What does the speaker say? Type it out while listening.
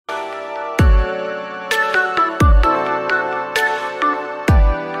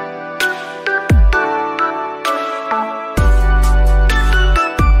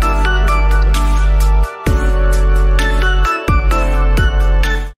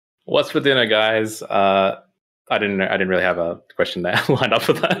What's for dinner, guys? I didn't really have a question there lined up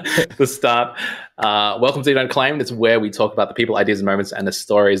for that to start. Welcome to Don't Claim. It's where we talk about the people, ideas, and moments, and the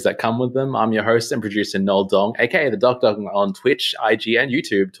stories that come with them. I'm your host and producer, Noel Dong, aka the Doc Dog, on Twitch, IG, and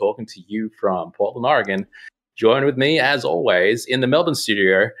YouTube, talking to you from Portland, Oregon. Join with me, as always, in the Melbourne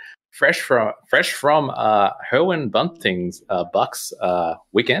studio, fresh from Herwin Bunting's Bucks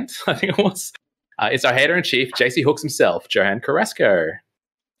weekend, I think it was. It's our hater-in-chief, JC Hooks himself, Johan Carrasco.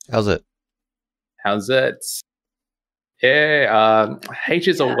 How's it? Yeah, H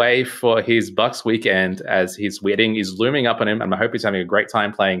is away for his Bucks weekend as his wedding is looming up on him, and I hope he's having a great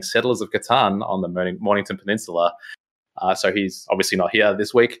time playing Settlers of Catan on the Mornington Peninsula. So he's obviously not here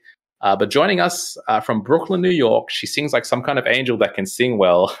this week. But joining us from Brooklyn, New York, she sings like some kind of angel that can sing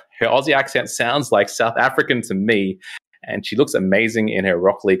well. Her Aussie accent sounds like South African to me, and she looks amazing in her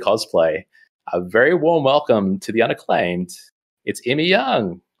Rock Lee cosplay. A very warm welcome to the unacclaimed. It's Emmy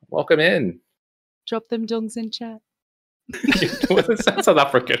Young. Welcome in. Drop them dongs in chat. It sounds South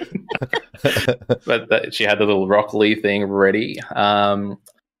African. But she had the little Rock Lee thing ready. But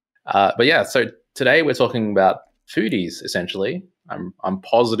yeah, so today we're talking about foodies, essentially. I'm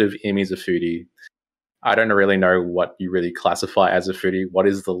positive Emmy's a foodie. I don't really know what you really classify as a foodie. What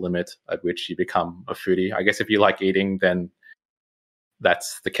is the limit at which you become a foodie? I guess if you like eating, then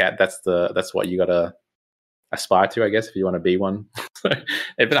that's what you gotta aspire to, I guess, if you want to be one.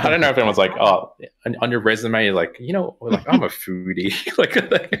 I don't know if anyone's like, oh, on your resume, you're like, like, I'm a foodie. like,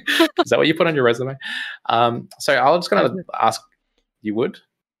 is that what you put on your resume? So I'll just kind of ask, you would?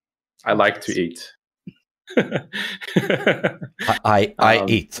 I like to eat. I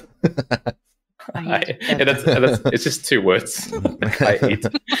eat. It's just two words. I eat.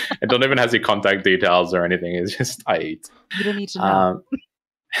 It don't even has your contact details or anything. It's just I eat. You don't need to know.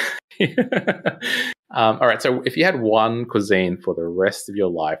 All right. So if you had one cuisine for the rest of your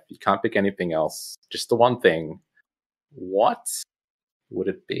life, you can't pick anything else, just the one thing, what would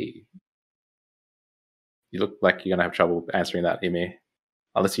it be? You look like you're going to have trouble answering that, Emmy,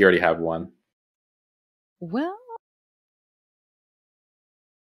 unless you already have one. Well,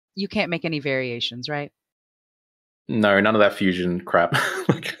 you can't make any variations, right? No, none of that fusion crap.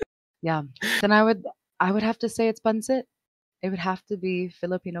 Yeah. Then I would have to say it's pancit. It would have to be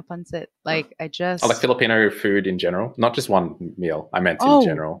Filipino pancit. Like I like Filipino food in general, not just one meal. I meant in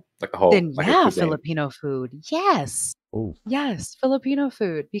general, like the whole. Then like Filipino food. Yes. Ooh. Yes, Filipino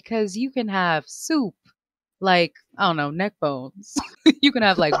food, because you can have soup, like I don't know, neck bones. You can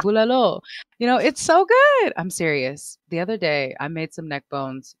have like bulalo. It's so good. I'm serious. The other day I made some neck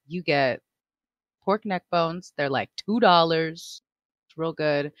bones. You get pork neck bones. They're like $2. It's real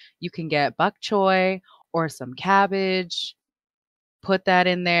good. You can get bok choy or some cabbage. Put that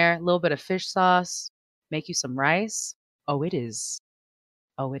in there, a little bit of fish sauce, make you some rice. It is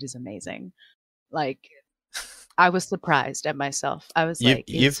amazing. Like, I was surprised at myself. I was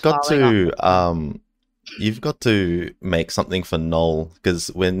you've got to make something for Noel, because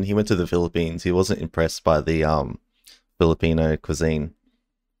when he went to the Philippines, he wasn't impressed by the Filipino cuisine.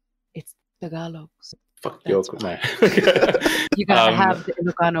 It's Tagalogs. Fuck your man. You gotta have the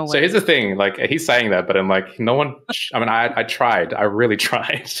Ilocano way. So here's the thing, like he's saying that, but I'm like, no one. I mean, I tried. I really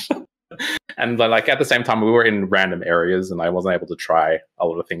tried. And like at the same time, we were in random areas, and I wasn't able to try a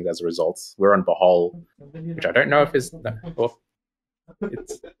lot of things as a result. We're in Bohol, which I don't know if is.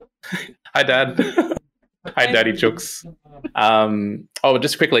 Hi, Dad. Hi, Daddy Chooks.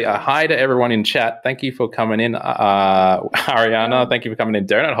 Just quickly, hi to everyone in chat. Thank you for coming in, Ariana. Thank you for coming in,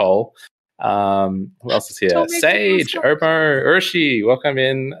 Donut Hole. Who else is here? Sage, Omo, Urshi, welcome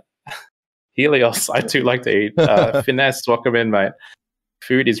in. Helios, I too like to eat. Finesse, welcome in, mate.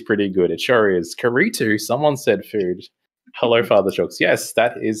 Food is pretty good. It sure is. Karitu, someone said food. Hello, Father Chooks. Yes,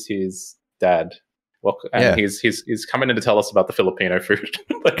 that is his dad. Welcome, and he's coming in to tell us about the Filipino food.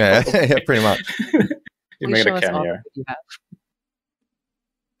 yeah, pretty much. He's making a cameo.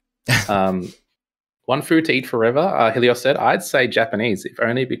 One food to eat forever, Helios said. I'd say Japanese, if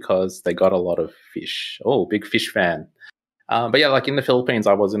only because they got a lot of fish. Oh, big fish fan. But yeah, like in the Philippines,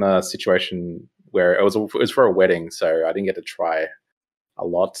 I was in a situation where it was for a wedding, so I didn't get to try a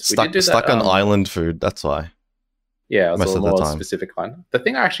lot. Stuck on island food, that's why. Yeah, it was most a more specific one. The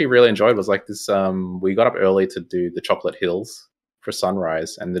thing I actually really enjoyed was like this, we got up early to do the Chocolate Hills for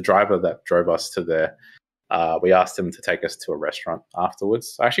sunrise, and the driver that drove us to there, we asked him to take us to a restaurant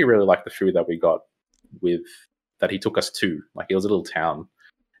afterwards. I actually really liked the food that we got that he took us to. Like, it was a little town,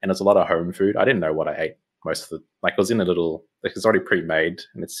 and there's a lot of home food. I didn't know what I ate most of the, like, it was in a little, like, it's already pre-made,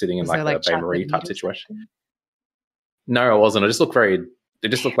 and it's sitting in like a Bain Marie type situation. No, it wasn't. It just looked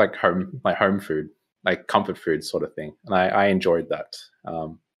like home food, like comfort food sort of thing, and I enjoyed that.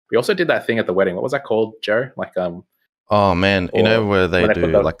 We also did that thing at the wedding. What was that called, Joe? Like Oh man, you know where they when they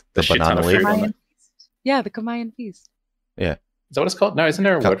do put like the the shit ton banana of leaf? food on Kamayan it. feast. Yeah, the Kamayan feast. Is that what it's called? No, isn't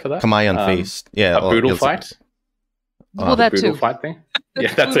there a word for that? Kamayan feast. Yeah, A boodle fight. Well, The that boodle too. fight thing.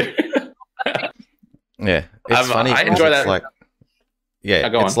 Yeah, that's it. Yeah, it's funny. I 'cause enjoy it's that. Like, yeah,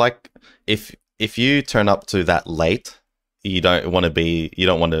 Go it's on. like if you turn up to that late, you don't want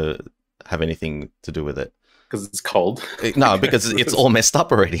to have anything to do with it. Because it's cold. No, because it's all messed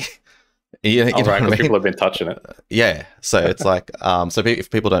up already. You know All what right, I because mean? people have been touching it. Yeah, so it's like if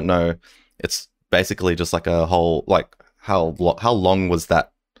people don't know, it's basically just like a whole like how long was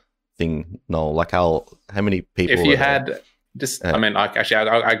that thing? No, like how many people? If you had just, I mean, I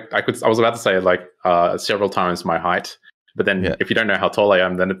was about to say like several times my height, but then Yeah. if you don't know how tall I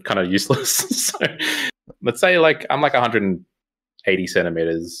am, then it's kind of useless. So let's say like I'm like 180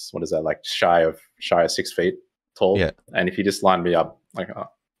 centimeters. What is that? Like shy of 6 feet tall. Yeah. And if you just line me up like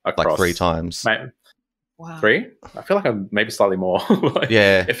across like 3 times. mate, Wow. 3, I feel like I'm maybe slightly more. Like,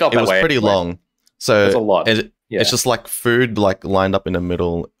 Yeah, it felt that was way. pretty Like, long. So It's a lot. It's just like food like lined up in the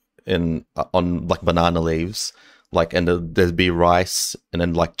middle on like banana leaves, like, and there'd be rice and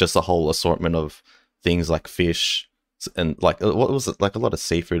then like just a whole assortment of things like fish and like what was it, like a lot of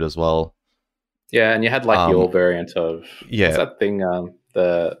seafood as well. Yeah, and you had like your variant of what's that thing?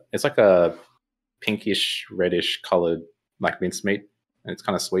 It's like a pinkish reddish colored like mincemeat, and it's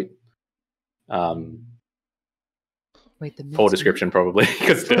kind of sweet. Wait, the Full description probably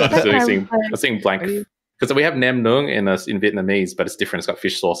because I'm seeing blank. Because we have nem nung in Vietnamese, but it's different. It's got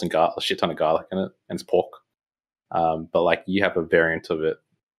fish sauce and a shit ton of garlic in it, and it's pork. But like you have a variant of it.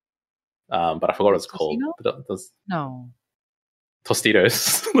 But I forgot what it's called. But No.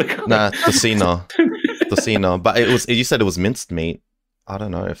 Tostitos. Nah, tocino. But you said it was minced meat. I don't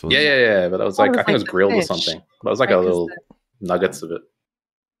know if it was. Yeah. But it was like I think it was grilled or something. But it was like a little nuggets of it.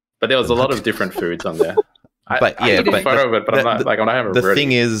 But there was a lot of different foods on there. I took a photo of it, but I'm not like when I have it the ready.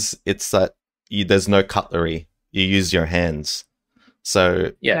 thing is, it's that there's no cutlery. You use your hands.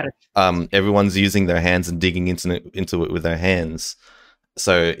 So yeah, everyone's using their hands and digging into it with their hands.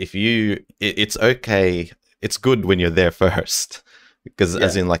 So if it's okay. It's good when you're there first, because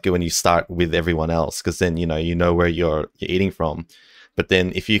as in like when you start with everyone else, because then you know where you're eating from. But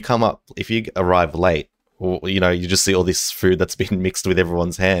then if you arrive late, or you just see all this food that's been mixed with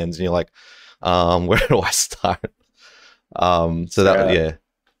everyone's hands, and you're like, where do I start? So that's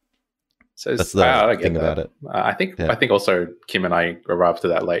the thing about it. I think also Kim and I arrived to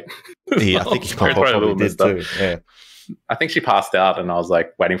that late. Yeah, I think you probably did too. Yeah. I think she passed out, and I was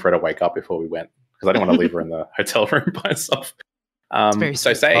like waiting for her to wake up before we went because I didn't want to leave her in the hotel room by herself. So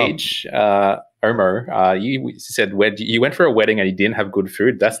Sage, Omo, you said you went for a wedding and you didn't have good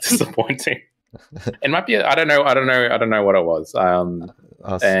food. That's disappointing. It might be. I don't know what it was. So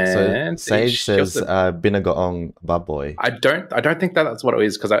Sage says binagoong baboy. I don't think that's what it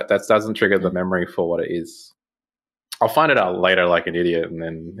is because that doesn't trigger the memory for what it is. I'll find it out later like an idiot, and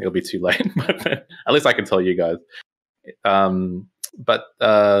then it'll be too late. But at least I can tell you guys. But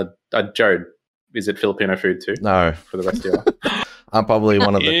Joe, is it Filipino food too? No, for the rest of you. I'm probably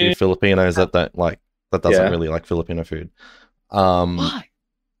one of the few Filipinos that doesn't really like Filipino food. Why?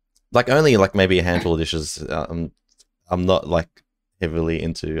 Like only like maybe a handful of dishes. I'm not like heavily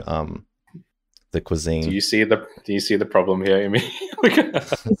into the cuisine. Do you see the problem here, Amy?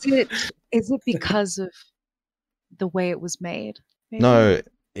 Is it because of the way it was made? Maybe? No,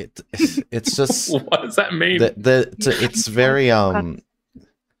 it's just. What does that mean? It's very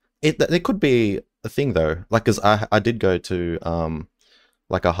It could be a thing though, like because I did go to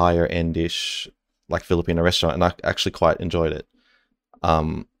like a higher end-ish like Filipino restaurant, and I actually quite enjoyed it.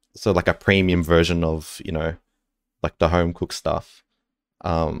 So like a premium version of like the home cooked stuff,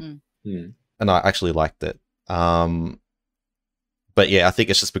 and I actually liked it. But yeah, I think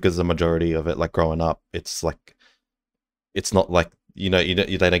it's just because the majority of it, like growing up, it's like it's not like you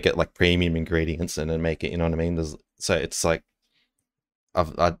don't get like premium ingredients and then make it. You know what I mean? So it's like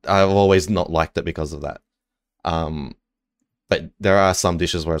I've always not liked it because of that. But there are some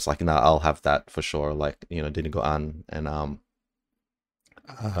dishes where it's like, no, I'll have that for sure. Like dinigoan and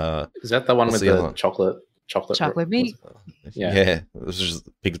is that the one with the chocolate meat? Yeah, it was just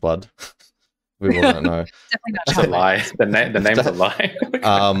pig's blood. We will not know. Definitely not That's chocolate. a lie. The name's a lie.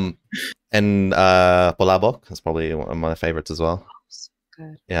 And palabok is probably one of my favorites as well.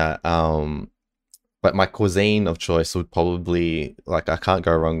 Good. Yeah. But my cuisine of choice would probably I can't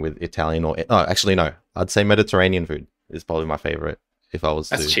go wrong with Italian or actually no, I'd say Mediterranean food is probably my favorite if I was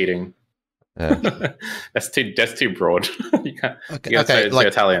That's to. cheating. Yeah. That's too broad. You can't. Okay, You gotta say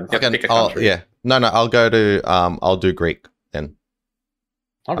Italian. You have to pick a country. Yeah. No, I'll go to I'll do Greek then.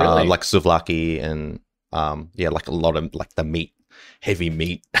 Oh, really? like souvlaki and yeah, like a lot of like the meat, heavy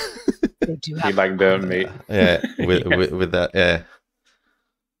meat. They do You have like the meat? Yeah, with, Yeah. with that, yeah,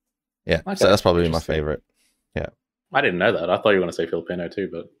 yeah. Okay, So that's probably my interesting. favorite. Yeah. I didn't know that. I thought you were going to say Filipino too,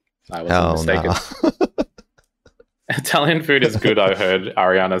 but I was Hell mistaken. no. Italian food is good. I heard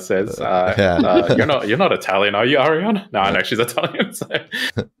Ariana says. Yeah. You're not Italian, are you, Ariana? No, I know she's Italian.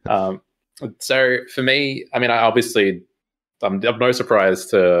 So for me, I mean, I obviously, I'm no surprise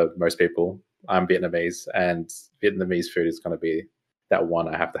to most people. I'm Vietnamese, and Vietnamese food is going to be that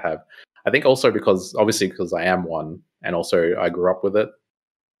one I have to have. I think also because I am one, and also I grew up with it,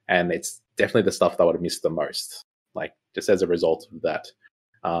 and it's definitely the stuff that I would have missed the most. Like just as a result of that,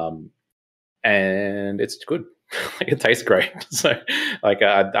 and it's good. Like, it tastes great. So, like,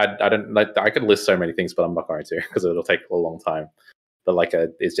 I don't like. I could list so many things, but I'm not going to because it'll take a long time. But like,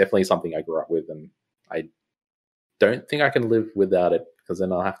 it's definitely something I grew up with, and I don't think I can live without it because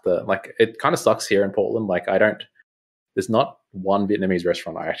then I'll have to like. It kind of sucks here in Portland. Like, I don't. There's not one Vietnamese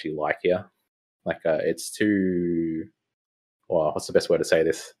restaurant I actually like here. Like, it's too. Well, what's the best way to say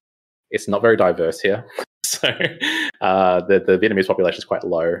this? It's not very diverse here. So the Vietnamese population is quite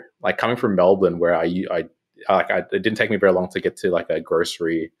low. Like coming from Melbourne, where it didn't take me very long to get to like a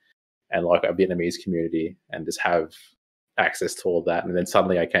grocery and like a Vietnamese community and just have access to all that. And then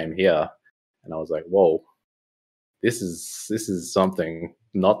suddenly I came here and I was like, whoa, this is something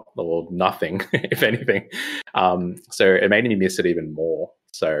not or nothing, if anything. So it made me miss it even more.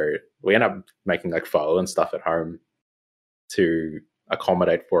 So we end up making like pho and stuff at home to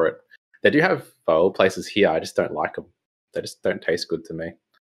accommodate for it. They do have pho places here. I just don't like them. They just don't taste good to me.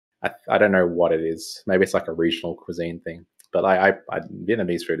 I don't know what it is. Maybe it's like a regional cuisine thing. But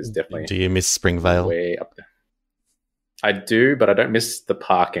Vietnamese food is definitely Do you miss Springvale? way up there. I do, but I don't miss the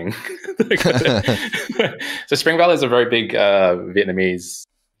parking. So Springvale is a very big Vietnamese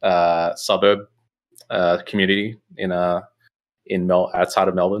suburb community outside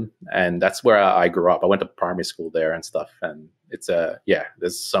of Melbourne, and that's where I grew up. I went to primary school there and stuff, and it's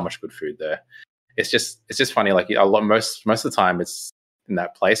there's so much good food there. It's just funny. Like most of the time, it's in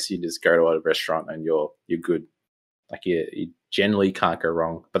that place. You just go to a restaurant and you're good. Like you generally can't go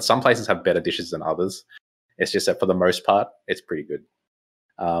wrong. But some places have better dishes than others. It's just that for the most part, it's pretty good.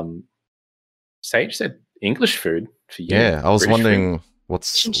 Sage said English food for you. Yeah, I was British wondering food.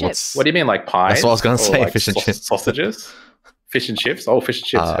 what's. What do you mean, like pies? That's what I was going to Or say. like Fish and chips. sausages, fish and chips. Oh, fish and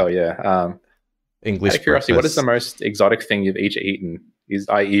chips. Hell yeah. English Out of curiosity, what is the breakfast. most exotic thing you've each eaten?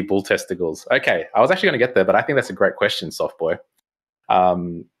 I.e. bull testicles. Okay, I was actually going to get there, but I think that's a great question, soft boy.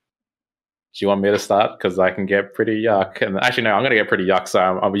 Do you want me to start? Because I can get pretty yuck. And actually, no, I'm going to get pretty yuck.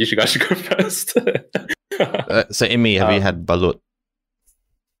 So you guys should go first. So, Emmy, have you had balut?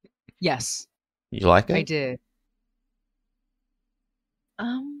 Yes, You like it? I did.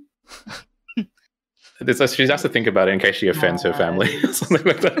 She has to think about it in case she offends her family or something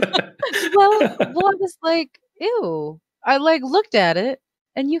like that. well, I was like, ew. I like looked at it,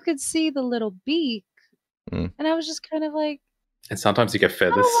 and you could see the little beak, and I was just kind of like, and sometimes you get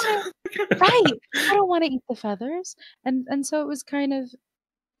feathers. right. I don't want to eat the feathers, and so it was kind of.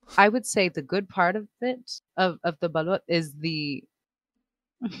 I would say the good part of it of the balut is the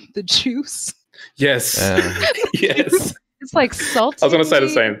juice. Yes, yes. It's like salty. I was going to say the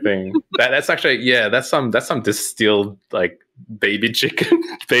same thing. That's actually that's some distilled like baby chicken,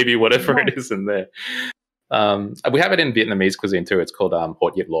 baby whatever it is in there. We have it in Vietnamese cuisine too. It's called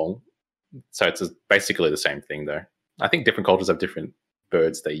hot yet long. So it's basically the same thing though. I think different cultures have different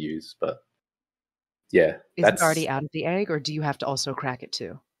birds they use, but yeah. Is it already out of the egg, or do you have to also crack it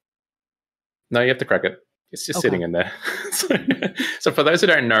too? No, you have to crack it. It's just sitting in there. So for those who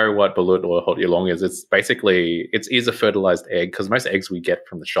don't know what balut or hot yolong is, it's basically it is a fertilized egg because most eggs we get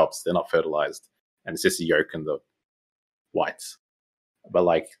from the shops, they're not fertilized, and it's just the yolk and the whites. But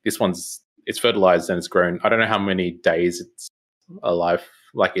like this it's fertilized and it's grown. I don't know how many days it's alive,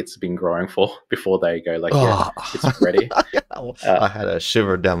 like it's been growing for before they go like it's ready. I had a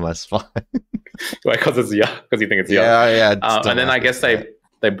shiver down my spine. Because it's young, because you think it's young. Yeah. And then I guess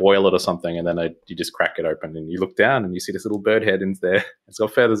they boil it or something, and then you just crack it open, and you look down, and you see this little bird head in there. It's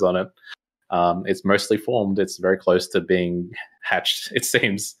got feathers on it. It's mostly formed. It's very close to being hatched, it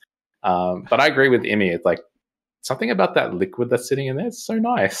seems. But I agree with Emmy. It's like something about that liquid that's sitting in there. It's so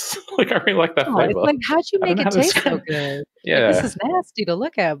nice. Like I really like that flavor. It's like, how'd you make it taste so good? Yeah, like, this is nasty to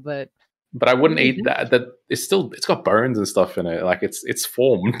look at, but I wouldn't eat that. That it's got bones and stuff in it. Like it's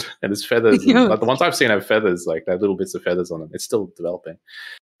formed and it's feathers. And, like the ones I've seen have feathers, like they have little bits of feathers on them. It's still developing.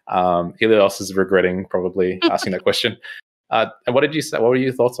 Helios is regretting probably asking that question. And what did you say? What were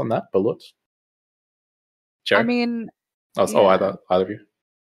your thoughts on that, balut? I mean, either of you.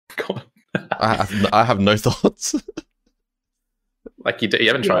 Go on. I have no thoughts. Like you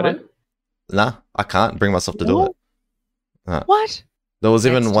haven't tried it? Nah, I can't bring myself to do it. What? There was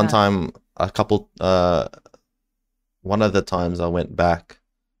even Next one time, one of the times I went back,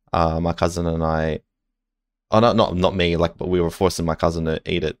 my cousin and I, not me, like, but we were forcing my cousin to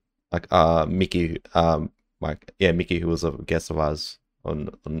eat it. Like, Mickey, Mickey, who was a guest of ours on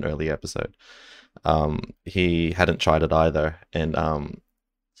an earlier episode. He hadn't tried it either, and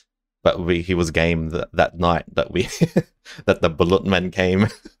but he was game that night that we that the Balut man came.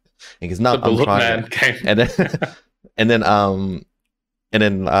 He goes, no, I'm trying it. Came. And then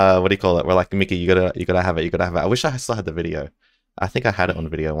what do you call it? We're like, Mickey, you gotta have it. I wish I still had the video. I think I had it on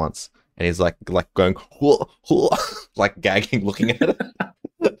video once. And he's like going like gagging, looking at it.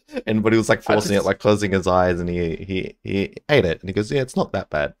 But he was like forcing it, like closing his eyes, and he ate it. And he goes, yeah, it's not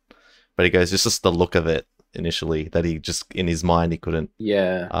that bad. But he goes, it's just the look of it initially that he just in his mind he couldn't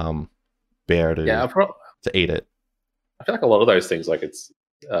bear to eat it. I feel like a lot of those things, like it's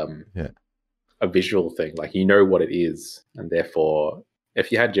a visual thing, like you know what it is, and therefore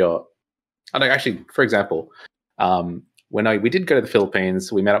if you had your, I know actually, for example, when we did go to the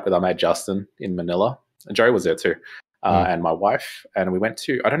Philippines, we met up with our mate Justin in Manila, and Joey was there too, and my wife, and we went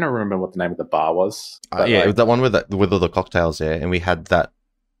to, I don't remember what the name of the bar was. It was that one with all the cocktails there, and we had the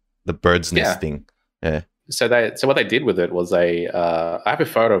bird's nest thing. Yeah. So what they did with it was I have a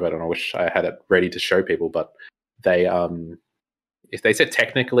photo of it, and I wish I had it ready to show people, but they if they said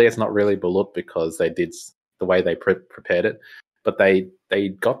technically it's not really balut because they did the way they prepared it, but they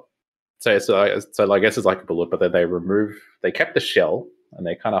got so I guess it's like a balut, but then they kept the shell, and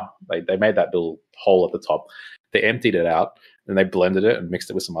they made that little hole at the top. They emptied it out, and they blended it and mixed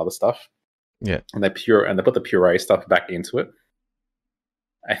it with some other stuff. Yeah, and they put the puree stuff back into it,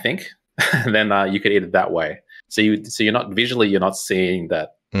 I think. And then you could eat it that way. So you're not seeing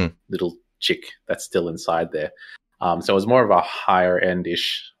that little chick that's still inside there. So it was more of a higher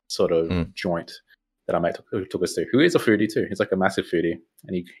end-ish sort of joint that our mate took us to, who is a foodie too. He's like a massive foodie,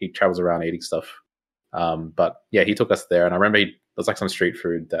 and he travels around eating stuff. But yeah, he took us there, and I remember there was like some street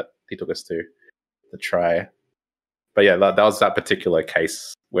food that he took us to try. But yeah, that was that particular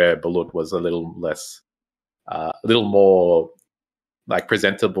case where balut was a little more like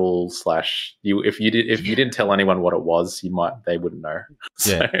presentable / if you didn't tell anyone what it was, they wouldn't know.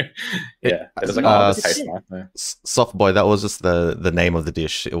 So, yeah, it was like taste nice. Soft boy, that was just the name of the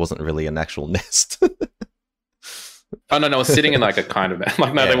dish. It wasn't really an actual nest. Oh no, it was sitting in like a kind of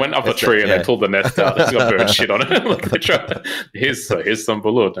they went up a tree and they pulled the nest out. It's got bird shit on it. Like they tried, here's some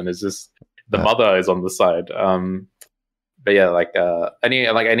balut, and it's just the mother is on the side. But yeah, like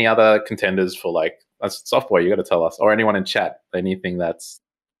any other contenders for like soft boy, you got to tell us, or anyone in chat, anything that's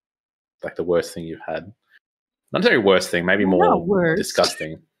like the worst thing you've had. Not necessarily worst thing, maybe more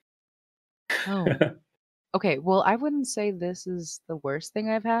disgusting. Oh. Okay, well, I wouldn't say this is the worst thing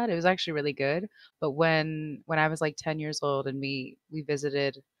I've had. It was actually really good. But when I was like 10 years old and we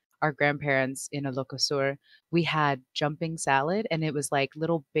visited our grandparents in Ilocos, we had jumping salad, and it was like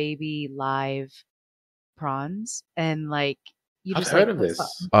little baby live prawns, and like you just I've heard of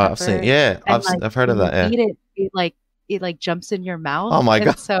this. I've seen, I've heard of that. Yeah. Eat it, it like jumps in your mouth. Oh my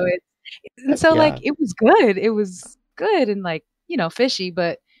god! So like it was good. It was good and like fishy,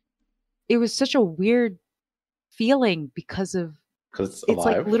 but it was such a weird feeling because it's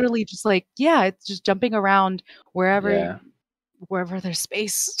like literally just like it's just jumping around wherever there's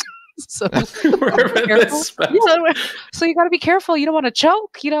space. So wherever there's space. So you got to be careful. You don't want to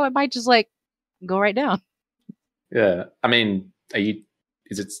choke. It might just like go right down. Yeah, I mean,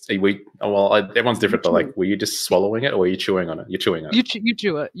 well, everyone's different, but like, were you just swallowing it or were you chewing on it? You're chewing on it. You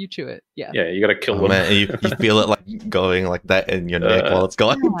chew it. Yeah. Yeah, you got to kill them. Man, you feel it like going like that in your neck while it's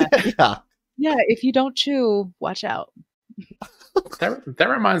going. Yeah, if you don't chew, watch out. That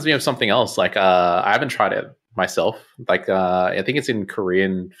reminds me of something else. Like, I haven't tried it myself. Like, I think it's in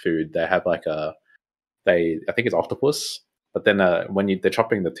Korean food. They have like I think it's octopus. But then when they're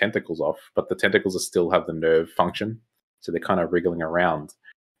chopping the tentacles off, but the tentacles still have the nerve function, so they're kind of wriggling around.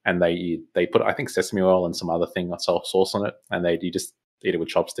 And they put, I think, sesame oil and some other thing, sauce on it, and you just eat it with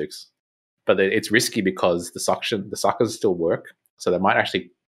chopsticks. But it's risky because the suckers still work, so they might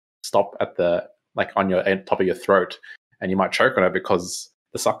actually stop at on your top of your throat, and you might choke on it because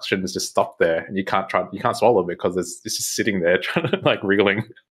the suction is just stopped there, and you can't swallow it because it's just sitting there trying to like wriggling.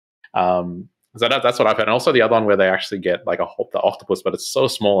 So that's what I've had. And also the other one where they actually get like the octopus, but it's so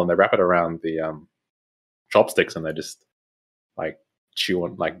small, and they wrap it around the chopsticks, and they just like chew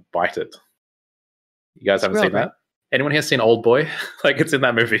and like bite it. You guys haven't seen that? Anyone here seen Old Boy? Like it's in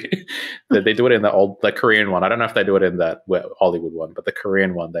that movie. They do it in the Korean one. I don't know if they do it in that Hollywood one, but the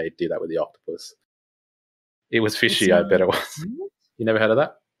Korean one they do that with the octopus. It was fishy. I bet it was. You never heard of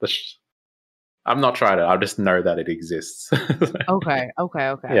that? I've not tried it. I just know that it exists. Okay.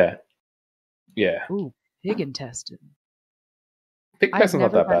 Yeah. Ooh, pig intestine. Pig I've intestine's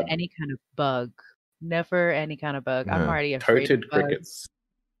not never that had bad. any kind of bug. Never any kind of bug. I'm already afraid Coated of bugs. crickets.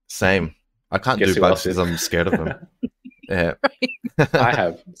 Same. I can't Guess do who bugs else is? because I'm scared of them. Yeah. I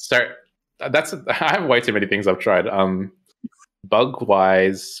have. So I have way too many things I've tried. Bug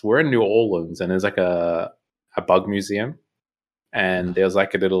wise, we're in New Orleans and there's like a bug museum, and there's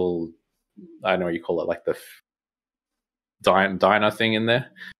like a little, I don't know what you call it, like the diner thing in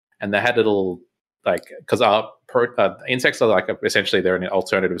there, and they had little like, because insects are like essentially they're an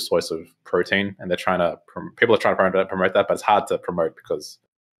alternative source of protein, and they're trying to people are trying to promote that, but it's hard to promote because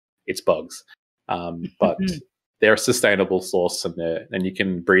it's bugs. But they're a sustainable source, and you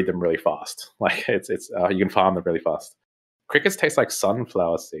can breed them really fast. Like it's you can farm them really fast. Crickets taste like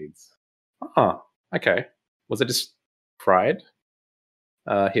sunflower seeds. Oh, okay. Was it just fried?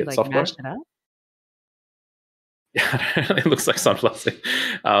 Here, Like software. mashed it up. Yeah, it looks like sunflower seed.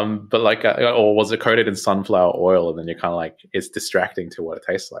 But like, or was it coated in sunflower oil, and then you're kind of like, it's distracting to what it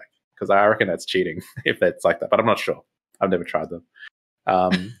tastes like? Because I reckon that's cheating if it's like that. But I'm not sure. I've never tried them.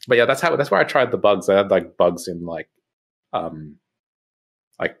 But yeah, that's where I tried the bugs. I had like bugs in like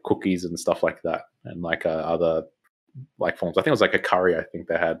cookies and stuff like that, and like other like forms. I think it was like a curry. I think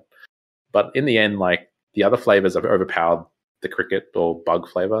they had. But in the end, like the other flavors have overpowered the cricket or bug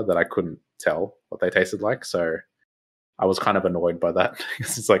flavor that I couldn't tell what they tasted like. So I was kind of annoyed by that.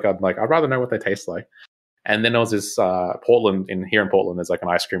 It's like I'd rather know what they taste like. And then there was this here in Portland, there's like an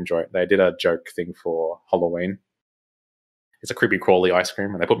ice cream joint. They did a joke thing for Halloween. It's a creepy crawly ice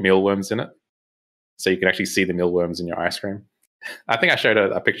cream, and they put mealworms in it, so you can actually see the mealworms in your ice cream. I think I showed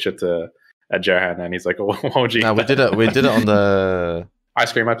a picture to Johan, and he's like, oh, "What would you?" No, we did it. We did it on the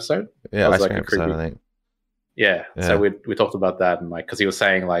ice cream episode. Yeah, was ice like cream a creepy episode, I think. Yeah. So we talked about that, and like, because he was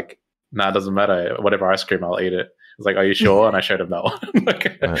saying like, "Nah, it doesn't matter. Whatever ice cream, I'll eat it." I was like, "Are you sure?" And I showed him that one.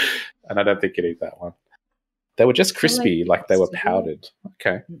 And I don't think he'd eat that one. They were just crispy, like they were powdered.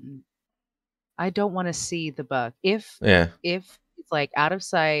 Okay. I don't want to see the bug. If it's like out of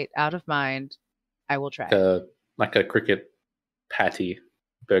sight, out of mind, I will try. Like a cricket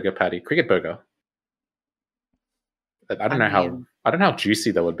burger patty, cricket burger. I don't know how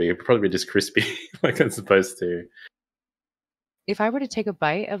juicy that would be. It'd probably be just crispy, like as opposed to. If I were to take a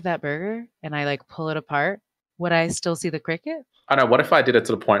bite of that burger and I like pull it apart, would I still see the cricket? I don't know. What if I did it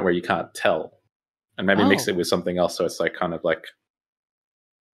to the point where you can't tell, and maybe mix it with something else, so it's like kind of like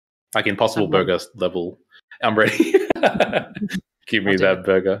Impossible Burger level. I'm ready. Give me that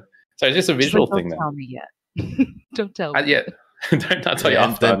burger. So it's just a visual thing. Don't tell me yet. Don't tell me. Yeah. Don't tell you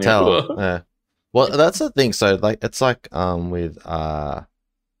after. Don't tell. Yeah. Well, that's the thing. So like, it's like with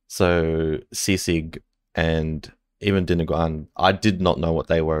so sisig and even dinuguan, I did not know what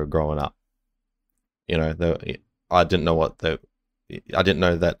they were growing up. You know, I didn't know I didn't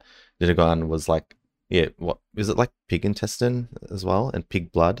know that dinuguan was like, what is it, like pig intestine as well and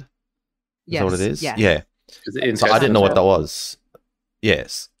pig blood? Is that what it is? Yes. Yeah. So I didn't know what that was.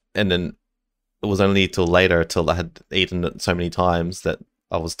 Yes. And then it was only till I had eaten it so many times that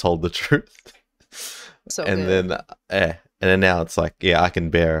I was told the truth. So and good. then now it's like, I can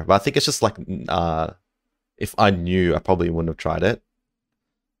bear. But I think it's just like, if I knew, I probably wouldn't have tried it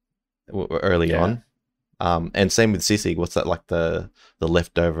early on. And same with sisig. What's that, like the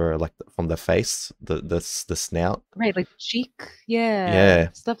leftover, like from the face, the snout, right? Like cheek,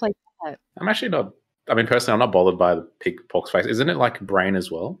 stuff like that. I'm actually not. I mean, personally, I'm not bothered by the pig pork face. Isn't it like brain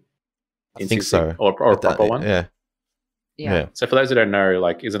as well? I think so, or a proper one. Yeah. So for those who don't know,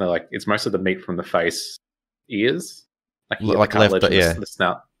 like, isn't it like it's most of the meat from the face, ears, like left, the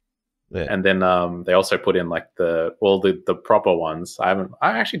snout. Yeah. And then they also put in like the proper ones. I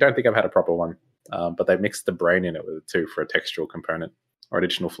actually don't think I've had a proper one. But they mixed the brain in it with it too for a textural component or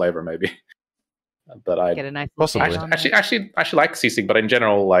additional flavor, maybe. But I get a nice possibly actually like sisig, but in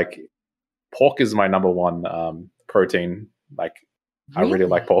general, like pork is my number one protein. Like really? I really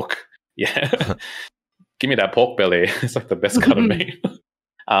like pork. Yeah, give me that pork belly. It's like the best cut of meat.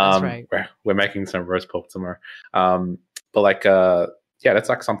 That's right. We're making some roast pork tomorrow. But like that's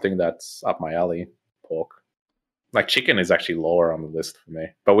like something that's up my alley. Pork. Like chicken is actually lower on the list for me,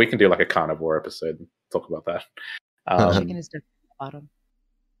 but we can do like a carnivore episode and talk about that. Chicken is definitely the bottom.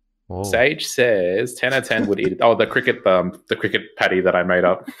 Oh. Sage says 10 out of 10 would eat it. Oh, the cricket patty that I made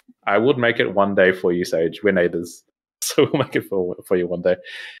up. I would make it one day for you, Sage. We're neighbors, so we'll make it for you one day.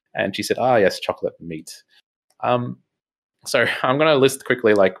 And she said, yes, chocolate meat. So I'm going to list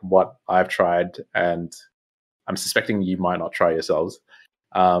quickly like what I've tried, and I'm suspecting you might not try yourselves.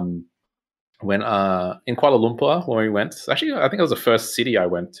 When in Kuala Lumpur, when we went, actually I think it was the first city I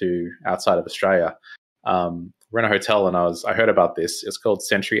went to outside of Australia. We're in a hotel, and I heard about this. It's called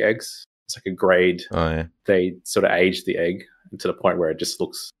Century Eggs. It's like a grade. Oh yeah. They sort of age the egg to the point where it just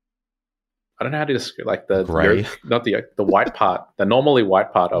looks. I don't know how to describe like the Gray. yolk, not the yolk, the white part. The normally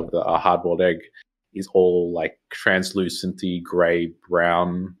white part of the hard-boiled egg is all like translucenty, grey,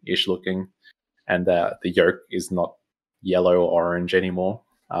 brownish looking, and the yolk is not yellow or orange anymore.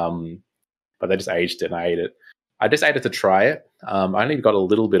 But they just aged it, and I ate it. I just ate it to try it. I only got a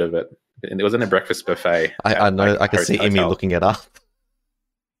little bit of it, and it was in a breakfast buffet. I know. Like, I can see hotel. Amy looking it up.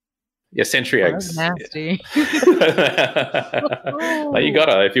 Yeah, Century Oh, Eggs. that's nasty. Like, you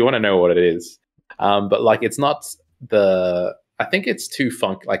gotta if you want to know what it is. But like, it's not the. I think it's too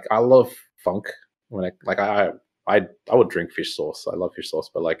funk. Like, I love funk. When I would drink fish sauce. I love fish sauce,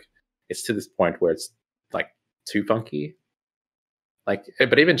 but like, it's to this point where it's like too funky. Like,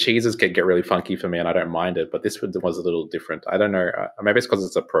 but even cheeses can get really funky for me, and I don't mind it. But this was a little different. I don't know. Maybe it's because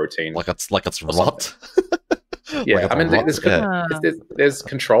it's a protein. Like it's Or rot. Yeah, Like it's I mean, rot? there's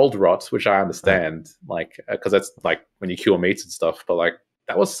controlled rot, which I understand, like because that's like when you cure meats and stuff. But like,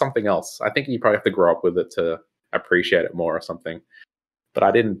 that was something else. I think you probably have to grow up with it to appreciate it more or something. But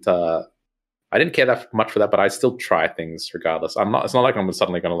I didn't care that much for that. But I still try things regardless. It's not like I'm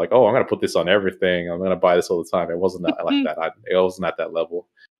suddenly going to like, oh, I'm going to put this on everything. I'm going to buy this all the time. It wasn't that like that. It wasn't at that level.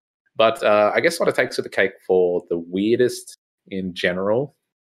 But I guess what it takes to the cake for the weirdest in general.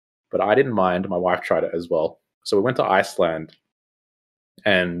 But I didn't mind. My wife tried it as well. So we went to Iceland,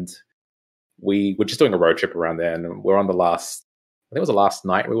 and we were just doing a road trip around there, and we're on the last. I think it was the last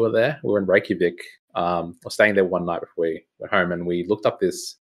night we were there. We were in Reykjavik. We're staying there one night before we went home, and we looked up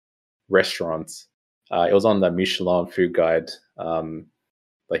this restaurant. It was on the Michelin food guide,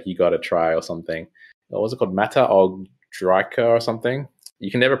 like you got to try or something. What was it called? Mata og Drika or something.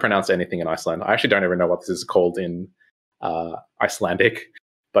 You can never pronounce anything in Iceland. I actually don't even know what this is called in Icelandic.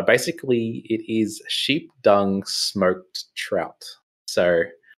 But basically, it is sheep dung smoked trout. So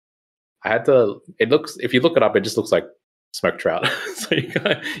I had to. It looks. If you look it up, it just looks like smoked trout. So you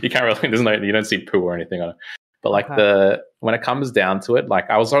can't really. You don't see poo or anything on it. But like when it comes down to it, like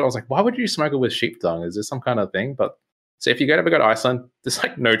I was like, why would you smoke it with sheep dung? Is this some kind of thing? But so if you ever go to Iceland, there's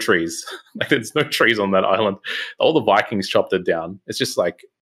like no trees. Like there's no trees on that island. All the Vikings chopped it down. It's just like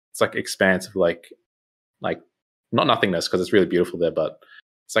expanse of like not nothingness because it's really beautiful there, but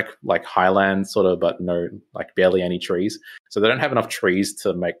it's like highland sort of, but no, like barely any trees. So they don't have enough trees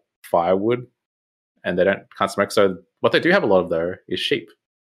to make firewood, and can't smoke. So what they do have a lot of though is sheep,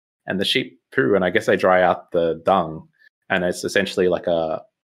 and the sheep poo, and I guess they dry out the dung, and it's essentially like a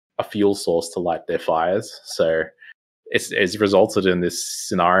fuel source to light their fires. So it's resulted in this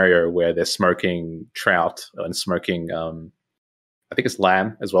scenario where they're smoking trout and smoking, I think it's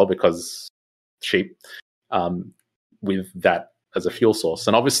lamb as well, because sheep, with that as a fuel source.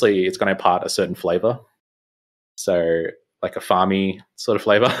 And obviously it's going to impart a certain flavor. So like a farmy sort of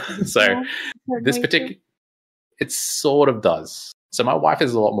flavor. So this particular, it sort of does. So my wife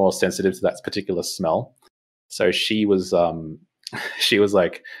is a lot more sensitive to that particular smell. So she was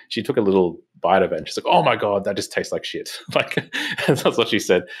like, she took a little bite of it and she's like, oh my God, that just tastes like shit. Like, that's what she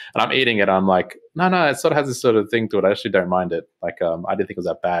said. And I'm eating it. I'm like, no, it sort of has this sort of thing to it. I actually don't mind it. Like, I didn't think it was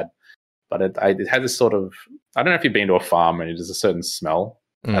that bad. But it had this sort of, I don't know if you've been to a farm and there's a certain smell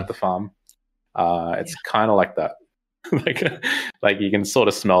at the farm. It's kind of like that. like you can sort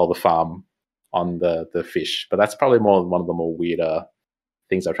of smell the farm on the fish. But that's probably one of the more weirder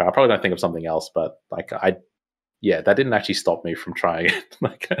things I've tried. I'm probably going to think of something else, but like that didn't actually stop me from trying it.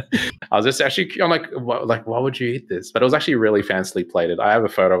 Like I was just actually, I'm like, why would you eat this? But it was actually really fancily plated. I have a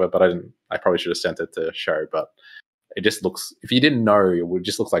photo of it, but I probably should have sent it to show, but it just looks, if you didn't know, it would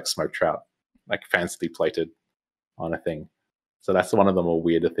just look like smoked trout, like fancily plated on a thing. So that's one of the more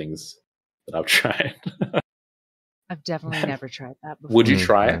weirder things that I've tried. I've definitely never tried that before. Would you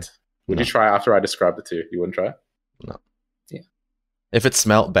try it? Would you try after I described it to you? You wouldn't try it? No. Yeah. If it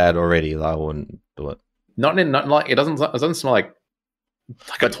smelled bad already, I wouldn't do it. Not like it doesn't smell like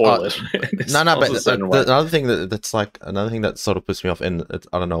a toilet. No, but another thing that sort of puts me off, and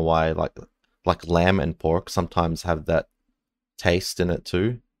I don't know why, like lamb and pork sometimes have that taste in it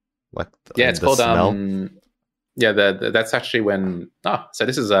too. Like it's called smell. That's actually when so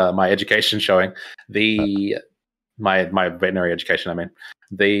this is my education showing my veterinary education. I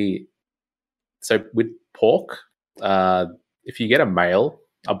mean, so with pork, if you get a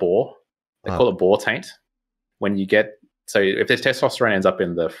boar, they call it boar taint. When you get, so if the testosterone ends up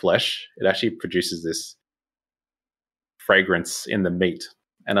in the flesh, it actually produces this fragrance in the meat,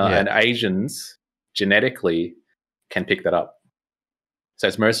 and Yeah. and Asians genetically can pick that up. So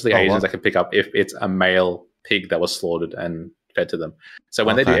it's mostly Oh, Asians wow. that can pick up if it's a male pig that was slaughtered and fed to them. So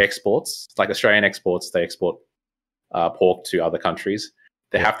when they do Okay. exports, like Australian exports, they export pork to other countries.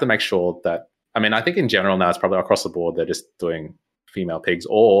 They Yeah. have to make sure that. I mean, I think in general now it's probably across the board. They're just doing female pigs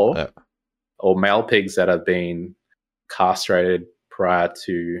or male pigs that have been castrated prior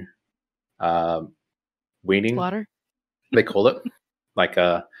to weaning. Slaughter. They call it like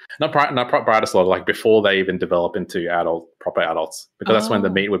not prior to slaughter, like before they even develop into proper adults, because that's when the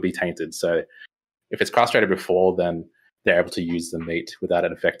Oh. meat would be tainted. So if it's castrated before, then they're able to use the meat without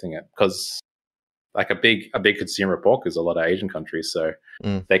it affecting it. Because like a big consumer of pork is a lot of Asian countries, so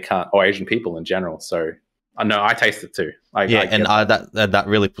they can't, or Asian people in general. So I know I taste it too. That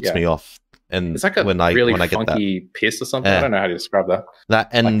really puts Yeah. me off. And It's like a when really I get that, funky piss or something. Yeah. I don't know how to describe that.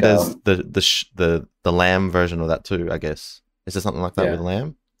 and like, there's the lamb version of that too. I guess is there something like that Yeah. with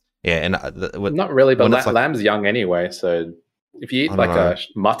lamb? Yeah, and Not really, but when it's like- lamb's young anyway. So if you eat I like don't know.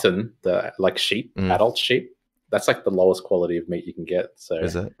 a mutton, like sheep, adult sheep, that's like the lowest quality of meat you can get. So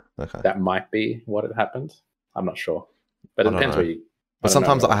is it? Okay. that might be what had happened. I'm not sure, but I it don't depends know. where you. But I don't know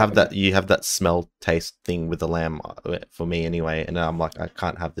sometimes what I have happened. that. You have that smell taste thing with the lamb for me anyway, and I'm like, I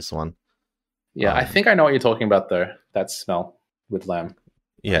can't have this one. Yeah, I think I know what you're talking about though. That smell with lamb.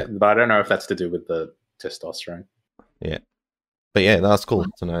 Yeah, But I don't know if that's to do with the testosterone. yeah. But yeah, that's cool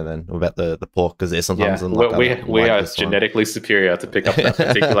to know then about the pork, because there's Yeah, sometimes I'm like, we I don't we like are this one. genetically superior to pick up that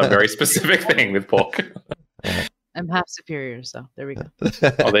particular very specific thing with pork. I'm half superior, so there we go.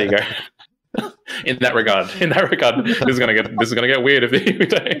 Oh, there you go. In that regard, this is gonna get weird if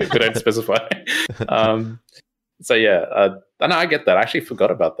we don't specify. So yeah, I know I get that. I actually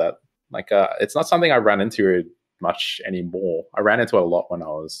forgot about that. Like, it's not something I ran into much anymore. I ran into it a lot when I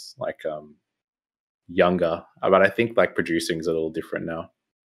was like younger, but I think like producing is a little different now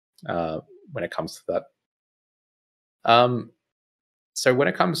when it comes to that. So when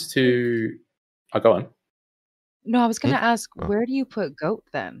it comes to, go on. No, I was going to ask, Oh. where do you put goat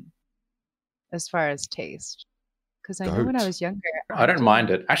then, as far as taste? Because I know when I Goat? was younger, I don't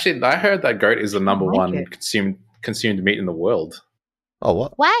mind it. Actually, I heard that goat is the number like one it. consumed meat in the world. Oh,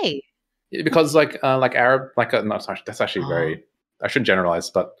 what? Why? Because like Arab, no, sorry, that's actually very. I shouldn't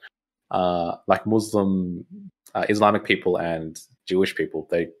generalize, but like Muslim, Islamic people and Jewish people,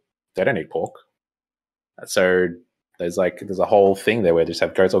 they don't eat pork. So there's a whole thing there where they just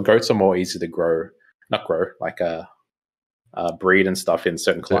have goats, or goats are more easy to breed and stuff in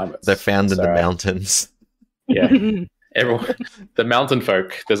certain climates. They're found in So, the mountains. Yeah, everyone, the mountain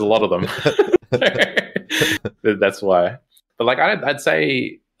folk. There's a lot of them. That's why. But like I'd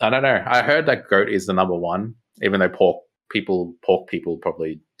say, I don't know. I heard that goat is the number one, even though pork people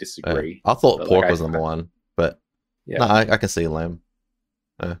probably disagree. I thought But, pork like, was number one, but Yeah. no, I can see lamb.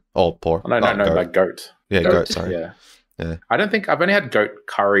 Or pork. No, goat. like goat. Yeah, goat, sorry. Yeah. Yeah. I don't think I've only had goat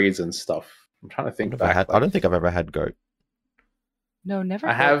curries and stuff. I'm trying to think back. I don't think I've ever had goat. No, never.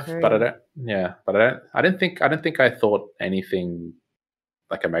 I goat have, curry. but I don't. Yeah, but I didn't think I thought anything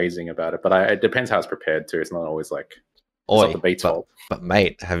like amazing about it. But it depends how it's prepared too. It's not always like it's Oi, not the beat's fault. but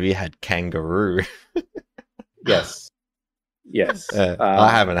mate, have you had kangaroo? Yes. Yes.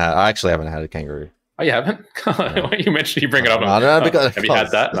 I actually haven't had a kangaroo. Oh, you haven't? You mentioned you bring it up. No, because have you had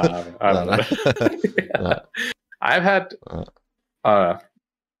that? No, I don't know. No. I've had.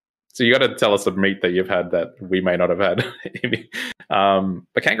 So you got to tell us the meat that you've had that we may not have had.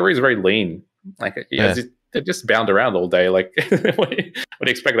 But kangaroos are very lean. Like they're just bound around all day. Like what do you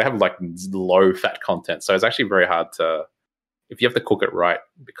expect? They have like low fat content, so it's actually very hard to. If you have to cook it right,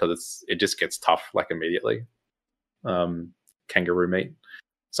 because it just gets tough like immediately. Kangaroo meat.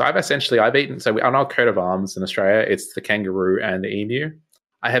 So I've eaten. So on our coat of arms in Australia, it's the kangaroo and the emu.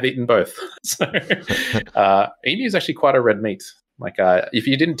 I have eaten both. So emu is actually quite a red meat. Like if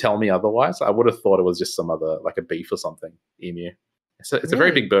you didn't tell me otherwise, I would have thought it was just some other like a beef or something. Emu. It's a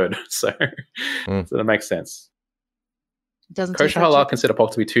very big bird, so that makes sense. Doesn't Kosher taste like halal chicken. consider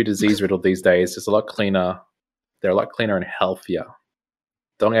pork to be too disease riddled these days. It's a lot cleaner. They're a lot cleaner and healthier.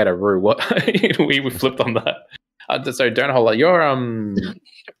 Don't add a roo. What we flipped on that. So don't halal. You're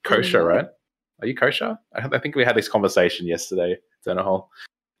kosher, right? Are you kosher? I think we had this conversation yesterday. Don't know.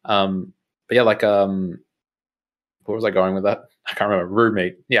 But yeah, like what was I going with that? I can't remember. Roo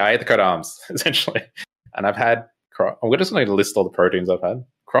meat. Yeah, I ate the coat of arms essentially, and I've had. We're just going to list all the proteins I've had.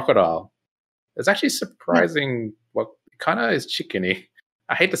 Crocodile. It's actually surprising what kind of is chickeny.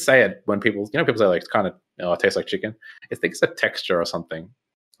 I hate to say it when people say like it's kind of it tastes like chicken. I think it's a texture or something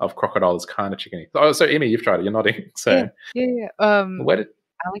of crocodile is kind of chickeny. Oh, so Amy, you've tried it. You're nodding. So Yeah. where did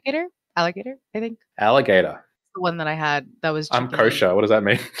Alligator, I think. alligator? the one that I had. That was I'm chicken. kosher. What does that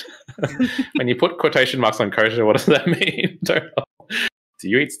mean? When you put quotation marks on kosher, what does that mean? Don't know. Do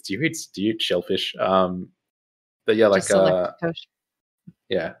you eat shellfish? But yeah, like Just select kosher.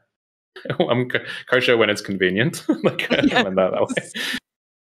 yeah, I'm kosher when it's convenient. Like Yes. when that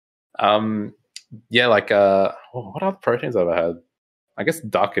way. Yeah, like what other proteins have I had? I guess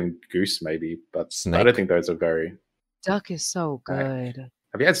duck and goose maybe, but I Snake? don't think those are very. Duck is so good.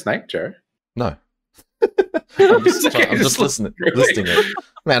 Have you had snake, Joe? No. I'm I'm just listening it.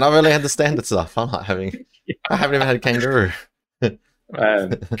 Man, I've only had the standard stuff. I'm not having. I haven't even had kangaroo.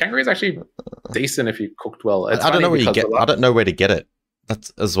 Kangaroo is actually decent if you cooked well. It's I don't funny know where you because get. I don't know where to get it.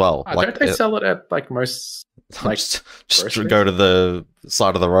 That's as well. don't they sell it at like most? Like just groceries? go to the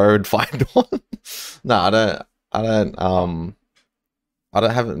side of the road, find one. No,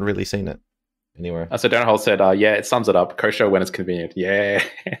 I haven't really seen it anywhere. So Donald said, yeah, it sums it up. Kosher when it's convenient. Yeah.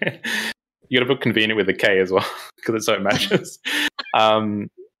 You got to put convenient with a K as well because it so matches.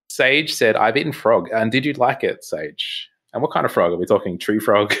 Sage said, I've eaten frog. And did you like it, Sage? And what kind of frog? Are we talking tree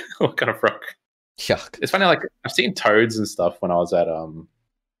frog? What kind of frog? Yuck. It's funny, like I've seen toads and stuff when I was at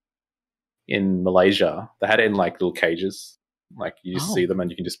in Malaysia. They had it in like little cages. Like you just see them and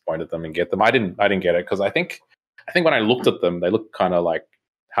you can just point at them and get them. I didn't get it because I think when I looked at them, they looked kind of like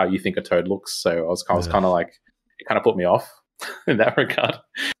how you think a toad looks. So I was kind of like, it kind of put me off in that regard.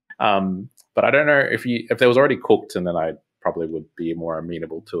 But I don't know if they was already cooked, and then I probably would be more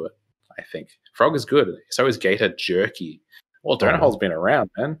amenable to it. I think frog is good. So is gator jerky. Well, donut hole's been around,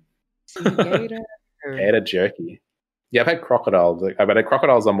 man. Gator jerky. Yeah, I've had crocodiles. But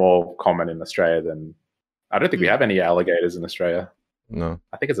crocodiles are more common in Australia than. I don't think we have any alligators in Australia. No,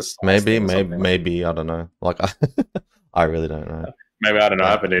 I think it's a maybe I don't know. Like I really don't know. Maybe I don't know.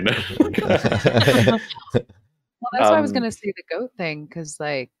 I haven't eaten. Well, that's why I was going to say the goat thing, because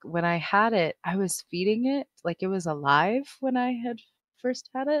like when I had it, I was feeding it like it was alive when I had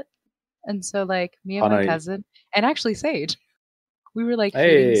first had it. And so like me and my cousin, and actually Sage, we were like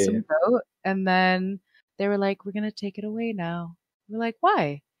feeding some goat, and then they were like, we're going to take it away now. We're like,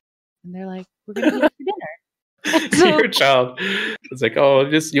 why? And they're like, we're going to eat it for dinner. So, you're a child. It's like, oh,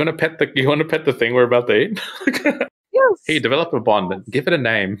 just you want to pet the thing we're about to eat? Yes. Hey, develop a bond. Give it a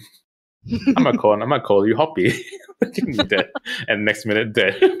name. I'm gonna call you Hoppy. Dead. And next minute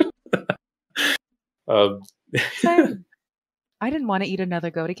dead. Same. I didn't want to eat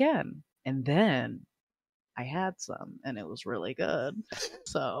another goat again. And then I had some and it was really good.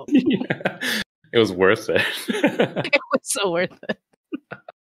 So yeah. It was worth it. It was so worth it.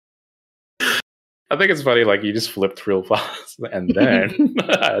 I think it's funny, like you just flipped real fast and then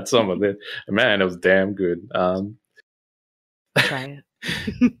I had some of it. Man, it was damn good. Try it.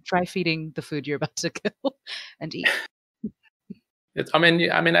 Try feeding the food you're about to kill and eat. I mean,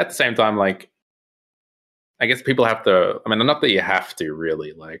 at the same time, like, I guess people have to. I mean, not that you have to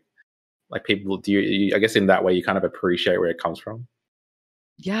really, like people. Do you? I guess in that way, you kind of appreciate where it comes from.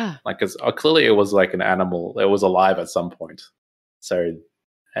 Yeah. Like, because clearly it was like an animal. It was alive at some point. So,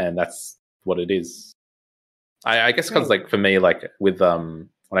 and that's what it is. I guess because like for me, like with when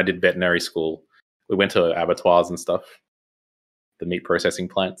I did veterinary school, we went to abattoirs and stuff. The meat processing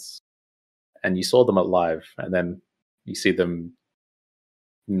plants, and you saw them alive, and then you see them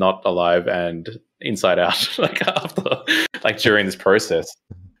not alive and inside out, like after, like during this process.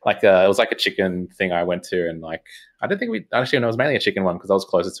 Like it was like a chicken thing I went to, and like I don't think we actually. No, it was mainly a chicken one because I was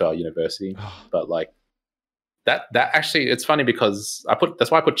closer to our university. But like that actually, it's funny because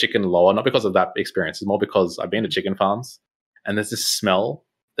that's why I put chicken lower, not because of that experience. It's more because I've been to chicken farms, and there's this smell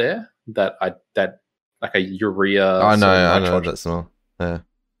there that like a urea. I know that smell. Yeah.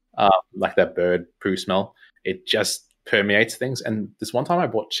 Like that bird poo smell. It just permeates things. And this one time I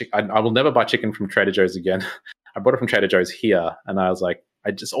bought chicken. I will never buy chicken from Trader Joe's again. I bought it from Trader Joe's here, and I was like,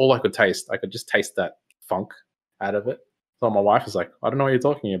 all I could just taste that funk out of it. So my wife was like, I don't know what you're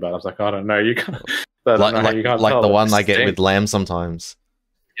talking about. I was like, I don't know. You can't. Like the one I get with lamb sometimes.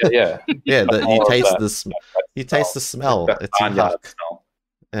 Yeah. Yeah. You taste the smell. It's yuck. Smell.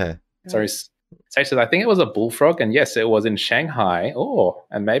 Yeah. So I think it was a bullfrog, and yes, it was in Shanghai.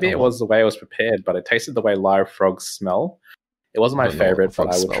 And maybe it was the way it was prepared, but it tasted the way live frogs smell. It wasn't my favorite,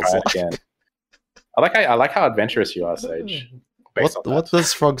 but I would try it again. I like how adventurous you are, Sage. What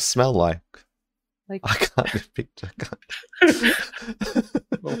does frogs smell like? Like I can't picture.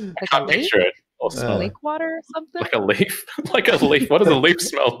 I can't picture it. Or smell lake water or something? Like a leaf. Like a leaf. What does a leaf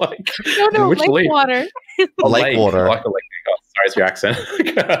smell like? No, lake water. Lake water. Like a lake. Oh, sorry, it's your accent.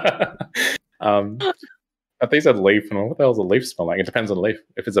 I think it's a leaf. And what the hell does a leaf smell like? It depends on the leaf.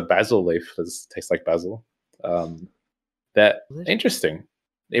 If it's a basil leaf, it tastes like basil. That interesting.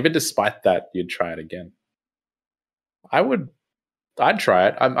 Even despite that, you'd try it again. I'd try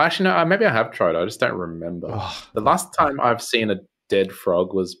it. I'm actually no, maybe I have tried. I just don't remember. Oh, The last time I've seen a dead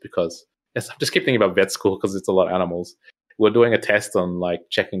frog was because I just keep thinking about vet school because it's a lot of animals. We're doing a test on like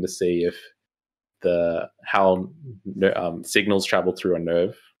checking to see if how signals travel through a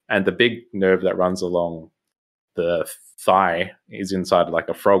nerve, and the big nerve that runs along the thigh is inside like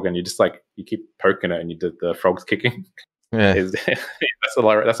a frog, and you just like you keep poking it, and the frog's kicking. yeah.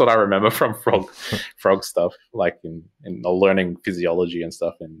 That's what I remember from frog stuff, like in learning physiology and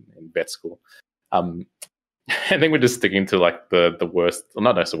stuff in vet school. I think we're just sticking to like the worst, well,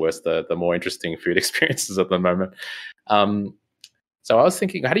 not the worst, the more interesting food experiences at the moment. So I was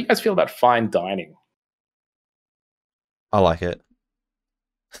thinking, how do you guys feel about fine dining? I like it.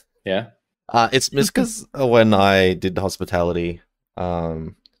 Yeah. It's because when I did hospitality, I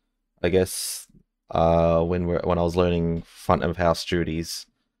guess when I was learning front of house duties,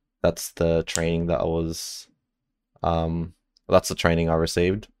 that's the training that that's the training I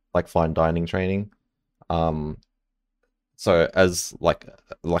received, like fine dining training. So as like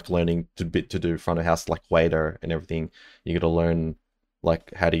learning to do front of house, like waiter and everything, you got to learn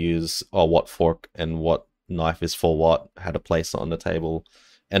like how to use what fork and what knife is for what, how to place it on the table,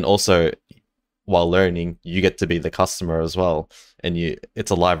 and also while learning, you get to be the customer as well, and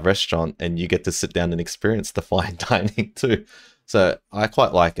it's a live restaurant, and you get to sit down and experience the fine dining too. So I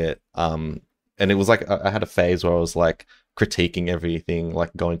quite like it. And it was like I had a phase where I was like critiquing everything,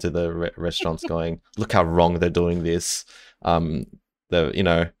 like going to the restaurants, going, "Look how wrong they're doing this." They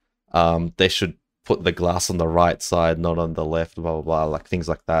should put the glass on the right side, not on the left. Blah blah blah, like things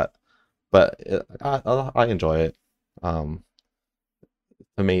like that. But I enjoy it.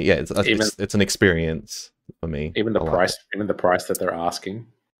 For me, yeah, it's an experience for me. Even the price that they're asking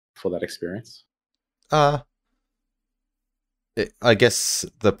for that experience. I guess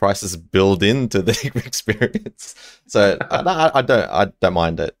the price is built into the experience, so I don't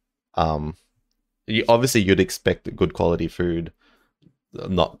mind it. You'd expect good quality food,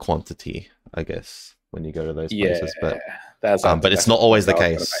 not quantity, I guess, when you go to those places. But it's not always the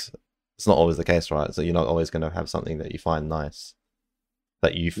case. It's not always the case, right? So you're not always going to have something that you find nice.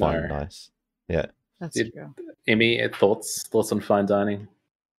 Nice. Yeah. That's true. Emmy, thoughts on fine dining?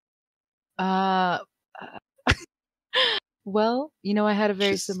 Well, I had a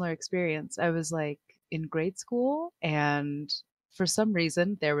very similar experience. I was like in grade school, and for some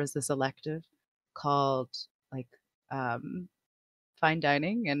reason there was this elective called like fine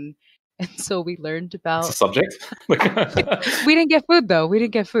dining, and so we learned about the subject. We didn't get food though. We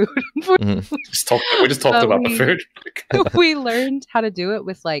didn't get food. We just talked about the food. We learned how to do it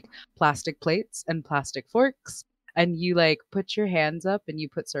with like plastic plates and plastic forks, and you like put your hands up and you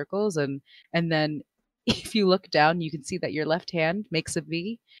put circles, and then if you look down, you can see that your left hand makes a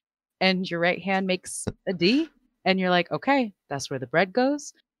V and your right hand makes a D, and you're like, okay, that's where the bread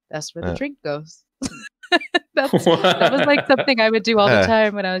goes. That's where the drink goes. That was like something I would do all the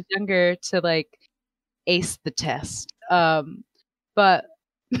time when I was younger to like ace the test. But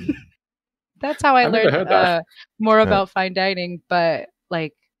that's how I learned more about fine dining. But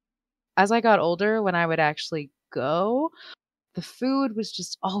like as I got older, when I would actually go, the food was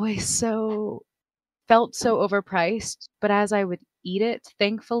just always felt so overpriced. But as I would eat it,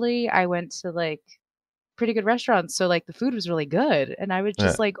 thankfully, I went to like pretty good restaurants. So like the food was really good, and I would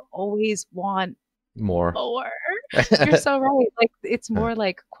just like always want more. You're so right. Like it's more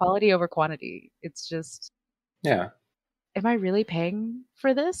like quality over quantity. It's just, am I really paying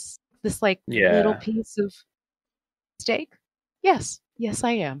for this like little piece of steak? Yes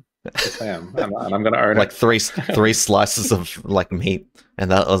I am. Yes, I am, and I'm gonna earn like three slices of like meat, and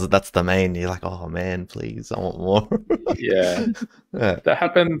that's the main. You're like, oh man, please, I want more. Yeah, that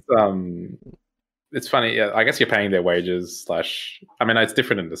happens. It's funny. Yeah, I guess you're paying their wages. I mean, it's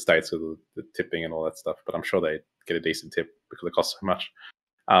different in the States with the tipping and all that stuff, but I'm sure they get a decent tip because it costs so much.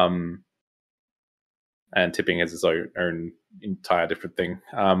 And tipping is its own entire different thing.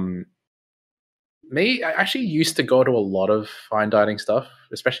 I actually used to go to a lot of fine dining stuff,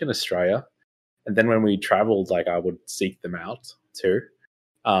 especially in Australia. And then when we traveled, like I would seek them out too.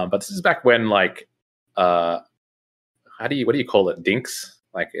 But this is back when like, what do you call it? Dinks.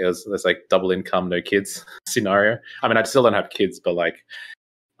 Like there's like double income, no kids scenario. I mean, I still don't have kids, but like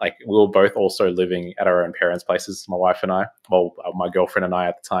we were both also living at our own parents' places, my wife and I, well, my girlfriend and I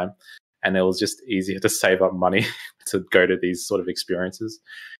at the time. And it was just easier to save up money to go to these sort of experiences.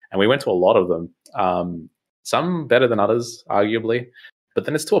 And we went to a lot of them, some better than others, arguably. But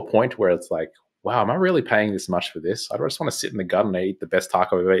then it's to a point where it's like, wow, am I really paying this much for this? I just want to sit in the garden and eat the best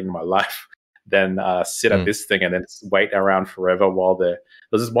taco I've ever eaten in my life. Then sit at this thing and then wait around forever while there's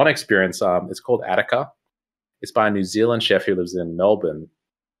this one experience. It's called Attica. It's by a New Zealand chef who lives in Melbourne,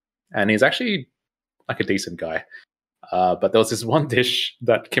 and he's actually like a decent guy. But there was this one dish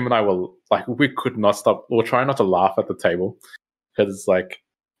that Kim and I were like, we could not stop. We were trying not to laugh at the table because it's like,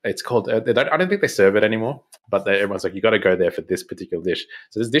 it's called, I don't think they serve it anymore, but everyone's like, you got to go there for this particular dish.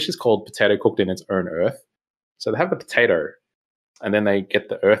 So this dish is called potato cooked in its own earth. So they have the potato, and then they get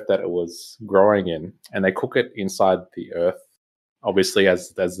the earth that it was growing in, and they cook it inside the earth, obviously,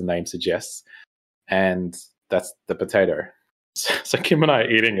 as the name suggests. And that's the potato. So Kim and I are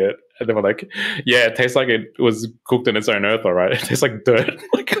eating it, and then we're like, yeah, it tastes like it was cooked in its own earth, all right? It tastes like dirt.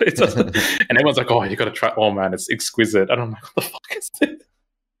 Like, it doesn't. And everyone's like, oh, you got to try. Oh, man, it's exquisite. And I'm like, what the fuck is this?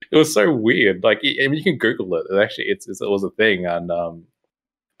 It was so weird. Like, I mean, you can Google it. It was a thing. And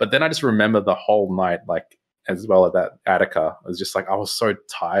but then I just remember the whole night, like, as well at that Attica, it was just like, I was so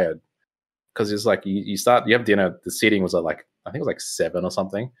tired. Because it's like, you have dinner, the seating was at like, I think it was like 7 or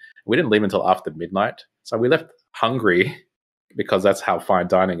something. We didn't leave until after midnight. So we left hungry because that's how fine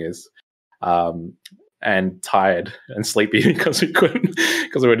dining is. And tired and sleepy because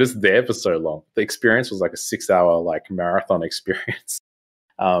we were just there for so long. The experience was like a 6-hour like marathon experience.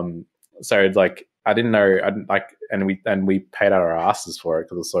 So it's like, I didn't know, and we paid out our asses for it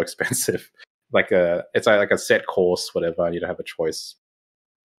because it was so expensive. It's like a set course, whatever, and you don't have a choice.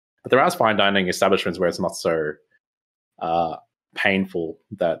 But there are fine dining establishments where it's not so painful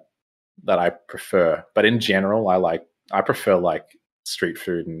that I prefer. But in general, I prefer like street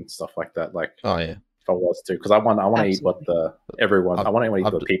food and stuff like that. Like, oh yeah, if I was to, because I want to eat what I want to eat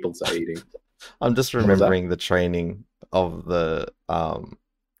what the people's are eating. I'm just remembering the training of the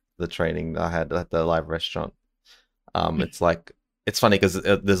training I had at the live restaurant. It's like, it's funny because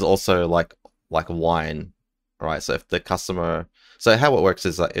there's also like wine, right? So if the customer, so how it works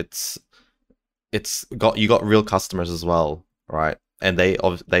is that you got real customers as well, right? And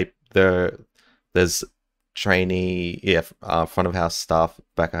there's trainee, front of house staff,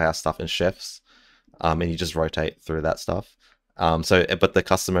 back of house staff, and chefs, and you just rotate through that stuff. But the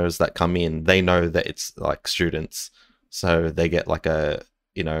customers that come in, they know that it's like students, so they get like a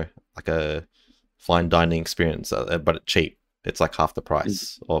fine dining experience, but it's cheap. It's like half the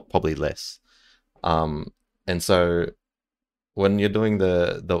price, or probably less. And so when you're doing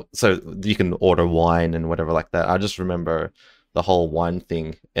so you can order wine and whatever like that. I just remember the whole wine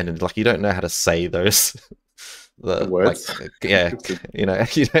thing, and like, you don't know how to say those the words. Like, yeah,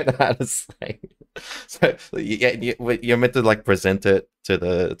 you don't know how to say. So you're meant to like present it to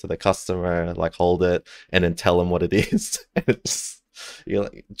the customer, like hold it, and then tell them what it is. And it's, you're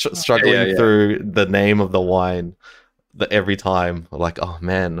like struggling through the name of the wine every time. Like, oh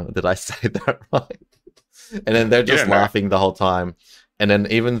man, did I say that right? And then they're just laughing the whole time. And then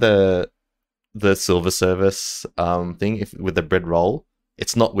even the silver service thing, with the bread roll,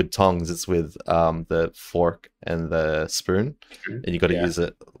 it's not with tongs, it's with the fork and the spoon, and you got to use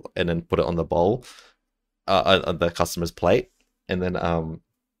it and then put it on the bowl, on the customer's plate. And then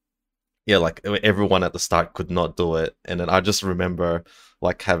like everyone at the start could not do it, and then I just remember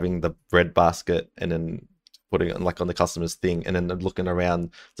like having the bread basket and then putting it like on the customer's thing, and then looking around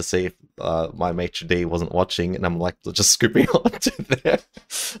to see if my maitre d' wasn't watching, and I'm like just scooping onto their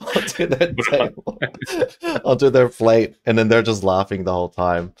table, onto their plate, and then they're just laughing the whole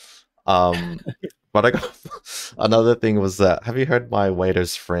time. But I got another thing was that, have you heard my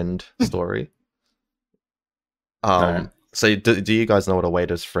waiter's friend story? No. So do you guys know what a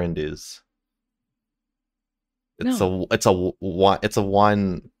waiter's friend is? It's a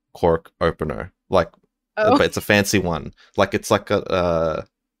wine cork opener, like. Oh. But it's a fancy one. Like, it's like I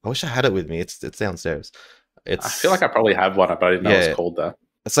wish I had it with me. It's downstairs. I feel like I probably have one, but I didn't know it's called that.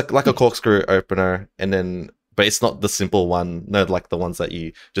 It's like a corkscrew opener, and then, but it's not the simple one. No, like the ones that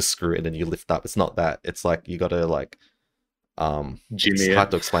you just screw and then you lift up. It's not that. It's like you gotta like Jimmy. It's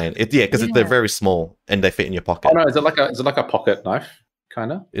hard to explain. Because they're very small and they fit in your pocket. Oh no, is it like a pocket knife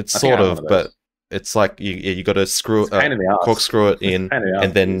kind of? It's sort of, but it's like you got to corkscrew it in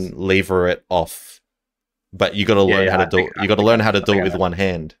and then lever it off. But you got to learn how to do it. You got to learn how to do it with one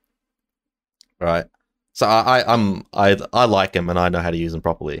hand, right? So I like them and I know how to use them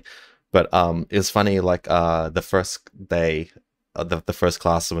properly. But it's funny, like the first day, the first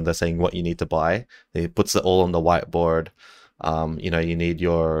class, when they're saying what you need to buy, he puts it all on the whiteboard. You need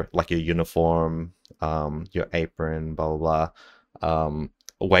your uniform, your apron, blah blah blah,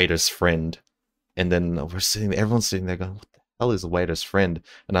 waiter's friend, and then everyone's sitting there going, "What the hell is a waiter's friend?"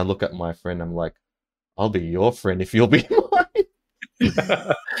 And I look at my friend, I'm like, I'll be your friend if you'll be mine.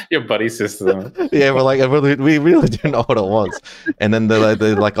 Your buddy system. Yeah, we're like, we really didn't know what it was. And then they're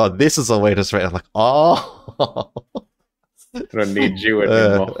like, oh, this is a waiter's friend. I'm like, oh. I don't need you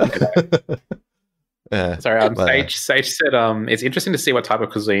anymore. Sorry, but, Sage said it's interesting to see what type of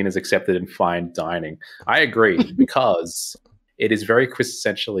cuisine is accepted in fine dining. I agree because it is very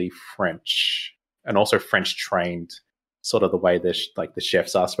quintessentially French and also French trained, sort of the way the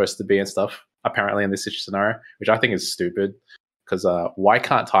chefs are supposed to be and stuff. Apparently, in this scenario, which I think is stupid. Because why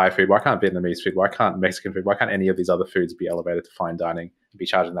can't Thai food, why can't Vietnamese food, why can't Mexican food, why can't any of these other foods be elevated to fine dining and be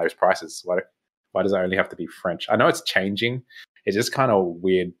charging those prices? Why does it only have to be French? I know it's changing. It's just kind of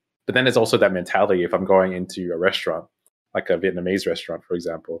weird. But then there's also that mentality if I'm going into a restaurant, like a Vietnamese restaurant, for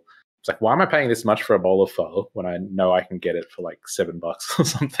example. It's like, why am I paying this much for a bowl of pho when I know I can get it for like $7 or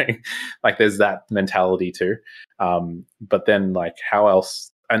something? Like there's that mentality too. But then like how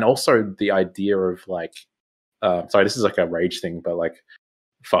else? And also the idea of like, sorry, this is like a rage thing, but like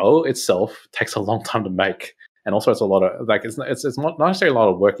pho itself takes a long time to make, and also it's a lot of like it's not necessarily a lot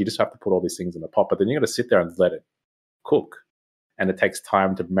of work. You just have to put all these things in the pot, but then you got to sit there and let it cook, and it takes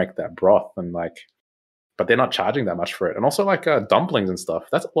time to make that broth, and like, but they're not charging that much for it. And also like dumplings and stuff,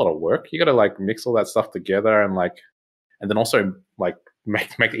 that's a lot of work. You got to like mix all that stuff together, and like, and then also like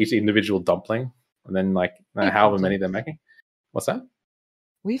make each individual dumpling, and then like however many they're making. What's that?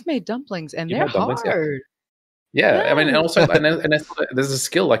 We've made dumplings, and they're hard. Yeah, I mean, and also, and there's a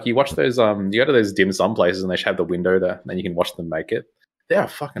skill. Like you watch those, you go to those dim sum places, and they have the window there, and you can watch them make it. They are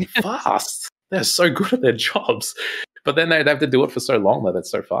fucking fast. They're so good at their jobs, but then they have to do it for so long that it's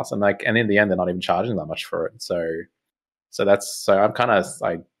so fast, and like, and in the end, they're not even charging that much for it. So I'm kind of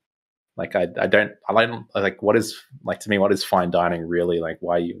like I don't like what is like to me what is fine dining really like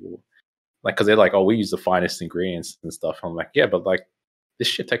why you like because they're like, oh, we use the finest ingredients and stuff. I'm like, yeah, but like this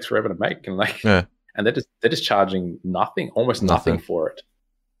shit takes forever to make, and like. Yeah. And they're just charging almost nothing for it.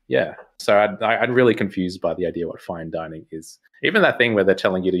 Yeah, so I'm really confused by the idea what fine dining is. Even that thing where they're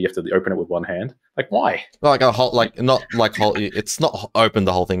telling you that you have to open it with one hand, like why? Like a whole, like not like whole. It's not open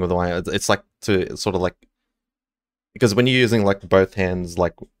the whole thing with one hand. It's like to sort of like because when you're using like both hands,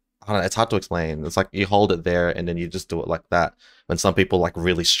 like I don't know, it's hard to explain. It's like you hold it there and then you just do it like that. When some people like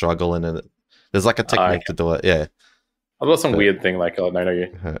really struggle and there's like a technique to do it. Yeah. I thought some weird thing like, oh no,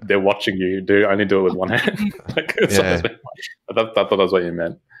 they're watching you only do it with one hand. Like, I thought that was what you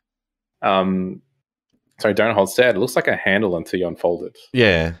meant. Sorry, Don't Hold Sad. It looks like a handle until you unfold it.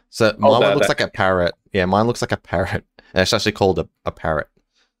 Yeah. So mine looks like a parrot. Yeah, mine looks like a parrot. It's actually called a parrot.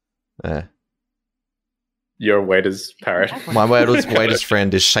 Yeah. Your waiter's parrot. My waiter's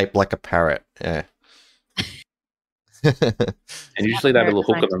friend is shaped like a parrot. Yeah. And usually they have a little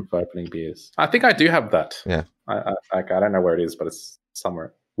hook on them for opening beers. I think I do have that. Yeah. I don't know where it is, but it's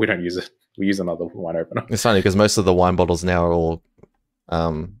somewhere. We don't use it. We use another wine opener. It's funny because most of the wine bottles now are all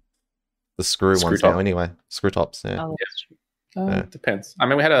the screw ones top. Now anyway. Screw tops, yeah. Oh, yeah. It depends. I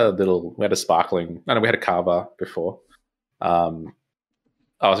mean, we had a sparkling. No, we had a cava before. I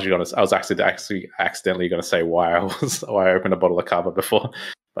was actually accidentally going to say why I opened a bottle of cava before,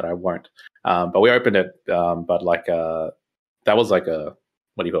 but I won't. But we opened it, but like that was like a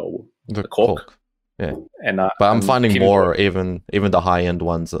what do you call it? The cork. Yeah, and but I'm finding more even the high end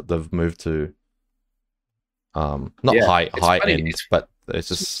ones that they've moved to. Not high end, but it's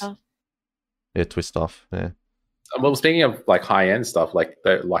just twist off. Yeah. Well, speaking of like high end stuff, like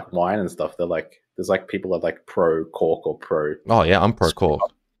wine and stuff, they're like there's like people that are like pro cork or pro. Oh yeah, I'm pro cork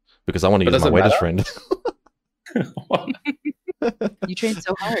because I want to use my waiter's friend. You trained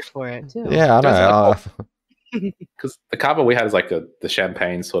so hard for it too. Yeah, I know. Because the cava we had is like the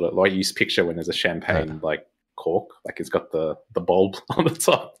champagne sort of like you picture when there's a champagne like cork, like it's got the bulb on the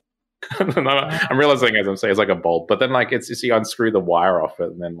top. I'm realizing as I'm saying it's like a bulb, but then like it's you unscrew the wire off it,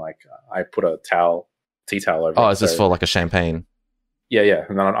 and then like I put a tea towel over. Oh, is this for like a champagne? Yeah,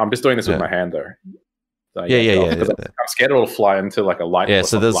 and then I'm just doing this with my hand though. So, yeah. I'm scared it'll fly into like a light. Yeah,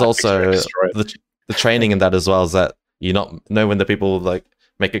 so there's also the training in that as well. Is that you not know when the people like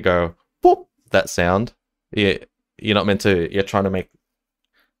make it go boop that sound. Yeah, you're not meant to. You're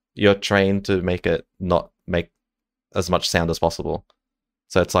trained to make it not make as much sound as possible.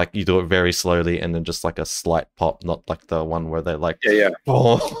 So it's like you do it very slowly and then just like a slight pop, not like the one where they're like,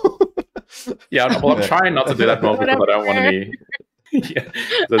 oh. Yeah, well, I'm trying not to do that more because I don't want any.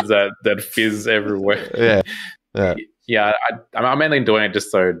 There's that fizz everywhere. Yeah. I'm mainly doing it just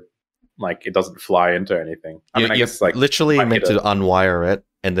so like it doesn't fly into anything. I mean, I guess like literally meant to unwire it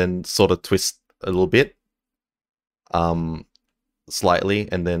and then sort of twist a little bit, slightly,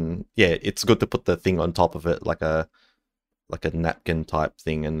 and then it's good to put the thing on top of it like a napkin type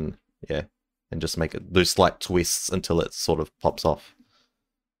thing, and just make it do slight twists until it sort of pops off.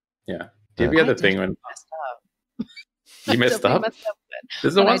 Yeah. Did you have the thing when you messed up?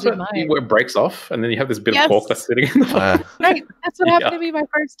 There's the when I ones did where mine. it breaks off, and then you have this bit of Yes. cork that's sitting in the bottom. Right. That's what happened Yeah. to me my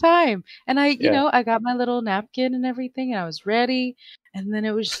first time. And I, Yeah. I got my little napkin and everything and I was ready. And then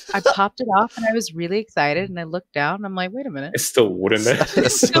I popped it off and I was really excited. And I looked down and I'm like, wait a minute. It's still wood in there.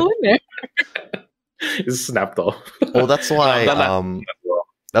 It's still in there. It's snapped off. Well, that's why I've done that as well.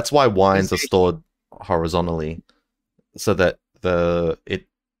 that's why wines are Seriously? stored horizontally, so that it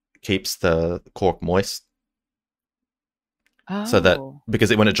keeps the cork moist. So that Oh.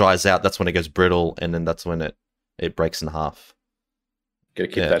 because when it dries out, that's when it goes brittle, and then that's when it breaks in half. Gotta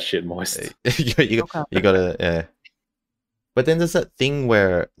keep Yeah. that shit moist. you Okay. gotta, yeah. But then there's that thing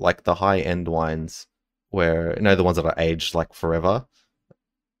where, like, the high end wines, where the ones that are aged like forever,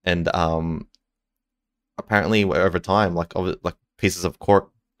 and apparently over time, like pieces of cork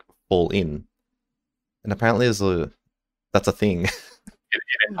fall in, and apparently that's a thing. It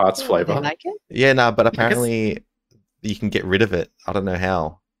imparts They flavor. like it? Yeah, no, but guess- apparently you can get rid of it. I don't know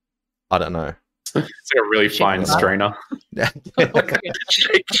how. I don't know. It's like a really Shake fine it up. strainer. Okay.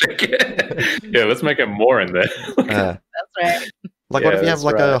 shake it. Yeah, let's make it more in there. Uh, That's right. like, what if Yeah, you have that's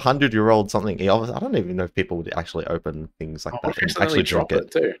like right. 100-year-old something? I don't even know if people would actually open things like that and actually drink drop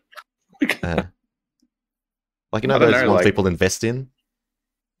it. too. Like, I those don't know, ones like- people invest in.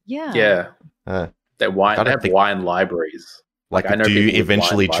 Yeah. Yeah, Uh, they I don't have think- wine libraries. like, I know do you people with wine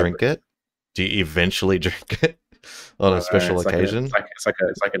eventually libraries. drink it? Do you eventually drink it on a special It's like occasion? it's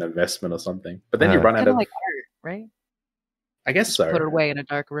like an investment or something. But then you Uh. run out Kind of of. like art, right? I guess so. Put it away in a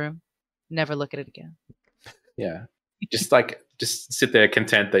dark room. Never look at it again. Yeah, just sit there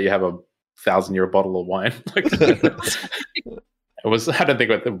content that you have a 1,000-year bottle of wine. Like, it was. I don't think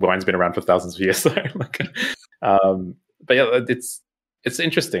that the wine's been around for thousands of years. Though. But yeah, it's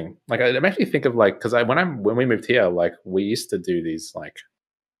interesting. Like, I actually think of, like, because when we moved here, like, we used to do these like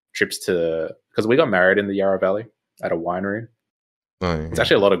trips to, because we got married in the Yarra Valley at a winery. Oh, It's yeah.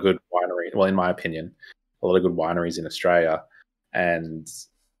 actually a lot of good winery. Well, in my opinion, a lot of good wineries in Australia. And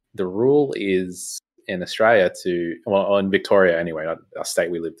the rule is in Australia or in Victoria anyway, not our state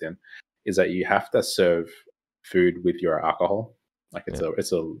we lived in, is that you have to serve food with your alcohol. Like, it's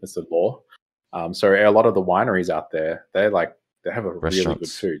a law. So a lot of the wineries out there, they have a really good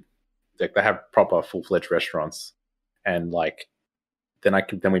Restaurants. food. Like, they have proper full-fledged restaurants. And like,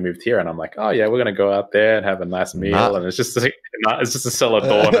 then we moved here, and I'm like, oh yeah, we're gonna go out there and have a nice meal, Nah. and it's just a cellar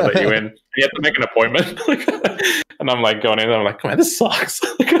door and let you in. And you have to make an appointment, and I'm like going in, and I'm like, man, this sucks.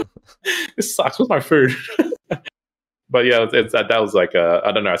 This sucks with my food. But yeah, that was like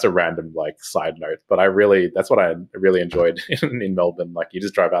I don't know, it's a random like side note, but that's what I really enjoyed in Melbourne. Like, you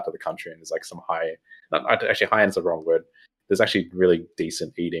just drive out to the country, and there's like some high end's the wrong word. There's actually really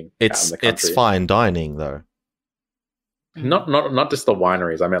decent eating out in It's the country. fine dining though. Not just the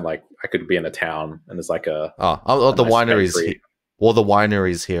wineries. I meant, like, I could be in a town and there's like The nice wineries. bakery. Well, the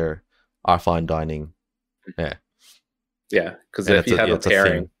wineries here are fine dining. yeah, because And if you have a it's a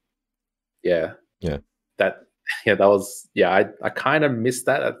pairing, thing. yeah, Yeah. that was I kind of missed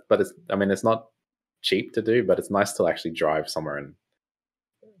that, but it's not cheap to do, but it's nice to actually drive somewhere and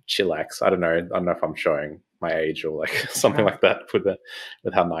chillax. I don't know if I'm showing my age or like something like that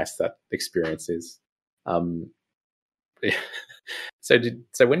with how nice that experience is.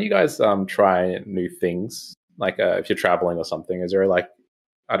 So when you guys try new things, like if you're traveling or something, is there, like,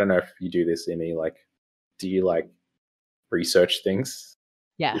 I don't know if you do this, Amy, like, do you like research things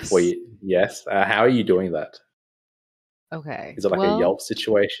Yes. before you? Yes. How are you doing that? Okay. Is it like Well, a Yelp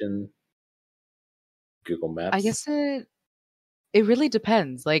situation? Google Maps? I guess it really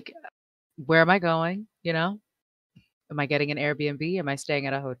depends. Like, where am I going? Am I getting an Airbnb? Am I staying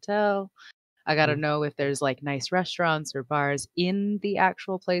at a hotel? I gotta know if there's like nice restaurants or bars in the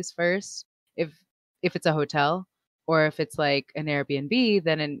actual place first. If it's a hotel, or if it's like an Airbnb,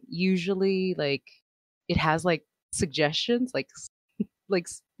 then usually like it has like suggestions, like Do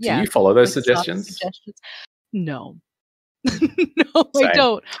yeah, you follow those like, stop suggestions? suggestions. No, no, I Same.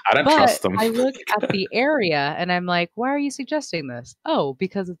 don't. I don't But trust them. I look at the area and I'm like, why are you suggesting this? Oh,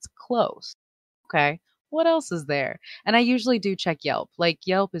 because it's close. Okay. What else is there? And I usually do check Yelp. Like,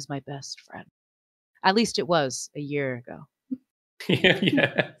 Yelp is my best friend. At least it was a year ago.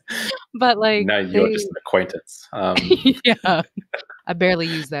 yeah. But like, No, you're just an acquaintance. yeah. I barely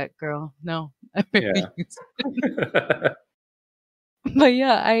use that, girl. No, I barely Yeah. use it. But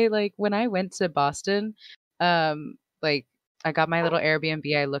yeah, I like when I went to Boston, like I got my little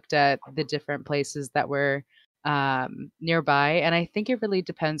Airbnb. I looked at the different places that were nearby, and I think it really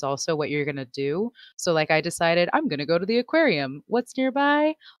depends also what you're gonna do. So like I decided I'm gonna go to the aquarium. What's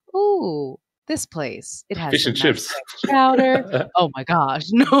nearby? Ooh, this place. It has Fish some and nice chips. chowder. Oh my gosh,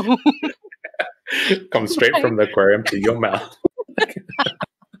 no. Come straight from the aquarium to your mouth.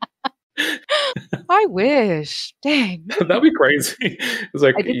 I wish. Dang. That'd be crazy. It's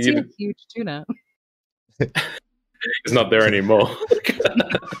like I did see a huge tuna. it's not there anymore.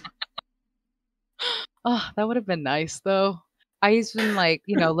 Oh, that would have been nice though. I even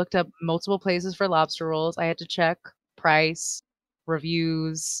looked up multiple places for lobster rolls. I had to check price,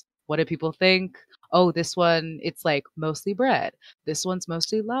 reviews, what do people think? Oh, this one, it's like mostly bread. This one's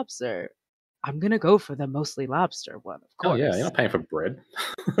mostly lobster. I'm gonna go for the mostly lobster one, of Oh course. yeah, you're not paying for bread.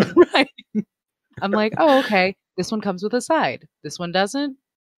 Right. I'm like, oh, okay. This one comes with a side. This one doesn't.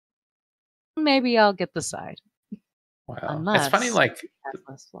 Maybe I'll get the side. Wow. Unless it's funny, like it has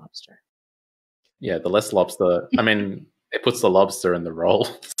less lobster. yeah, the less lobster. I mean, it puts the lobster in the roll.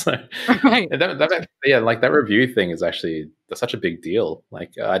 So Right. and like that review thing is actually that's such a big deal.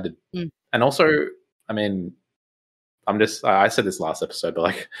 Like I did, and also, I mean, I said this last episode, but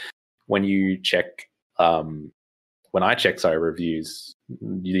like when you check, when I check reviews,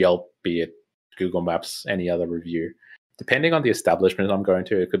 Yelp, be it Google Maps, any other review, depending on the establishment I'm going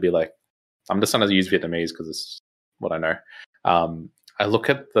to, it could be like I'm just going to use Vietnamese because it's what I know. I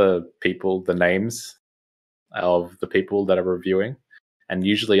look at the names of the people that are reviewing, and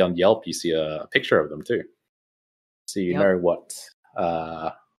usually on Yelp you see a picture of them too, so you know what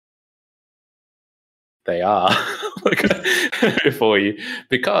they are for you.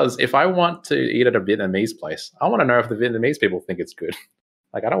 Because if I want to eat at a Vietnamese place, I want to know if the Vietnamese people think it's good.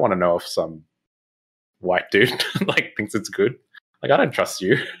 Like I don't want to know if some white dude like thinks it's good. Like I don't trust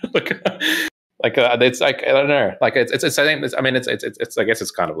you. It's like I don't know. Like it's I mean it's I guess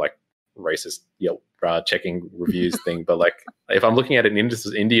it's kind of like racist Yelp checking reviews thing. But like if I'm looking at an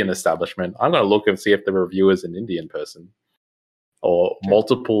Indian establishment, I'm going to look and see if the reviewer is an Indian person or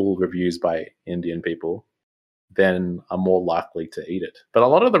multiple reviews by Indian people. Then I'm more likely to eat it. But a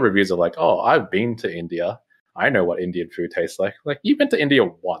lot of the reviews are like, "Oh, I've been to India. I know what Indian food tastes like." Like you've been to India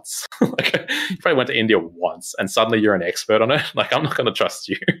once. Like you probably went to India once, and suddenly you're an expert on it. Like I'm not going to trust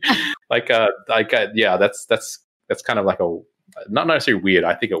you. Yeah, that's kind of like a not necessarily weird.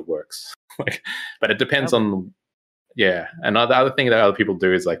 I think it works. Like, but it depends on. Yeah, and the other thing that other people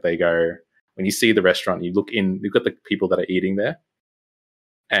do is like they go when you see the restaurant, you look at the people that are eating there,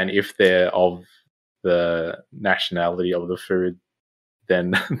 and if they're of the nationality of the food,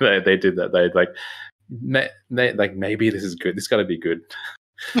 then they did that. They like maybe this is good. This got to be good.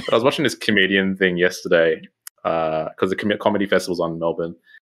 But I was watching this comedian thing yesterday because the comedy festival's on in Melbourne.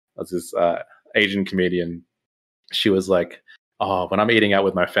 There's this Asian comedian. She was like, "Oh, when I'm eating out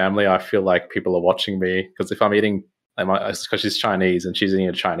with my family, I feel like people are watching me because if I'm eating, because she's Chinese and she's eating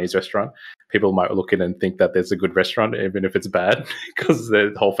at a Chinese restaurant, people might look in and think that there's a good restaurant even if it's bad because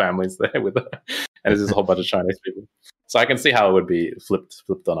the whole family's there with her, and there's just a whole bunch of Chinese people. So I can see how it would be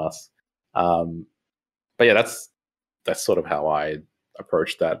flipped on us." But yeah, that's sort of how I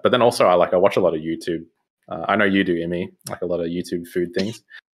approach that. But then also I watch a lot of YouTube. I know you do, Emmy, like a lot of YouTube food things.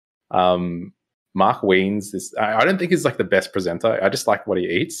 Mark Wiens I don't think he's like the best presenter. I just like what he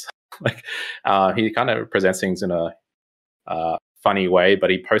eats. Like he kind of presents things in a funny way, but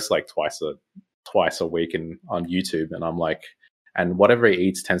he posts like twice a week on YouTube, and I'm like, and whatever he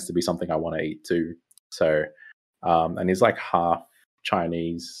eats tends to be something I want to eat too. So and he's like half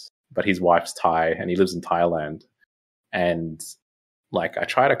Chinese, but his wife's Thai and he lives in Thailand. And like I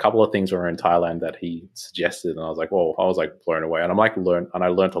tried a couple of things when we were in Thailand that he suggested, and I was like, whoa, I was like blown away. And I'm like I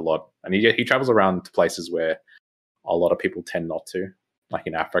learned a lot. And he travels around to places where a lot of people tend not to, like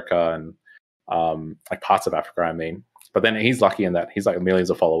in Africa and like parts of Africa, I mean. But then he's lucky in that he's like millions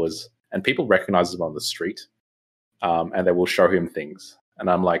of followers and people recognize him on the street, and they will show him things. And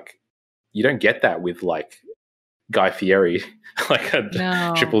I'm like, you don't get that with like Guy Fieri, like a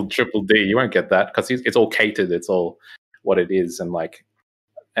triple D. You won't get that because it's all catered. It's all what it is. And like,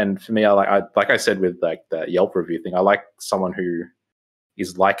 and for me, like I said with like the Yelp review thing, I like someone who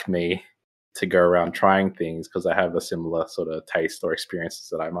is like me to go around trying things because I have a similar sort of taste or experiences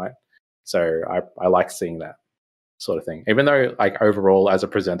that I might. So I like seeing that sort of thing. Even though like overall as a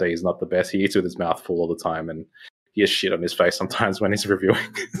presenter, he's not the best. He eats with his mouth full all the time and he has shit on his face sometimes when he's reviewing.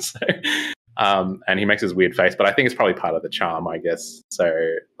 So, and he makes his weird face, but I think it's probably part of the charm, I guess.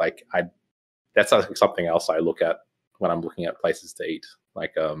 So like that's like something else I look at when I'm looking at places to eat.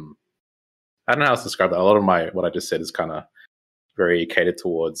 Like I don't know how else to describe that. A lot of what I just said is kind of very catered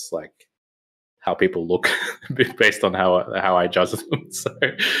towards like how people look based on how I judge them. So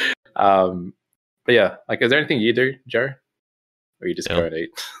but yeah, like is there anything you do, Joe? Or you just go and eat?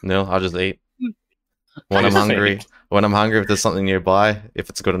 No, I'll just eat. When I'm hungry, if there's something nearby, if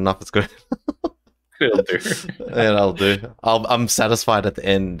it's good enough, it's good. It'll do. It'll do. I'm satisfied at the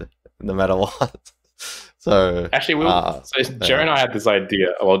end, no matter what. So Actually, Joe and I had this idea.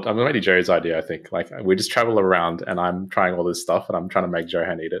 Well, I'm maybe Joe's idea. I think like we just travel around, and I'm trying all this stuff, and I'm trying to make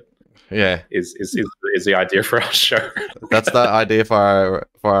Johan eat it. yeah, Is the idea for our show? that's the idea for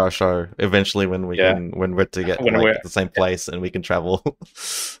our show. Eventually, when we're to get When we're- the same place and we can travel,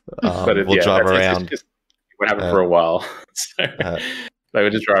 But we'll drive around. It's what happened for a while. So, Uh, they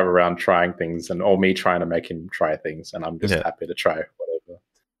would just drive around trying things, or me trying to make him try things, and I'm just Yeah. happy to try whatever.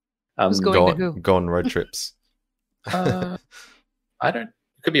 Who's going to who? go on road trips. I don't.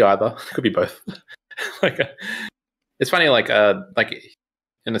 It could be either. It could be both. like, it's funny. Like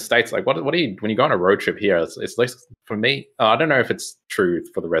in the States, like what do you when you go on a road trip here? It's like for me. I don't know if it's true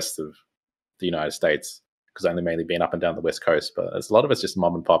for the rest of the United States because I've only mainly been up and down the West Coast, but there's a lot of it's just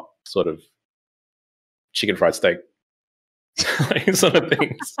mom and pop sort of chicken fried steak like sort of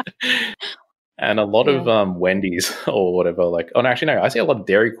things. And a lot of Wendy's or whatever. Like, oh no, actually no, I see a lot of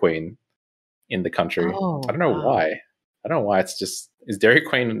Dairy Queen in the country. Oh, I don't know why. I don't know why. It's just is Dairy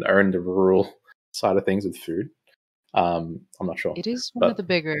Queen earned the rural side of things with food? I'm not sure. It is one But- of the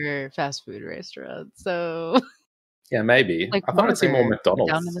bigger fast food restaurants. So Yeah, maybe. like I thought I'd see more Whataburger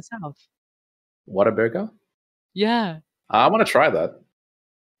McDonald's. down in the south. Whataburger? Yeah. I want to try that.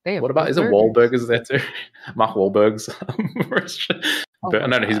 They have What about good is it burgers. Wahlburgers there too? Mark Wahlberg's restaurant. Oh No,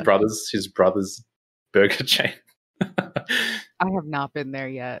 my his God. brother's burger chain. I have not been there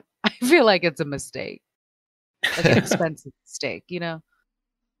yet. I feel like it's a mistake. Like an expensive mistake, you know?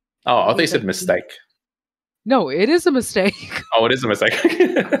 Oh, I thought you think said that's- mistake. No, it is a mistake. Oh, it is a mistake.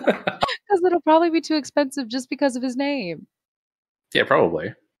 Because it'll probably be too expensive just because of his name. Yeah,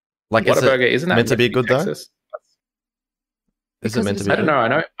 probably. Like, is it Whataburger isn't that meant to be good though? Texas? Is Because it meant to it's be I don't good?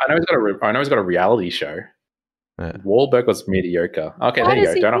 know. I know he's got a reality show. Yeah. Wahlberg was mediocre. Okay, Why there you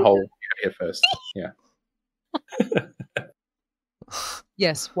does go. he Donut do hole here first. Yeah.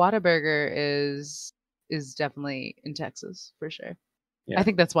 Yes, Whataburger is definitely in Texas for sure. Yeah. I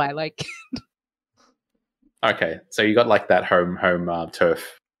think that's why I like. Okay, so you got like that home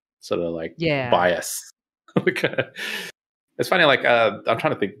turf sort of like Yeah. bias. It's funny. Like I'm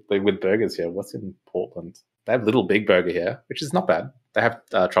trying to think like, with burgers here. What's in Portland? They have Little Big Burger here, which is not bad. They have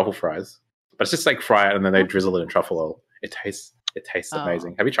truffle fries, but it's just like fry it and then they drizzle it in truffle oil. It tastes Oh.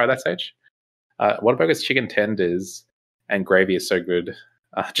 amazing. Have you tried that, Sage? Whataburger's chicken tenders and gravy is so good.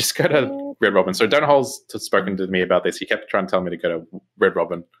 Just go to Red Robin. So Donut Hole's spoken to me about this. He kept trying to tell me to go to Red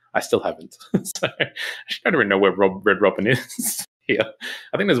Robin. I still haven't. So I don't even know where Red Robin is here.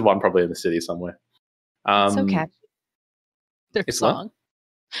 I think there's one probably in the city somewhere. So catchy. Their it's what? song.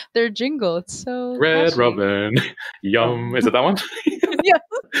 Their jingle. It's so Red catchy. Robin, yum. Is it that one? Yeah.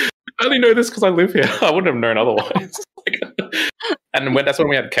 I only know this because I live here. I wouldn't have known otherwise. And that's when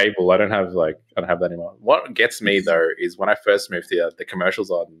we had cable. I don't have that anymore. What gets me though is when I first moved here, the commercials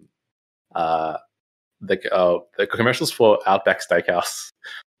on the commercials for Outback Steakhouse.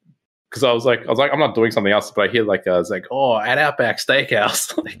 Because I was like, I'm not doing something else, but I hear like, it's like, oh, at Outback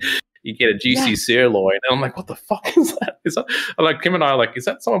Steakhouse, you get a juicy sirloin, and I'm like, what the fuck is that? I'm like Kim and I are like, is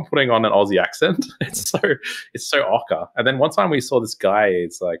that someone putting on an Aussie accent? It's so ochre. And then one time we saw this guy.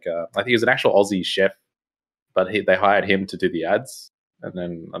 It's like, I think he was an actual Aussie chef, but they hired him to do the ads. And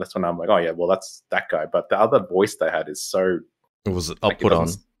then that's when I'm like, oh yeah, well that's that guy. But the other voice they had is so It was like, put on.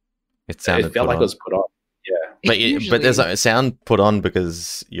 doesn't- It sounded it felt put like on. it was put on. Yeah. But there's Usually- a sound put on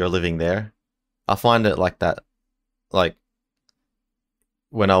because you're living there. I find it like that. Like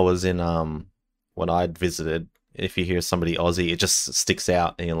when I was in when I'd visited, if you hear somebody Aussie, it just sticks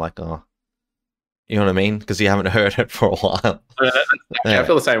out, and you're like, oh, you know what I mean? Because you haven't heard it for a while. I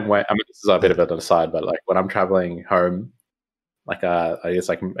feel the same way. I mean, this is a bit of an aside, but like when I'm traveling home, like I guess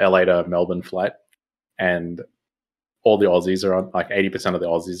like LA to Melbourne flight, and all the Aussies are on, like 80% of the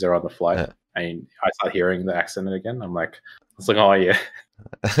Aussies are on the flight, Yeah. and I start hearing the accent again. I'm like, it's like, oh yeah,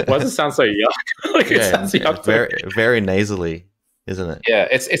 why does it sound so yuck? Like it sounds yuck. very very nasally, isn't it? Yeah,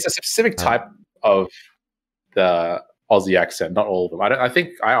 it's a specific type of the Aussie accent, not all of them.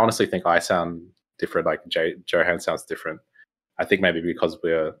 I honestly think I sound different. Like Johan sounds different. I think maybe because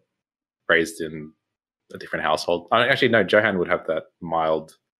we're raised in a different household. Actually, no, Johan would have that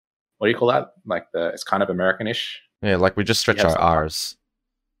mild. What do you call that? Like it's kind of American-ish. Yeah, like we just stretch Yeah, our so- R's.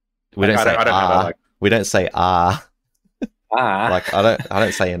 We Like, don't say I don't have ah. that, like, We don't say ah. like, Like I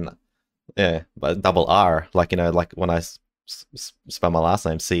don't say but double R. Like, you know, like when I spell my last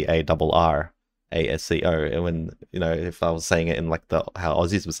name CARR ASCO, and when, you know, if I was saying it in like how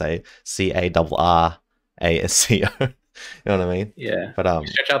Aussies would say CARR ASCO. You know what I mean? yeah. But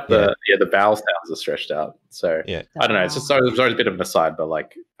Stretch out the vowel sounds are stretched out. So yeah. I don't know. It's just sorry, a bit of an aside, but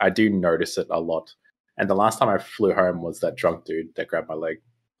like I do notice it a lot. And the last time I flew home was that drunk dude that grabbed my leg.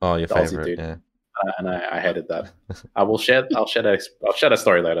 Oh, your The Aussie favorite. dude. Yeah. and I hated that. I'll share that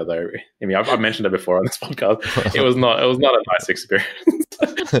story later, though. I mean, I've mentioned it before on this podcast. It was not a nice experience.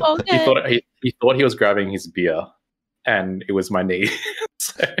 Okay. He thought he was grabbing his beer, and it was my knee.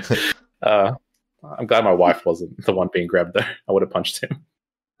 So, I'm glad my wife wasn't the one being grabbed, though. I would have punched him.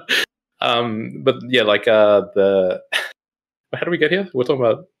 But yeah, like the. How do we get here? We're talking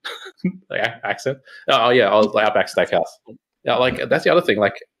about accent. Oh yeah, Outback Steakhouse. Yeah, like that's the other thing.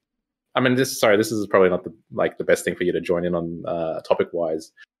 Like, I mean, this is probably not the best thing for you to join in on topic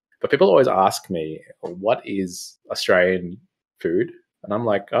wise, but people always ask me, "What is Australian food?" And I'm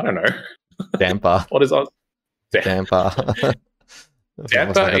like, I don't know. Damper. What is Damper.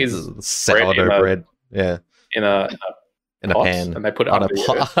 Damper is sourdough bread. Yeah. In a pot, pan. and they put it on under a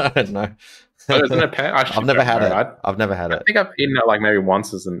pot. I don't know. Oh, it's in a pan? I've never had it. I've never had I it. think I've eaten it like maybe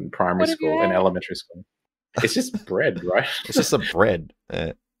once as in primary What have you school, in had? elementary school. It's just bread, right? It's just a bread.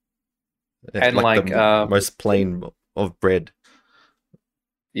 It's And like the most plain of bread.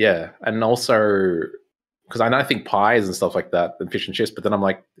 Yeah, and also because I think pies and stuff like that, and fish and chips, but then I'm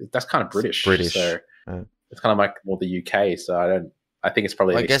like, that's kind of British. British. So Yeah. it's kind of like more the UK. So I think it's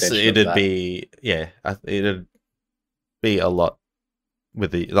probably. I an guess extension of it'd that. be it'd be a lot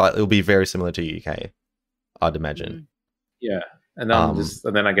with it'll be very similar to UK, I'd imagine. Yeah, and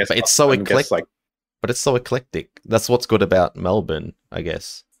then I guess, but it's so I guess, eclectic. like, But it's so eclectic. That's what's good about Melbourne, I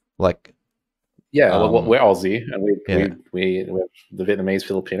guess. Like, yeah, well, we're Aussie, and we have the Vietnamese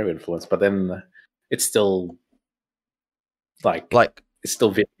Filipino influence, but then it's still like it's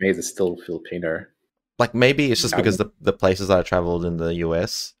still Vietnamese, it's still Filipino. like maybe it's just because the places that I traveled in the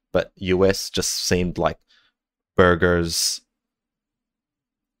US, but US just seemed like burgers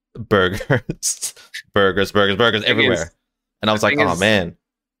everywhere. And I was like, oh man.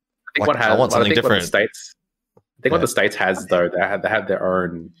 I think I want something different. What the States has though, they have their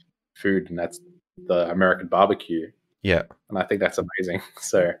own food, and that's the American barbecue. Yeah. And I think that's amazing.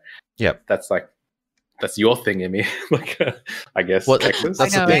 So yeah, that's your thing, Emmy. Like I guess Texas.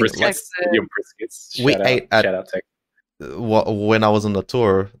 That's the thing. Briskets. We Shout ate out Texas. When I was on the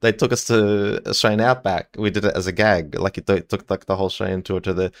tour, they took us to Australian Outback. We did it as a gag. Like it took like the whole Australian tour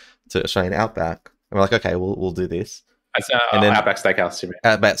to Australian Outback. And we're like, okay, we'll do this. And then Outback Steakhouse.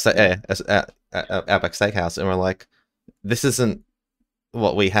 Outback Steakhouse, and we're like, this isn't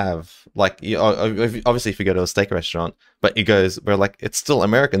what we have. Like, obviously, if you go to a steak restaurant, but we're like, it's still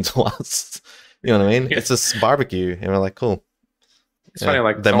American to us. You know what I mean? Yeah. It's just barbecue, and we're like, cool. It's funny,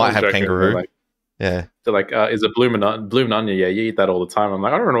 like they might have kangaroo. They're like, is it bloomin' onion? Yeah, you eat that all the time. I'm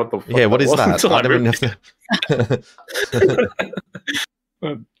like, I don't know what the fuck. Yeah, what is that? I never know.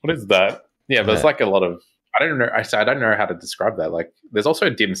 What is that? Yeah, but it's like a lot of. I don't know. I don't know how to describe that. Like, there's also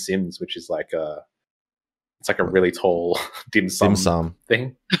dim sims, which is like it's like a really tall dim sum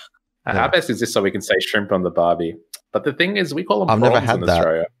thing. Our best is just so we can say shrimp on the barbie. But the thing is, we call them I've prawns never had in that.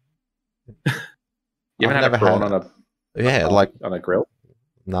 Australia. You haven't had a prawn on a grill?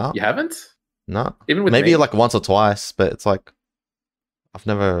 No. You haven't? No. Even with maybe me? like once or twice, but it's like I've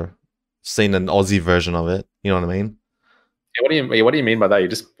never seen an Aussie version of it. You know what I mean? Yeah, what do you mean by that?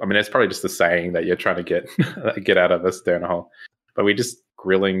 It's probably just the saying that you're trying to get out of us down a hole. But we're just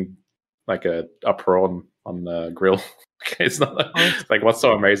grilling like a prawn on the grill. It's not like what's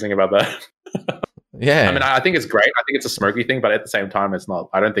so amazing about that? Yeah. I mean, I think it's great. I think it's a smoky thing, but at the same time, it's not.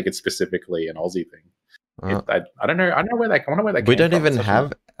 I don't think it's specifically an Aussie thing. I don't know. I wonder where that. We don't even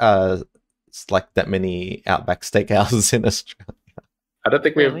have like that many Outback Steakhouses in Australia. I don't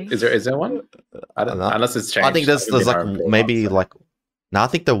think Really? we have. Is there one? I don't know. Unless it's changed. I think there's like maybe like. No, I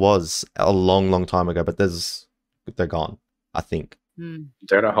think there was a long time ago, but they're gone. I think.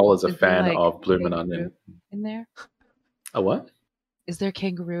 Donut Hole is a Is there, fan like, of bloomin' kangaroo onion. in there? A what? Is there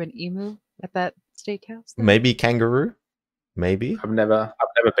kangaroo and emu at that steakhouse? then? Maybe kangaroo. Maybe. I've never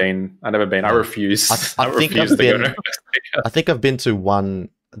been. I refuse. I think refuse I've to go been. to a steakhouse. I think I've been to one.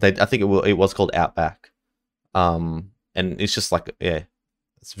 I think it was called Outback. And it's just like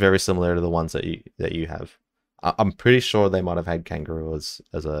it's very similar to the ones that you have. I'm pretty sure they might have had kangaroo as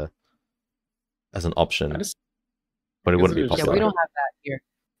an option, but it wouldn't be Yeah, popular. Yeah, we don't have that here.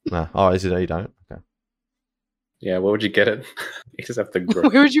 No. Oh, is it? You don't? Okay. Yeah, where would you get it? You just have to. Grow.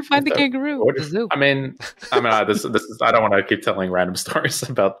 Where would you find the So, kangaroo? what The zoo. I mean, this is. I don't want to keep telling random stories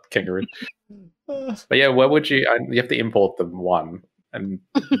about kangaroo. But yeah, where would you? You have to import them one, and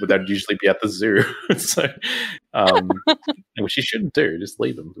would that usually be at the zoo? So, which you shouldn't do. Just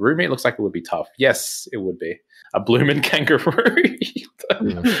leave them. Roommate looks like it would be tough. Yes, it would be a blooming kangaroo.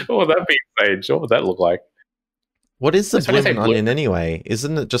 What would that be, Sage? What would that look like? What is the It's funny to say blooming onion anyway?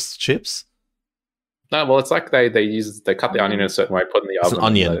 Isn't it just chips? No, well, it's like they cut the onion in a certain way, put it in the It's oven. an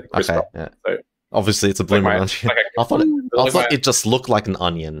onion. and let it crisp Okay. up. Yeah. So Obviously, it's a Like bloomin' my, onion. like I thought my- it just looked like an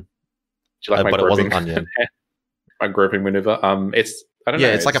onion, do you like my but it wasn't groping- onion. my groping maneuver. It's I don't know.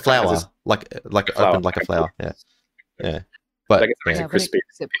 Yeah, it's like a just has flower, this like flower. opened like a flower. Yeah, yeah. But I guess it makes yeah. it crispy.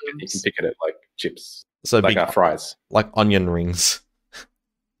 it You blooms. can pick it at like chips, So like big, fries, like onion rings,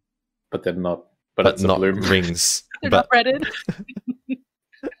 but they're not. But, but it's not a bloom. rings. They're But not breaded.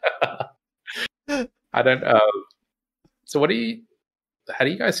 I don't. So, how do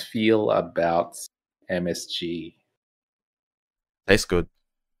you guys feel about MSG? tastes good.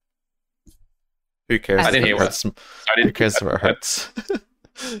 Who cares? I if didn't it hear hurts? I Who cares if it hurts?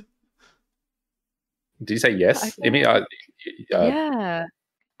 Did you say yes? I I think- mean, Yeah.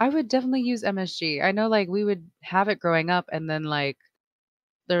 I would definitely use MSG. I know like we would have it growing up and then like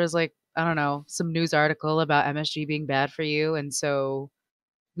there was like, I don't know, some news article about MSG being bad for you and so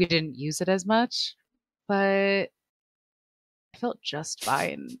we didn't use it as much, but I felt just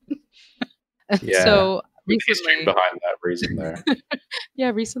fine. And Yeah. so with the history recently, behind that reason, though. yeah,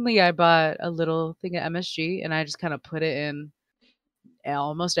 recently I bought a little thing of MSG and I just kind of put it in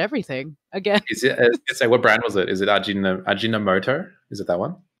almost everything again. Is it? Say, what brand was it? Is it Ajinomoto? Is it that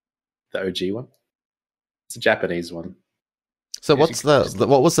one? The OG one? It's a Japanese one. So Yes, what's you could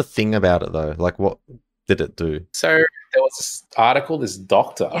what was the thing about it though? Like, what did it do? So there was this article this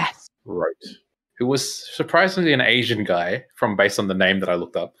doctor Yes. wrote, who was surprisingly an Asian guy based on the name that I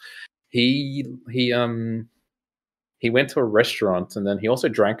looked up. He went to a restaurant and then he also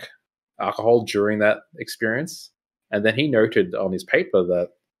drank alcohol during that experience. And then he noted on his paper that,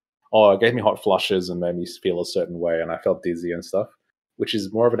 it gave me hot flushes and made me feel a certain way, and I felt dizzy and stuff, which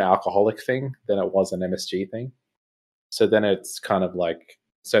is more of an alcoholic thing than it was an MSG thing. So then it's kind of like,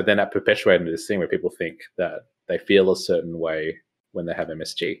 that perpetuated this thing where people think that they feel a certain way when they have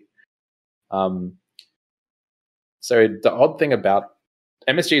MSG. So the odd thing about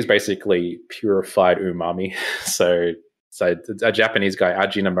MSG is basically purified umami. So a Japanese guy,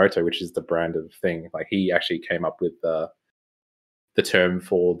 Ajinomoto, which is the brand of thing, like he actually came up with the term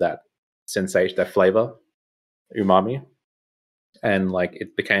for that sensation, that flavor, umami, and like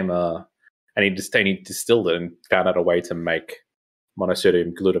it became and he distilled it and found out a way to make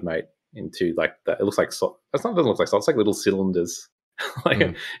monosodium glutamate into like that. It looks like salt. It doesn't look like salt. It's like little cylinders,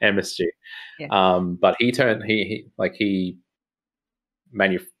 like MSG. Yeah. But he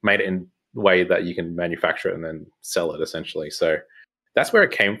made it in a way that you can manufacture it and then sell it essentially. So that's where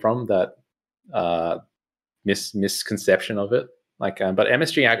it came from, that misconception of it. Like, but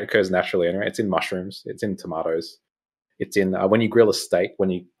MSG occurs naturally anyway. It's in mushrooms. It's in tomatoes. It's in when you grill a steak, when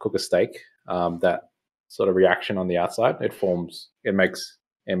you cook a steak, that sort of reaction on the outside, it makes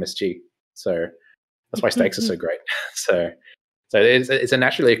MSG. So that's why steaks are so great. So it's a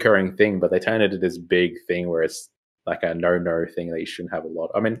naturally occurring thing, but they turn it into this big thing where it's like a no thing that you shouldn't have a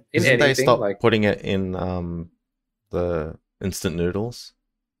lot. I mean, in Didn't anything, they stop like putting it in the instant noodles?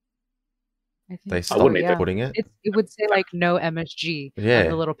 I think They so, stopped yeah. putting it. It would say like no MSG on Yeah.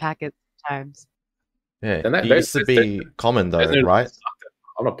 the little packet sometimes. Yeah, And it used to be common though, those noodles right? sucked.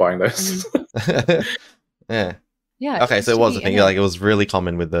 I'm not buying those. Yeah. Yeah. Okay, used so it to was be a thing. in it. Like it was really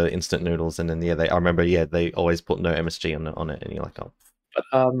common with the instant noodles, and then I remember they always put no MSG on it, and you're like, oh.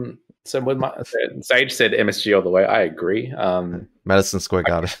 But, so when Sage said MSG all the way, I agree. Madison Square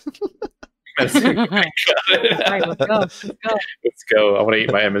Garden. Let's All right, let's go. Let's go. I want to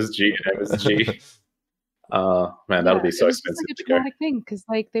eat my MSG and MSG. Man, that'll be so it was expensive just to like a go. traumatic thing because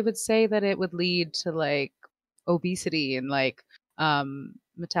like they would say that it would lead to like obesity and like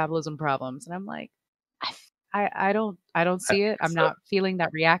metabolism problems, and I'm like, I don't see it. I'm not feeling that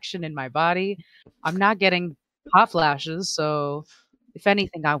reaction in my body. I'm not getting hot flashes, so if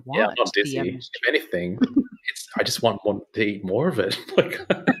anything, I want I'm not dizzy. the If MSG. anything, I just want to eat more of it. Like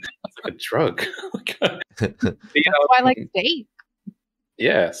it's like a drug. That's why I like steak.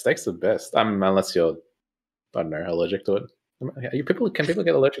 Yeah, steak's the best. Unless you're, I don't know, allergic to it. Can people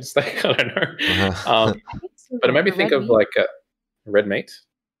get allergic to steak? I don't know. Uh-huh. I think so, But it made me the think red of meat. like red meat.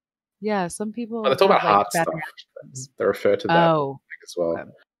 Yeah, some people. But they talk about have, like, heart bad stuff. reactions. They refer to that Oh, as well.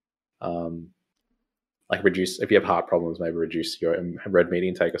 okay. Like reduce, if you have heart problems, maybe reduce your red meat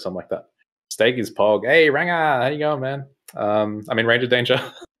intake or something like that. Steak is pog. Hey, Ranga, how you going, man? I'm in range of danger.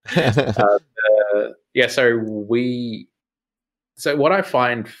 Yeah, so what I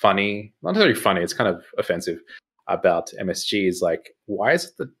find funny, not necessarily funny, it's kind of offensive about MSG is like, why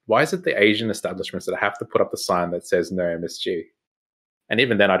is it the Asian establishments that have to put up the sign that says no MSG? And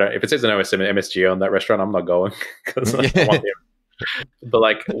even then, if it says no MSG on that restaurant, I'm not going because I don't want the. But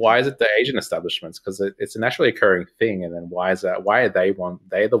like, why is it the Asian establishments? Because it's a naturally occurring thing, and then why is that? Why are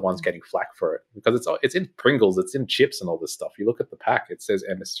they're the ones getting flack for it? Because it's in Pringles, it's in chips, and all this stuff. You look at the pack; it says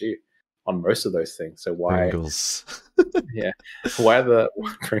MSG. on most of those things. So why? Pringles. Yeah, why are the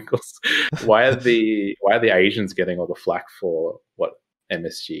Pringles? Why are the Asians getting all the flack for what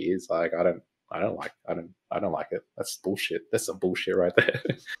MSG is? Like, I don't like it. That's bullshit. That's some bullshit right there.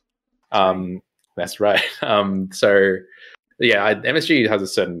 That's right. So yeah, MSG has a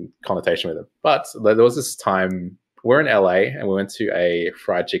certain connotation with it. But there was this time we're in LA and we went to a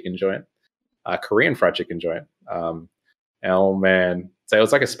fried chicken joint, a Korean fried chicken joint. Oh man, so it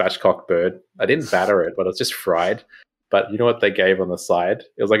was like a spatchcock bird. I didn't batter it, but it was just fried. But you know what they gave on the side?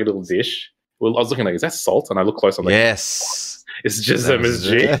 It was like a little dish. Well, I was looking like, is that salt? And I look close. I'm like, Yes. it's just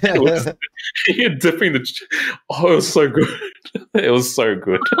MSG. You're dipping the. Oh, it was so good. It was so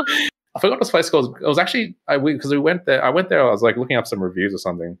good. I forgot what this place called. It was actually because we went there. I went there. I was like looking up some reviews or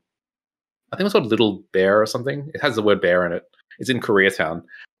something. I think it was called Little Bear or something. It has the word bear in it. It's in Koreatown,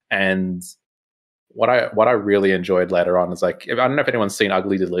 and what I really enjoyed later on is like, I don't know if anyone's seen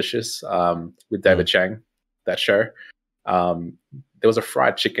Ugly Delicious with David Chang, that show. There was a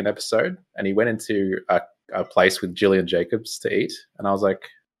fried chicken episode, and he went into a place with Gillian Jacobs to eat, and I was like,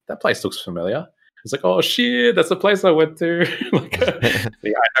 that place looks familiar. It's like, oh shit, that's the place I went to. Like,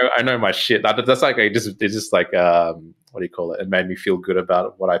 yeah, I know my shit. That's like it's just like what do you call it? It made me feel good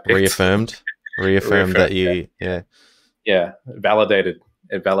about what I picked. Reaffirmed that you validated.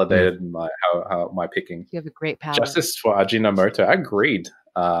 It validated my how my picking. You have a great palate. Justice for Ajinomoto. I agreed.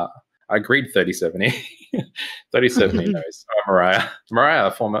 I agreed 3070. 3070 knows. Mariah,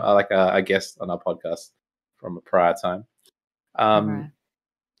 a former a guest on our podcast from a prior time.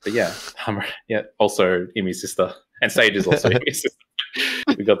 But yeah, also Imi's sister. And Sage is also Imi's sister.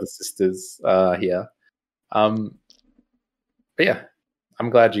 We got the sisters here. But yeah, I'm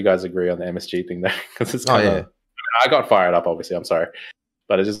glad you guys agree on the MSG thing there, because it's kind of. I got fired up, obviously. I'm sorry,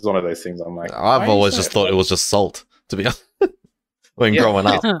 but it's just one of those things. I'm like, I've always just thought it was just salt, to be honest. When growing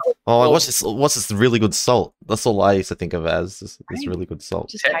up, what's this really good salt? That's all I used to think of as this really good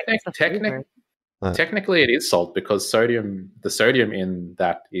salt. Technically, it is salt because the sodium in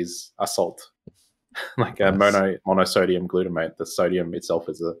that is a salt, like a monosodium glutamate. The sodium itself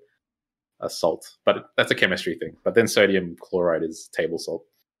is a salt, but that's a chemistry thing. But then sodium chloride is table salt.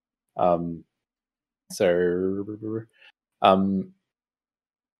 Sorry, I'm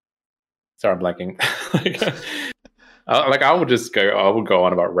blanking. I would go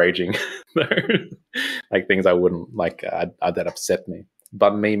on about raging, like things I wouldn't like. That upset me.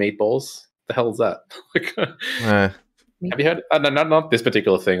 Banh mi meatballs. The hell is that? Have you heard? Not this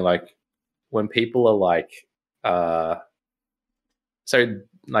particular thing. Like when people are like, so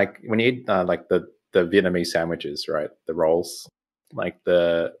like when you eat like the Vietnamese sandwiches, right? The rolls, like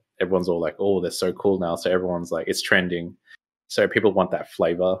everyone's all like, oh, they're so cool now. So everyone's like, it's trending. So people want that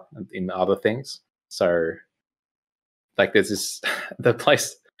flavor in other things. So like there's the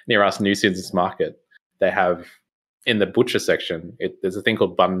place near us, New Citizens Market, they have in the butcher section, there's a thing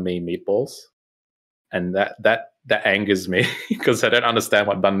called banh mi meatballs. And that angers me because I don't understand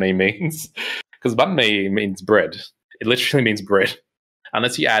what banh mi means. Because banh mi means bread. It literally means bread.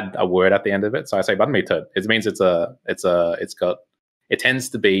 Unless you add a word at the end of it. So I say banh mi tud. It means it tends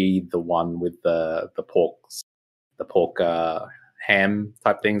to be the one with the pork ham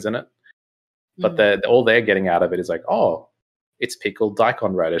type things in it. But all they're getting out of it is like, oh, it's pickled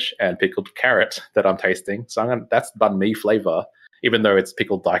daikon radish and pickled carrot that I'm tasting. So that's banh mi flavor, even though it's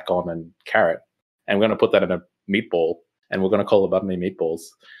pickled daikon and carrot. And we're going to put that in a meatball, and we're going to call it banh mi meatballs.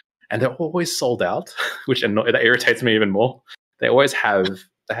 And they're always sold out, which that irritates me even more. They always have.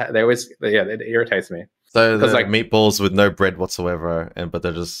 It irritates me. So they're like meatballs with no bread whatsoever, but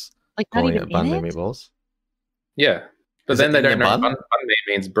they're just like calling it banh mi meatballs. Yeah. But then they don't know banh mi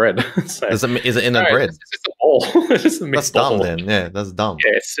means bread. So, is it in a bread? It's just a ball. It's just a that's dumb then. Yeah, that's dumb.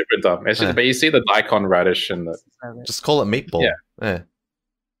 Yeah, it's super dumb. It's just, but you see the daikon radish and just call it meatball. Yeah.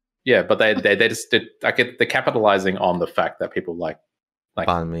 Yeah, but they just did. They're capitalizing on the fact that people like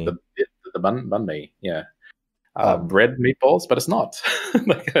banh mi. The banh mi. Yeah. Bread meatballs, but it's not.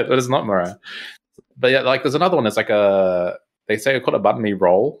 It is not, Mariah. But yeah, like there's another one. It's like they say call it banh mi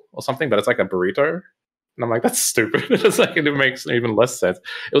roll or something, but it's like a burrito. And I'm like, that's stupid. It's like it makes even less sense.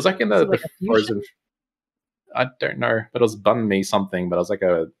 It was like in the frozen. I don't know, but it was banh mi something. But it was like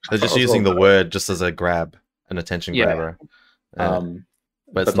they're just using the word just as a grab, an attention grabber.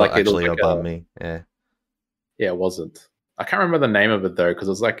 But it's not actually a banh mi. Yeah, it wasn't. I can't remember the name of it though, because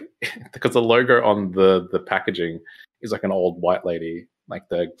it was like because the logo on the packaging is like an old white lady, like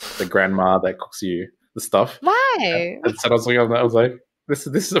the grandma that cooks you the stuff. Why? And so I was like,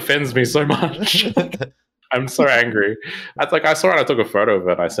 this offends me so much. I'm so angry. I saw it. I took a photo of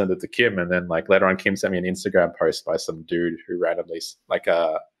it. And I sent it to Kim, and then like later on, Kim sent me an Instagram post by some dude who randomly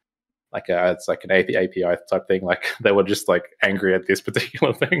it's like an API type thing. Like they were just like angry at this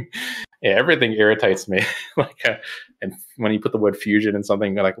particular thing. Yeah, everything irritates me. And when you put the word fusion in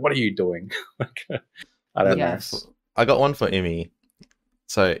something, you're like, what are you doing? Like, I don't Yes. know. I got one for Imi.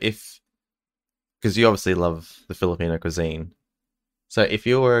 So because you obviously love the Filipino cuisine, so if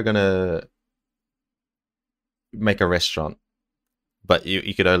you were gonna make a restaurant, but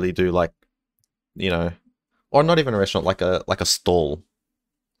you could only do like, or not even a restaurant, like a stall,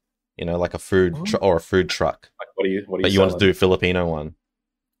 like a food or a food truck. Like, what are you But you want to do a Filipino one.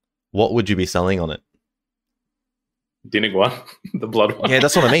 What would you be selling on it? Dinig one, the blood one. Yeah,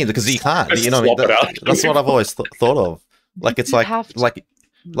 that's what I mean. Because you can't. Just You know, what I mean? swap it out. That's what I've always thought of. Like it's You like have to-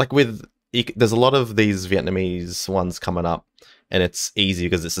 like with there's a lot of these Vietnamese ones coming up, and it's easy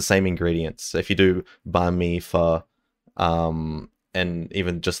because it's the same ingredients. So if you do banh mi, pho, and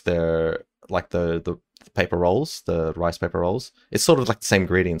even just their like the paper rolls, the rice paper rolls, it's sort of like the same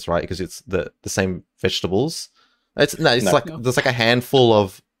ingredients, right? Because it's the same vegetables. It's No. like there's like a handful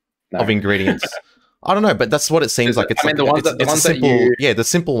of ingredients. I don't know, but that's what it seems like. It's I mean, like the ones that- the it's a ones that simple, you- the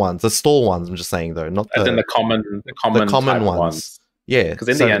simple ones, the stall ones. I'm just saying though, not As in the common type ones. Yeah, 'Cause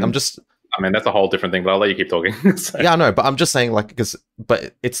in the end- I'm just I mean, that's a whole different thing, but I'll let you keep talking. So- yeah, I know, but I'm just saying like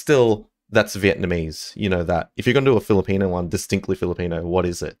but it's still that's Vietnamese. You know that if you're gonna do a Filipino one, distinctly Filipino, what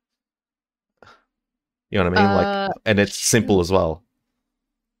is it? You know what I mean? Like, and it's simple as well.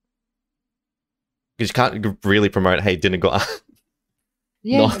 Because you can't really promote, hey, dinner got.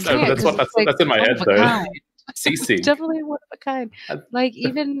 Yeah, No, you No, can't, but that's 'cause what it's, like, that's in my one head of a though. kind. CC. Definitely one of a kind. I- Like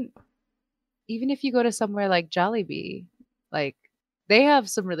even if you go to somewhere like Jollibee, like they have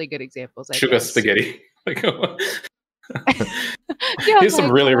some really good examples. I Sugar guess. spaghetti. Like, Yeah, here's some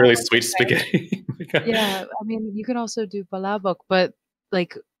like, really, really palabok, sweet right? spaghetti. Yeah, I mean, you can also do palabok, but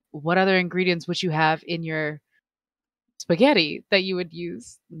like, what other ingredients would you have in your spaghetti that you would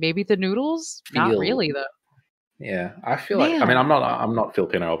use? Maybe the noodles? Not Feel- really, though. Yeah, I feel like. I mean, Man. I'm not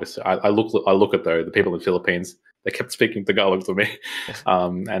Filipino. Obviously, I look at the people in the Philippines. They kept speaking Tagalog to me,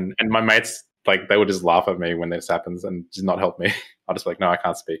 and my mates like they would just laugh at me when this happens and just not help me. I'll just be like, no, I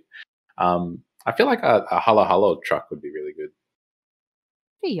can't speak. I feel like a halo halo truck would be really good.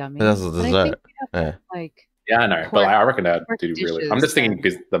 Pretty yummy. That's a But I think dessert. we have to, Yeah. like, Yeah, I know, Pork- but I reckon that pork do really. I'm dishes just thinking and-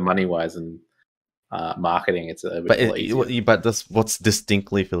 because the money wise and marketing, it's a But bit more easier. but that's what's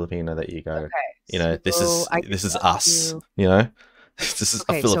distinctly Filipino that you go. okay. You know, this so I is guess us. you- You know, this is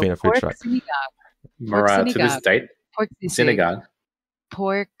a Okay, Filipino so food pork truck. sinigang, Mariah, to this sinigang. date, pork sisig, sinigang.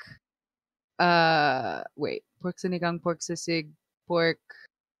 pork pork sinigang, pork sisig, pork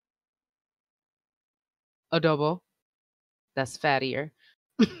adobo. That's fattier.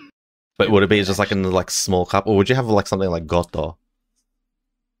 But would it be just like in the like small cup, or would you have like something like goto?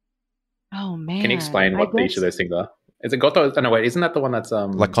 Oh man. Can you explain I what each guess- of those things are? Is it goto? Oh, no, wait, isn't that the one that's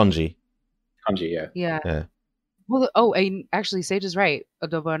Like congee? kanji? Yeah. Yeah. Yeah. Well, and actually, Sage is right.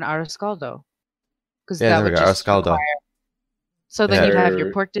 Adobo and arroz caldo. Because Yeah, there we go. Arroz caldo. So then you'd have your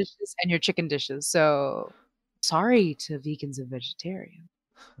Yeah. pork dishes and your chicken dishes. So sorry to vegans and vegetarians.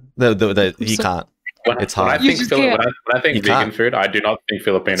 You So- can't. When, It's when I hard. You think just when can't. I think You vegan can't. food, I do not think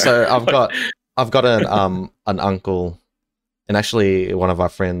Filipino. So I've got an uncle, and actually one of our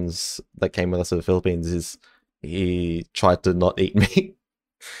friends that came with us to the Philippines he tried to not eat meat,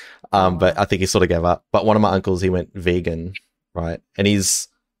 but I think he sort of gave up. But one of my uncles, he went vegan, right? And he's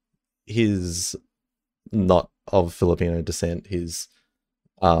not of Filipino descent. He's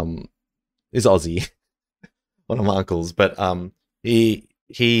Aussie. One of my uncles, but he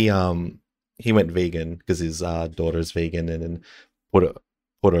went vegan because his daughter's vegan, and then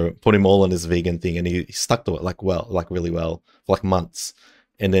put him all on his vegan thing, and he stuck to it like really well for like months.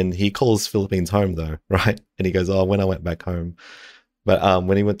 And then he calls Philippines home though, right? And he goes, "Oh, when I went back home," but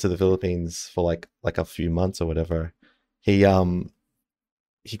when he went to the Philippines for like a few months or whatever, he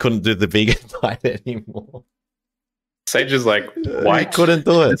couldn't do the vegan diet anymore. Sage is like white. He couldn't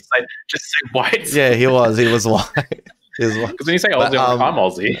do it. Just say white. Yeah, he was white. He was white. Because when you say But, Aussie, I'm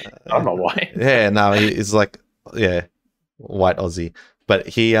Aussie. I'm not white. Yeah, no, he's like, yeah, white Aussie. But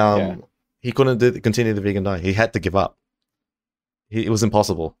he couldn't continue the vegan diet. He had to give up. It was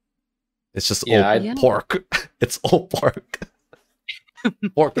impossible. It's just Yeah, all Yeah. pork. It's all pork.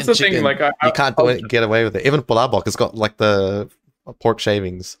 Pork That's and the thing. chicken. Like You can't get away with it. Even palabok has got like the pork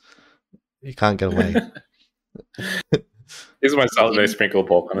shavings. You can't get away. This is my salad. They sprinkle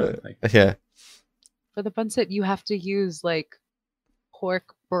pork on it. Like, Yeah. For the pancit, you have to use like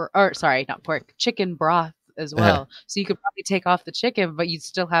chicken broth as well. So you could probably take off the chicken, but you'd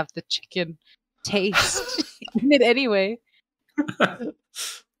still have the chicken taste in it anyway.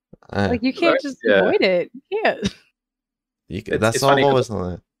 Like you can't just Yeah. avoid it. You can't. That's it's all I've funny 'cause- always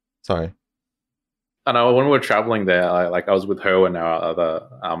known. Sorry. I know when we were traveling there, I was with her and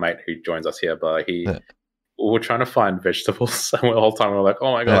our mate who joins us here, but Yeah. we were trying to find vegetables, and the whole time we were like,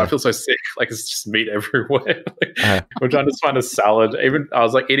 "Oh my god, Yeah. I feel so sick! Like it's just meat everywhere." Uh, We're trying to find a salad. Even I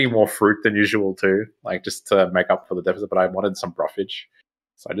was like eating more fruit than usual too, like just to make up for the deficit. But I wanted some roughage,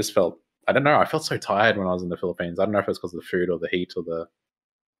 so I just felt I don't know. I felt so tired when I was in the Philippines. I don't know if it's because of the food or the heat or the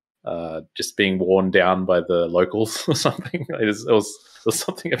just being worn down by the locals or something. It was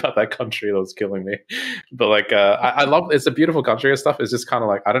something about that country that was killing me. But like, I love it's a beautiful country and stuff. It's just kind of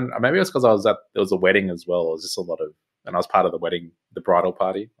like I don't. Maybe it's because there was a wedding as well. It was just a lot of, and I was part of the wedding, the bridal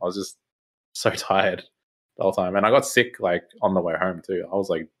party. I was just so tired the whole time, and I got sick like on the way home too. I was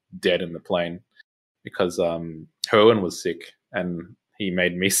like dead in the plane because Herwin was sick and he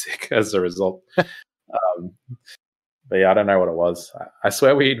made me sick as a result. But yeah, I don't know what it was. I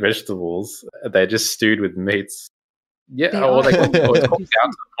swear we eat vegetables. They're just stewed with meats. Yeah, They or are. it's cooked down You to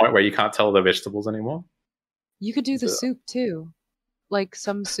the point where you can't tell they're vegetables anymore. could do the Yeah. soup too. Like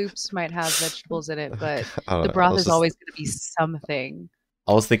some soups might have vegetables in it, but I don't the know, broth is always going to be something.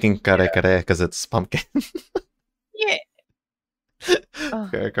 I was thinking kare kare because it's pumpkin. Yeah. Oh,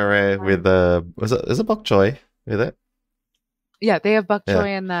 Kare kare with is it bok choy with it? yeah, they have bok Yeah.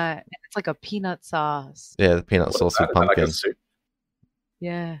 choy in that. And it's like a peanut sauce. Yeah, the peanut What is sauce that? with Is that like pumpkin. a soup?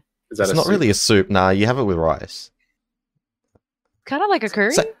 Yeah. Is that It's a not soup? really a soup. Nah, you have it with rice. Kind of like a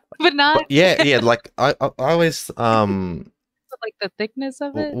curry, So- but not But yeah. Like I always like the thickness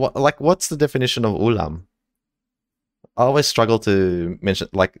of it. what's the definition of ulam? I always struggle to mention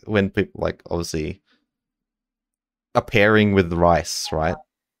like when people like obviously a pairing with rice, right?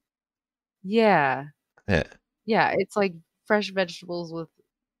 Yeah. Yeah. Yeah, it's like fresh vegetables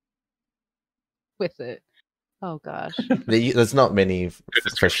with it. Oh gosh. There's not many fresh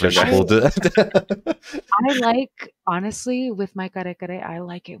description, vegetable. I like honestly with my kare kare, I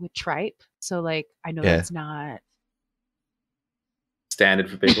like it with tripe. So like I know Yeah. that's not Standard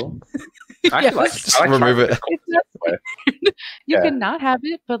for people. I Yes. actually like, Just I like remove trying it. to cook It's not way. you Yeah. can not have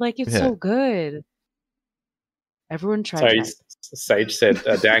it, but like it's Yeah. so good. Everyone try So tripe. Sage said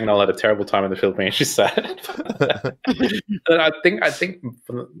Dang Noel had a terrible time in the Philippines. She's sad. And I think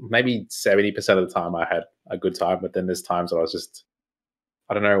maybe 70% of the time I had a good time, but then there's times that I was just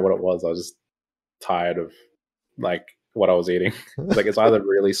I don't know what it was. I was just tired of like what I was eating. Like it's either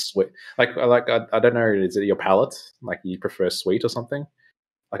really sweet, like I don't know, is it your palate? Like you prefer sweet or something?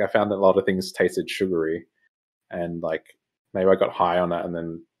 Like I found that a lot of things tasted sugary, and like maybe I got high on that and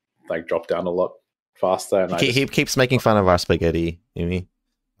then like dropped down a lot faster. And He keeps making fun of our spaghetti, Yumi.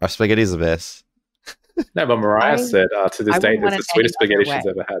 Our spaghetti is the best. no, but Mariah I- said to this I day, wouldn't want it's the it any sweetest spaghetti other she's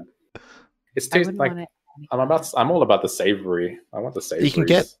way. ever had. It's I too wouldn't like want it. I'm all about the savory. I want the savory.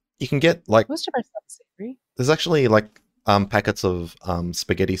 You can get like Most of our stuff's savory. there's actually like packets of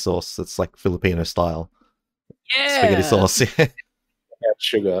spaghetti sauce that's like Filipino style spaghetti sauce.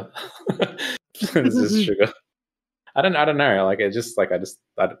 sugar. This is sugar. I don't know. Like it's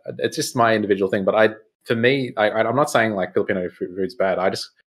just my individual thing. But I'm not saying like Filipino food's bad.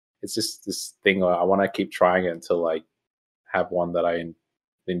 It's just this thing where I want to keep trying it until I have one that I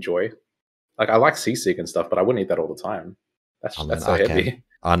enjoy. Like I like sisig and stuff, but I wouldn't eat that all the time. That's Oh, that's man, so I heavy. can.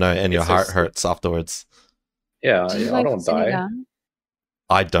 I know, and your It's so heart sick. hurts afterwards. Yeah, Do you I like don't want to die. sinigang?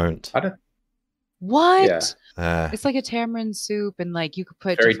 I don't. I don't. What? Yeah. Uh, It's like a tamarind soup, and like you could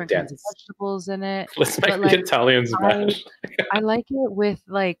put Very different kinds of dense. vegetables in it. Let's make But, the like, Italians mad. I like it with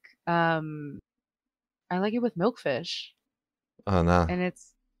like I like it with milkfish, oh no. and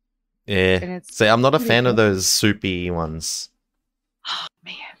it's Yeah. and it's See, I'm not a pretty fan of good. those soupy ones. Oh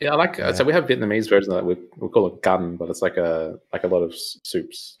man. Yeah, I like. Yeah. So we have Vietnamese version of that. We call it gun, but it's like a lot of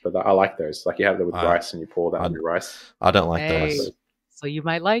soups. But I like those. Like you have that with rice, and you pour that on your rice. I don't like Hey, those. so you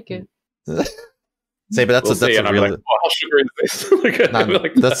might like it. See, but We'll see, that's and a I'll be real like, oh, how sugary is this? Like, nah, I'll be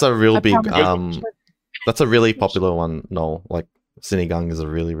like, that's a real That's big how much sugar. that's a really popular one. No, like sinigang is a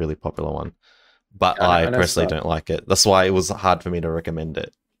really really popular one, but Yeah, I I know personally some. don't like it. That's why it was hard for me to recommend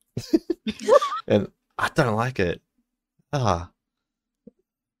it, and I don't like it. Ah,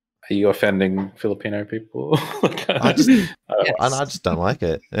 Are you offending Filipino people? I just Yes. I just don't like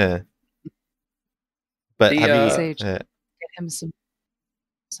it. Yeah, but The, have you? Sage. Yeah. Get him some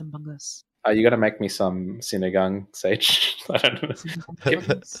bungus. Are you gonna make me some sinigang, Sage? I don't know. Some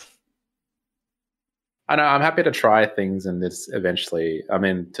bungus. I know. I'm happy to try things in this eventually. I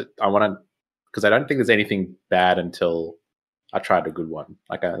mean, I want to because I don't think there's anything bad until I tried a good one.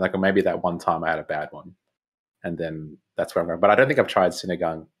 Like maybe that one time I had a bad one, and then that's where I'm going. But I don't think I've tried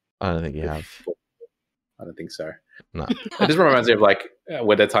sinigang. I don't think you have. before. I don't think so. No. It just reminds me of like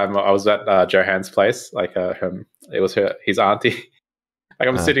when the time I was at Johan's place. Like it was his auntie. Like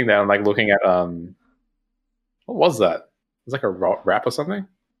I'm sitting there and like looking at what was that? It was like a wrap or something.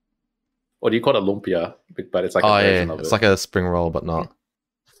 Or do you call it lumpia? But it's like a version of it. It's like a spring roll, but not.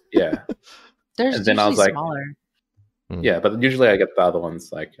 Yeah. There's And then I was like, smaller. yeah, but usually I get the other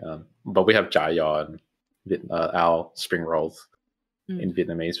ones like, but we have jaya and our spring rolls in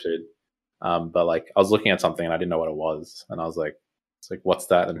Vietnamese food. But like I was looking at something and I didn't know what it was, and I was like, "It's like what's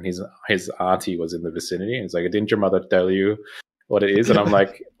that?" And his auntie was in the vicinity, and he's like, "Didn't your mother tell you what it is?" And I'm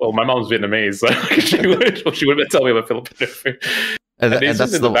like, "Well, my mom's Vietnamese, so she would tell me about Filipino food." And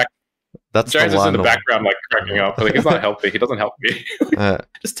that's in the back. That's James the is one. in the background, like cracking up. Like he's not healthy. He doesn't help me.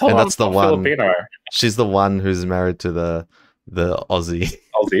 Just tell and him that's the I'm one. Filipino. She's the one who's married to the Aussie.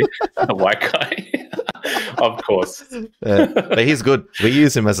 The white guy. Of course. But he's good. We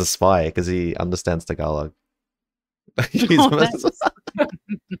use him as a spy because he understands Tagalog. Use him as a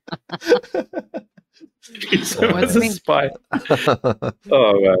spy.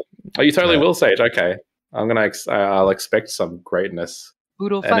 Oh man. Oh, you totally will, Sage. Okay. I'll expect some greatness.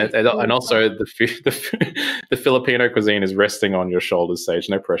 And also the Filipino cuisine is resting on your shoulders, Sage.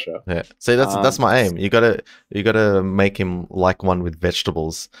 No pressure. Yeah. See, that's my aim. You gotta make him like one with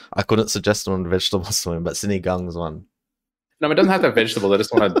vegetables. I couldn't suggest one with vegetables to him, but Sinigang's one. No, it doesn't have to have vegetables. I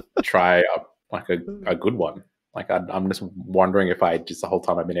just want to try like a good one. Like I'm just wondering if the whole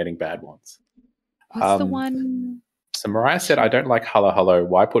time I've been eating bad ones. What's the one? So Mariah said, "I don't like halo halo.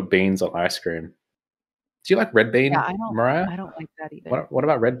 Why put beans on ice cream?" Do you like red bean, Yeah, Mariah? I don't like that either. What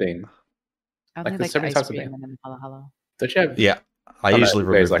about red bean? I Like only there's like so many the ice types of cream bean. and then halo halo. Don't you have? Yeah, I Oh, no, usually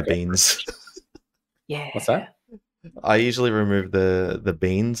remove like the beans. Yeah. What's that? I usually remove the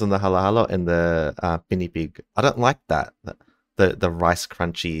beans and the halalo and the pinipig. I don't like that. The rice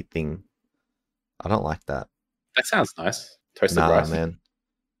crunchy thing. I don't like that. That sounds nice. Toasted Nah, rice. man.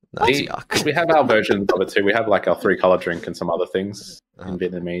 That's yuck. We have our versions of it too. We have like our 3-color drink and some other things in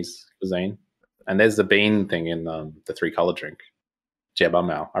Vietnamese cuisine. And there's the bean thing in the 3-color drink. Jeba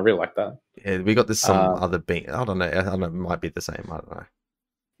Mao. I really like that. Yeah, we got this some other bean. I don't know. It might be the same. I don't know.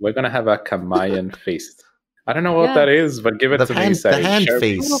 We're gonna have a Kamayan feast. I don't know what that is, but give it to me. The hand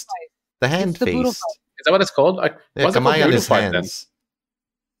feast. The hand feast. Is that what it's called? Yeah, Kamayan is hands.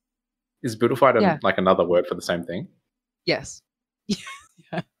 Then? Is Boodle fight like another word for the same thing? Yes. Yeah.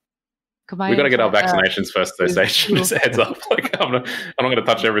 We got to get our vaccinations first, though. Sage. Just heads up. Like I'm not going to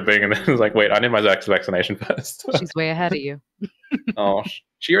touch everything, and then it's like, wait, I need my vaccination first. She's way ahead of you. Oh,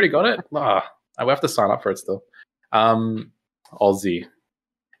 she already got it. I will have to sign up for it still. Aussie.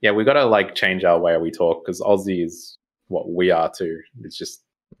 Yeah, we got to like change our way we talk because Aussie is what we are too. It's just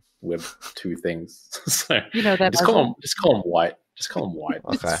we're two things. So that just call him white. Just call him white.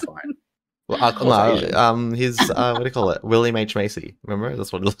 Okay. It's fine. Well, his what do you call it? William H. Macy. Remember?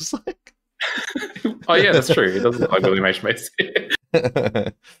 That's what it looks like. Oh yeah, that's true. It does look like William H. Macy.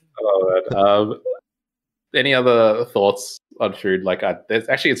 Any other thoughts on food? Like,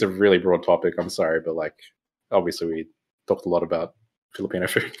 it's a really broad topic. I'm sorry, but like, obviously, we talked a lot about Filipino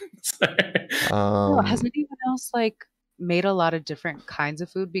food. Has anyone else like made a lot of different kinds of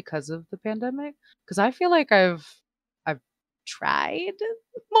food because of the pandemic? Because I feel like I've tried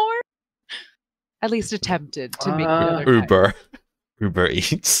more, at least attempted to make Uber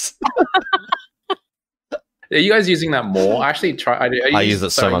Eats. Are you guys using that more? I actually try. I use it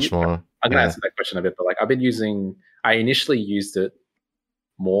so much more. I'm gonna answer that question a bit, but like I initially used it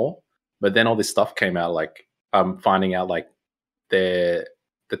more, but then all this stuff came out. Like I'm finding out like they're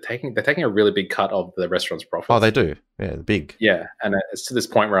taking a really big cut of the restaurant's profits. Oh, they do. Yeah, big. Yeah, and it's to this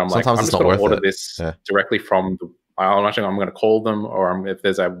point where I'm Sometimes like, I'm it's just not going to worth order it. this directly from I'm going to call them, or if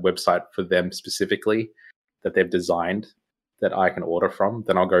there's a website for them specifically that they've designed that I can order from,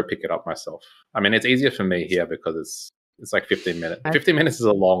 then I'll go pick it up myself. I mean, it's easier for me here because it's like 15 minutes. 15 minutes is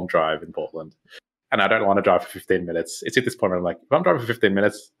a long drive in Portland, and I don't want to drive for 15 minutes. It's at this point where I'm like, if I'm driving for 15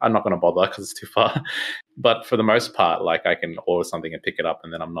 minutes, I'm not going to bother because it's too far. But for the most part, like I can order something and pick it up,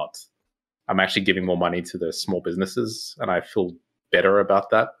 and then I'm actually giving more money to the small businesses, and I feel better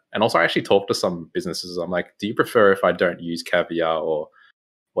about that. And also, I actually talk to some businesses. I'm like, do you prefer if I don't use caviar or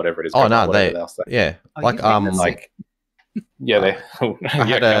whatever it is? Oh no, I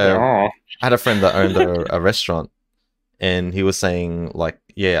had a friend that owned a restaurant, and he was saying like,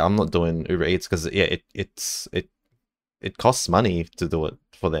 yeah, I'm not doing Uber Eats because it costs money to do it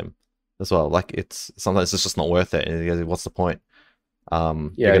for them as well. Like sometimes it's just not worth it. And he goes, what's the point?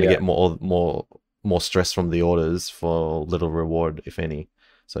 You're gonna get more stress from the orders for little reward, if any.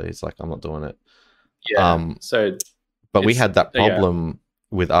 So he's like, I'm not doing it. Yeah. But we had that problem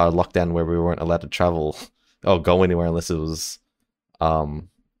with our lockdown where we weren't allowed to travel or go anywhere unless it was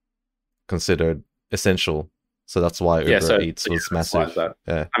considered essential. So that's why Uber so Eats was that's why massive. that.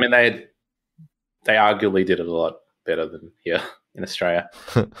 Yeah. I mean, they arguably did it a lot better than here in Australia.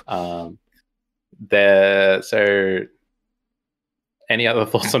 So any other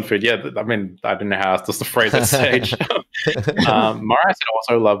thoughts on food? Yeah, I mean, I don't know how else to phrase that stage. Mariah said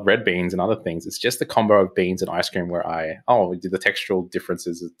also love red beans and other things. It's just the combo of beans and ice cream where the textural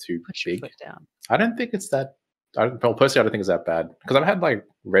differences are too Put your big. foot down. I don't think it's that. Personally, I don't think it's that bad because I've had like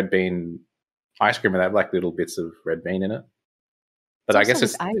red bean ice cream and they have like little bits of red bean in it. But I guess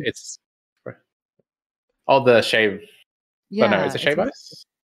it's the shave. Yeah, no, is it shave ice?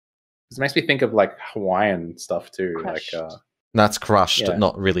 It makes me think of like Hawaiian stuff too. Crushed. Like That's crushed, Yeah.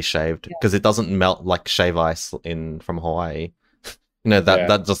 not really shaved, because it doesn't melt like shave ice from Hawaii.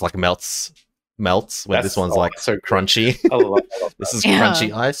 That just like melts. Where this one's like so good. crunchy. I love This is Yeah.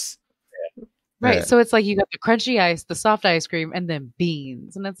 crunchy ice. Right. Yeah. So it's like you got the crunchy ice, the soft ice cream, and then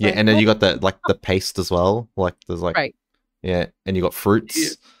beans. And it's Yeah, like, and then you what? got the paste as well. Like there's like Right. yeah, and you got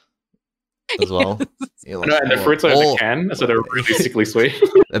fruits as well. You're like, No, and the fruits are in the can, so they're really sickly sweet.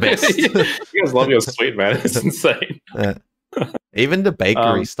 the best. You guys love your sweet, man. It's insane. Yeah. Even the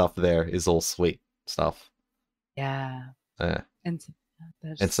bakery stuff there is all sweet stuff. Yeah. Yeah. And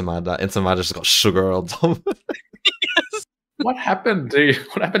Ensaimada just got sugar on top. What happened to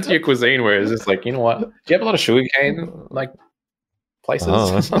your cuisine? Where it's just like, you know what? Do you have a lot of sugarcane like places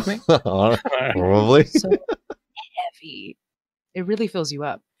or something? Probably. so heavy. It really fills you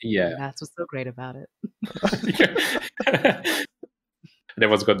up. Yeah. And that's what's so great about it. And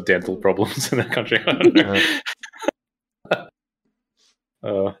everyone's got dental problems in that country. I don't know.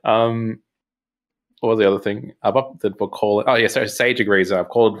 What was the other thing? I've opted for calling. Oh yeah, so Sage agrees. I've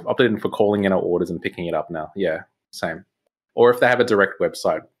opted in for calling in our orders and picking it up now. Yeah, same. Or if they have a direct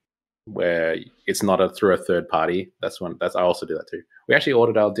website where it's not through a third party, I also do that too. We actually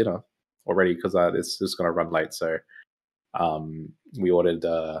ordered our dinner already because it's just going to run late. So we ordered.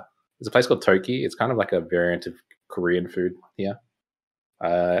 There's a place called Toki. It's kind of like a variant of Korean food here.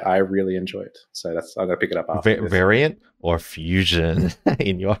 I really enjoy it. So I'm gonna pick it up after this. Variant or fusion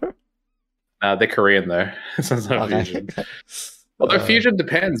in your. They're Korean though. So it's not fusion. Although fusion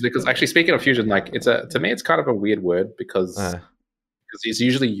depends, because actually speaking of fusion, like to me it's kind of a weird word because it's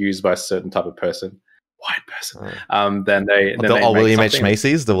usually used by a certain type of person, white person. Then they William H.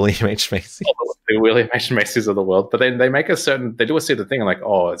 Macy's, the William H. Macy's. The William H. Macy's of the world, but then they make they do a certain thing like,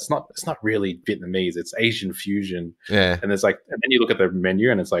 oh, it's not really Vietnamese, it's Asian fusion. Yeah. And there's like, and then you look at the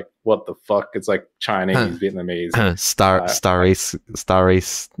menu and it's like, what the fuck? It's like Chinese, Vietnamese. Star Ace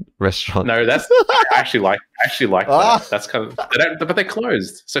restaurant. No, that's I actually like that. That's kind of but they're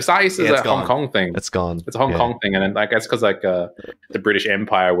closed. So Star Ace is a Hong Kong thing. It's gone. It's a Hong Kong thing, and then I guess because like the British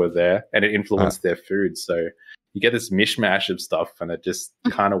Empire were there and it influenced their food, so you get this mishmash of stuff, and it just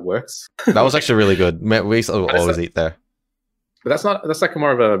kind of works. That was actually really good. We used to always eat there. But that's like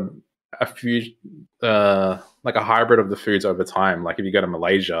more of a fusion, like a hybrid of the foods over time. Like if you go to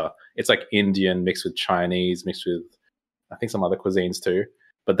Malaysia, it's like Indian mixed with Chinese, mixed with I think some other cuisines too.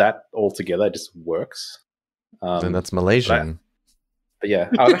 But that all together just works. And that's Malaysian. But yeah,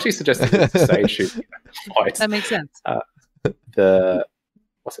 I would actually suggest to say shoot. That makes sense.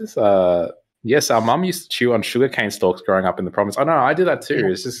 What's this? Yes, our mum used to chew on sugarcane stalks growing up in the province. Oh no, I do that too. Yeah.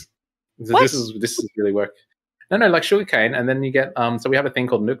 It's just this is really work. No, like sugarcane, and then you get so we have a thing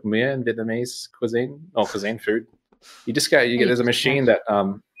called nuoc mia in Vietnamese cuisine food. You just get there's a machine that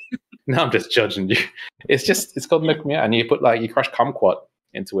no, I'm just judging you. It's called nuoc mia, and you crush kumquat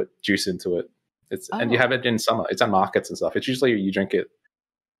into it, juice into it. And you have it in summer. It's at markets and stuff. It's usually you drink it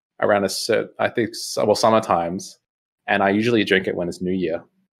around summer times, and I usually drink it when it's New Year.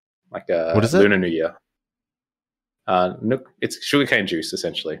 Like what is it? Lunar New Year. It's sugarcane juice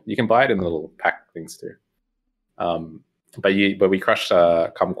essentially. You can buy it in little pack things too. But we crush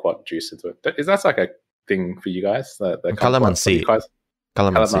kumquat juice into it. That's like a thing for you guys. The calamansi.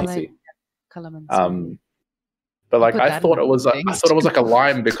 Calamansi. But like I thought it was like a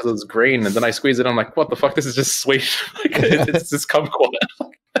lime because it was green, and then I squeezed it. I'm like, what the fuck? This is just sweet. It's just kumquat.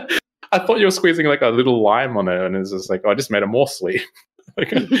 I thought you were squeezing like a little lime on it, and it's just like, I just made it more sweet. But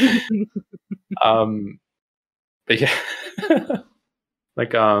yeah,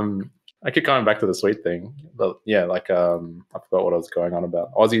 like I keep going back to the sweet thing, but yeah, like I forgot what I was going on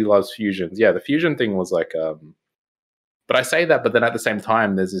about. Aussie loves fusions. Yeah, the fusion thing was like but I say that, but then at the same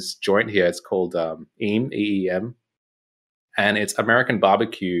time, there's this joint here. It's called EEM, EEM, and it's American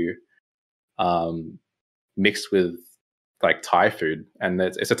barbecue mixed with like Thai food, and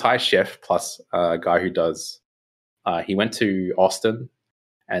it's a Thai chef plus a guy who does. He went to Austin,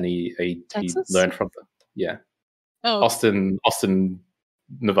 and he learned from them. Yeah, Austin,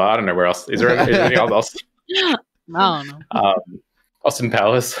 Nevada, and where else? Is there any other Austin? I don't know. Austin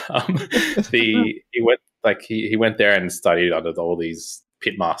Powers. He went there and studied under all these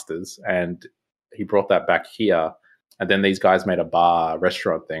pit masters, and he brought that back here. And then these guys made a bar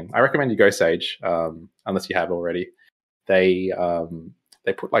restaurant thing. I recommend you go, Sage, unless you have already. They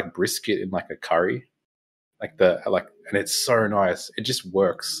put like brisket in like a curry, and it's so nice. It just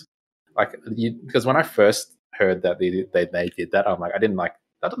works. Because when I first heard that they did that, I'm like,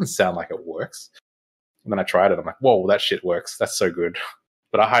 that doesn't sound like it works. And then I tried it. I'm like, whoa, that shit works. That's so good.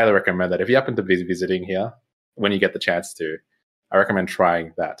 But I highly recommend that if you happen to be visiting here when you get the chance to. I recommend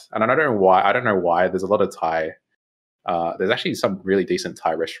trying that. And I don't know why. There's a lot of Thai. There's actually some really decent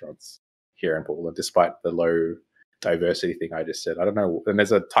Thai restaurants here in Portland, despite the low diversity thing I just said. I don't know. And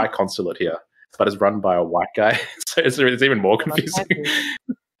there's a Thai consulate here, but it's run by a white guy, so it's even more confusing.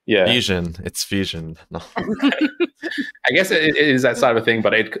 Yeah, fusion. It's fusion. No. I guess it is that side of a thing,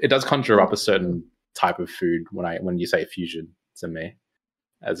 but it does conjure up a certain type of food when you say fusion to me,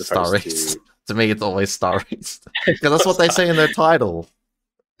 as opposed to me, it's always Star East because that's what they say in their title.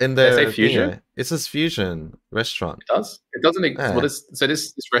 In their they say fusion. It says fusion restaurant. It does. It doesn't. Yeah. So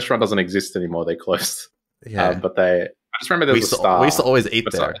this restaurant doesn't exist anymore. They closed. Yeah, but I just remember there was a star. We used to always eat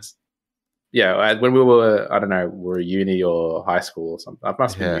there. Yeah, when we were, I don't know, we were uni or high school or something. I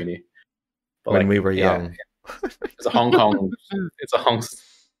must be uni. But when we were young. It's a Hong Kong.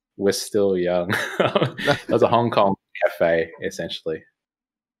 We're still young. There's a Hong Kong cafe, essentially.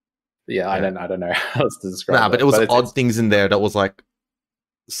 Yeah, I don't know how else to describe it. But it was odd things in there that was like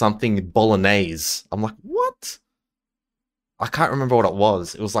something bolognese. I'm like, what? I can't remember what it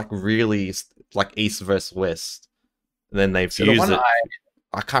was. It was like really like East versus West. And then they fused it.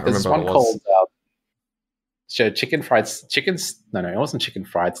 I can't remember what it was. Called chicken fried chickens. No, it wasn't chicken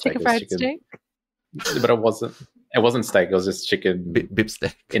fried steak. Chicken fried steak. But it wasn't. It wasn't steak. It was just chicken bib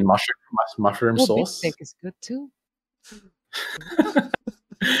steak in mushroom sauce. Bib steak is good too.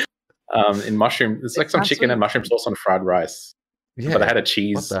 In mushroom, it's like some chicken and mushroom sauce on fried rice. Yeah, but I had a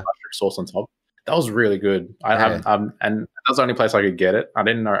cheese mushroom sauce on top. That was really good. And that's the only place I could get it. I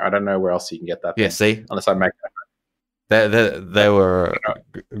don't know where else you can get that. Yeah, see, unless I make that. They were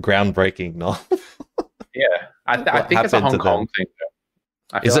groundbreaking, no? Yeah, I think it's a Hong Kong thing.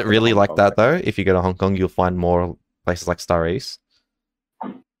 Is it really like that though? If you go to Hong Kong, you'll find more places like Star East,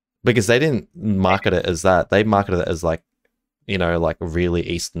 because they didn't market it as that. They marketed it as like, like really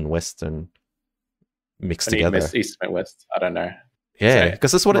East and Western mixed together. East and West. I don't know. Yeah,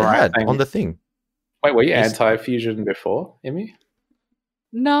 because that's what it had on the thing. Wait, were you anti-fusion before, Emmy?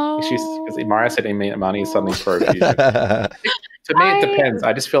 No. Because Mariah said Imani is suddenly pro-fusion. To me, it depends.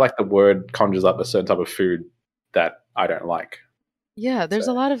 I just feel like the word conjures up a certain type of food that I don't like. Yeah, there's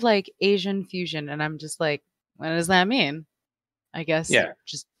a lot of like Asian fusion, and I'm just like, what does that mean? I guess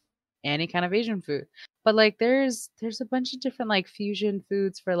just any kind of Asian food. But like there's a bunch of different like fusion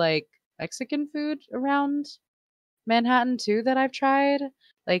foods for like Mexican food around Manhattan too that I've tried.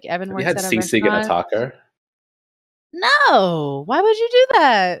 Like Evan works at a restaurant. You had sisig and a taco? No, why would you do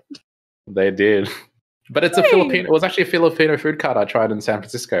that? They did, but it's a Filipino. It was actually a Filipino food cart I tried in San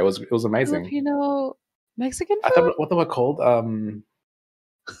Francisco. It was amazing. Filipino Mexican food. I thought what they were called. I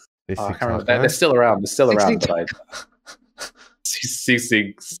can't remember. They're still around. They're still around. But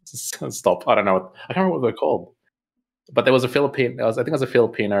sisig. Stop. I don't know. I can't remember what they're called. But there was a Filipino. I think it was a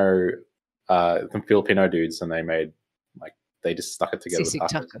Filipino. Some Filipino dudes, and they made they just stuck it together. Sisig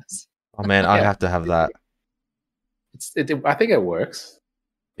tacos. Oh man, I have to have that. I think it works.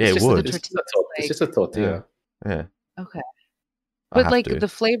 Yeah, it would. It's just a tortilla. Yeah. Okay. But like the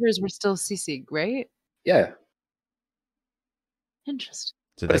flavors were still sisig, right? Yeah. Interesting.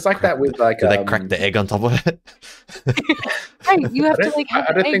 But it's like that with like. Do they crack the egg on top of it? Right, you have to like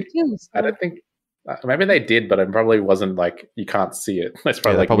have the egg too. So. I don't think. Maybe they did, but it probably wasn't like you can't see it. That's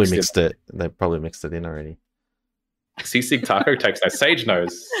probably they probably mixed it. They probably mixed it in already. Sisig taco takes that. Sage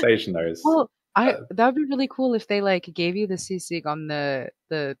knows. Well, that would be really cool if they like gave you the sisig on the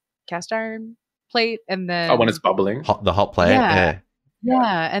cast iron plate and then when it's bubbling, the hot plate.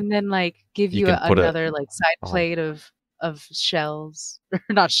 Yeah, and then like give you another like side plate of shells, or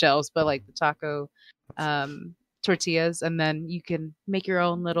not shells, but like the taco tortillas, and then you can make your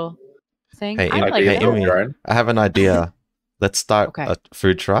own little thing. Hey, I have an idea. Let's start a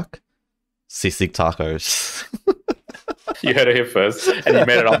food truck. Sisig tacos. You heard it here first, and you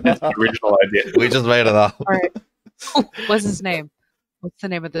made it up. It's the original idea. We just made it up. All right. What's his name? What's the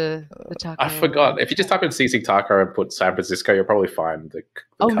name of the taco? I forgot. If you just type in Sisig taco and put San Francisco, you'll probably find the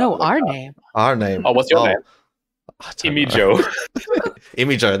our name. Our name. Oh, what's your name? Immy Joe.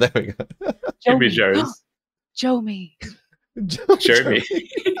 Immy Joe. There we go. Immy Joe's. Joe me. Joe me.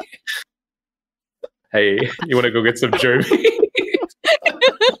 Hey, you want to go get some Jomi?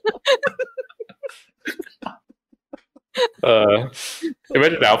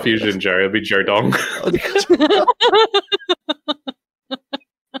 Imagine our fusion Joe. It'll be Joe Dong.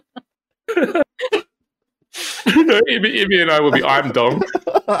 No, Ivy and I will be I'm Dong.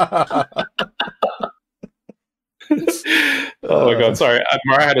 Oh my god, sorry.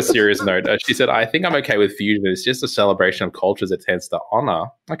 Mariah had a serious note. She said, I think I'm okay with fusion. It's just a celebration of cultures that tends to honor.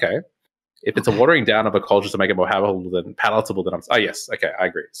 Okay. If it's a watering down of a culture to make it more palatable, then I'm... Oh, yes. Okay, I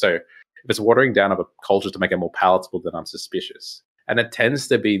agree. So if it's watering down of a culture to make it more palatable, then I'm suspicious. And it tends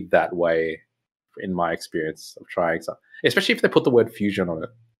to be that way in my experience of trying something. Especially if they put the word fusion on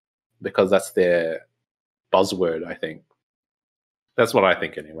it. Because that's their buzzword, I think. That's what I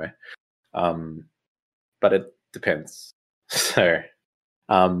think anyway. But it depends. So,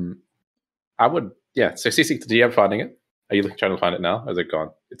 I would, yeah. So, Cece, do you have finding it? Are you trying to find it now? Or is it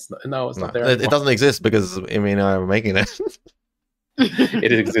gone? It's not there. It doesn't exist because Amy and I are making it.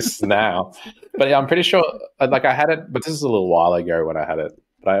 It exists now, but yeah, I'm pretty sure. Like I had it, but this is a little while ago when I had it.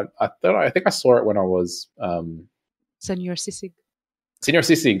 But I think I saw it when I was Senor Sisig. Senor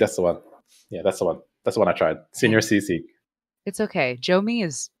Sisig. That's the one. Yeah, that's the one. That's the one I tried. Senor Sisig. It's okay. Jomi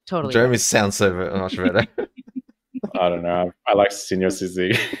is totally. Jomi sounds so much better. I don't know. I like Senor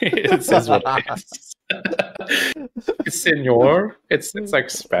Sisig. It says what it is. It's Senor. It's like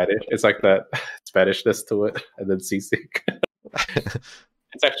Spanish. It's like that Spanishness to it, and then Sisig.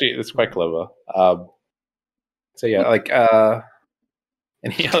 It's quite clever. So yeah, like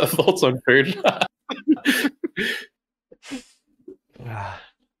any other thoughts on food?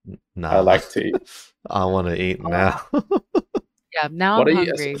 No, I like to eat. I want to eat now. Yeah, now I'm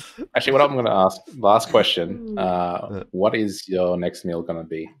hungry. Actually, what I'm going to ask, last question. What is your next meal going to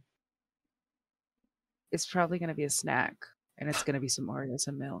be? It's probably going to be a snack, and it's going to be some Oreos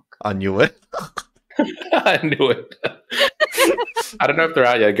and milk. I knew it. I knew it. I don't know if they're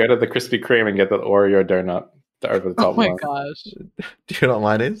out yet. Go to the Krispy Kreme and get the Oreo donut, the over the top one. Oh my gosh! Do you know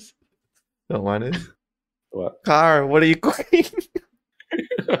what mine is? You know what mine is? What? Car, what are you cooking?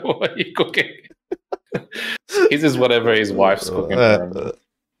 What are you cooking? His is whatever his wife's cooking for him.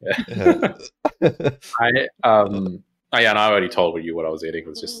 Yeah. And I already told you what I was eating. It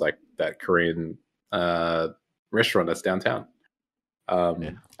was just like that Korean restaurant that's downtown.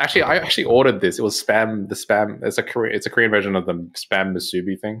 Actually, I actually ordered this. It was spam. The spam. It's a Korean version of the spam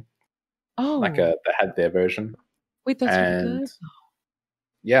musubi thing. Oh, like they had their version. Wait, that's really good.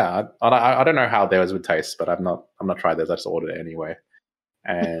 Yeah, I don't know how theirs would taste, but I'm not tried theirs. I just ordered it anyway.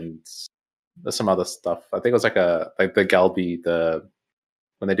 And there's some other stuff. I think it was like the galbi,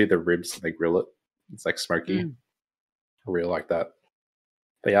 when they do the ribs, they grill it. It's like smoky, real like that.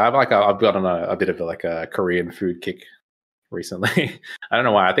 But yeah, I've gotten a bit of like a Korean food kick recently. I don't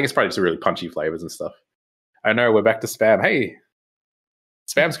know why. I think it's probably just really punchy flavors and stuff. I know we're back to spam. Hey,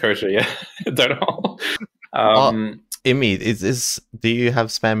 spam's kosher, yeah. Don't know. Imi, do you have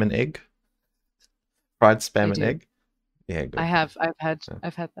spam and egg? Fried spam and egg? Yeah, good. I've had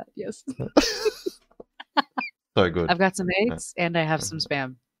that. Yes. So good. I've got some eggs and I have some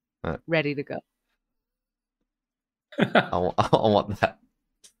spam ready to go. I want that.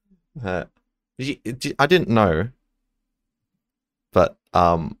 I didn't know, but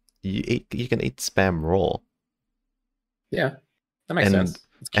you can eat spam raw. Yeah, that makes sense.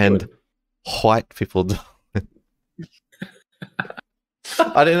 And white people don't.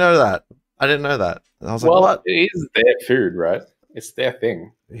 I didn't know that. I was like, what? It is their food, right? It's their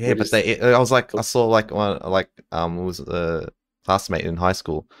thing. Yeah, but I saw like one, it was a classmate in high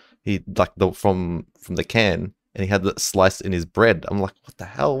school. He like from the can, and he had it sliced in his bread. I'm like, what the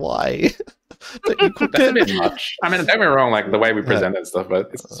hell? Why? Don't you cook That's a bit much. I mean, don't get me wrong, like the way we present it and stuff, but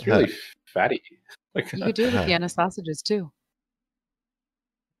it's really fatty. Like, you could do it with Vienna sausages too.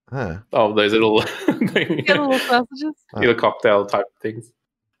 Oh, those little little sausages, little cocktail type things.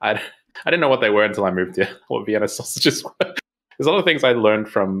 I didn't know what they were until I moved here. What Vienna sausages were. There's a lot of things I learned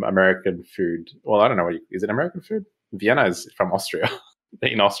from American food. Well, I don't know is it American food? Vienna is from Austria,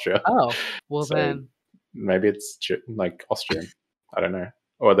 in Austria. Oh, well so then maybe it's like Austrian. I don't know,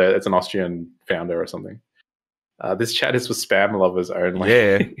 or it's an Austrian founder or something. This chat is for spam lovers only.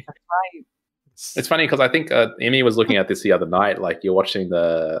 Yeah. That's right. It's funny because I think Amy was looking at this the other night. Like you're watching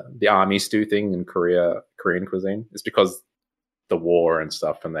the army stew thing in Korean cuisine. It's because the war and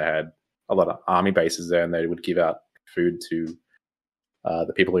stuff, and they had a lot of army bases there, and they would give out food to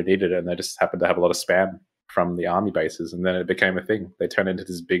the people who needed it, and they just happened to have a lot of spam from the army bases, and then it became a thing. They turned into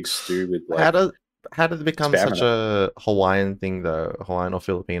this big stew with like. How did it become such a Hawaiian thing though? Hawaiian or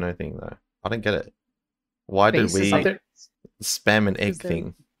Filipino thing though? I don't get it. Why did we spam and egg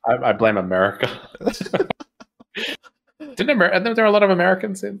thing? I blame America. There are a lot of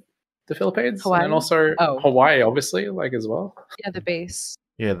Americans in the Philippines, Hawaii? and also Oh. Hawaii, obviously, like as well. Yeah, the base.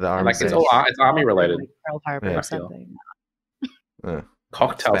 Yeah, the army. Like it's base. all it's army related. Like Pearl Harbor Yeah. or something. Yeah.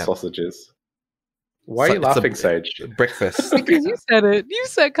 Cocktail Spam. sausages. Why So are you it's a- laughing, Sage? Breakfast. Because you said it. You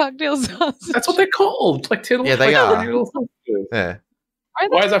said cocktail sausage. That's what they're called. Like little, Yeah, they like are. tiny little sausages. Yeah. Are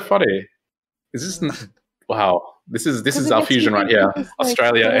they? Why is that funny? Is this wow? This is 'Cause it our makes me fusion right think here. of this, like,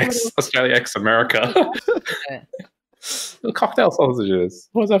 Australia little- X America. Yeah. Little cocktail sausages.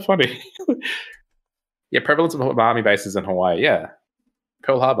 Why is that funny? Yeah, prevalence of army bases in Hawaii. Yeah,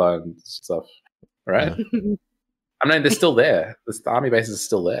 Pearl Harbor and stuff. Right. I mean, they're still there. The army bases are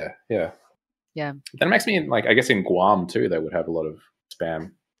still there. Yeah. Yeah. That makes me like. I guess in Guam too, they would have a lot of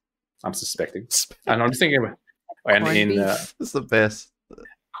spam. I'm suspecting. And I'm just thinking about and Corned in beef. It's the best.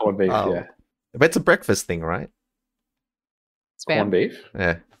 corned beef. Oh. Yeah, But it's a breakfast thing, right? corned Spam. beef.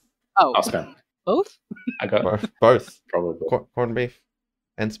 Yeah. Oh, Oh, spam. both? I got Both. probably. Corned beef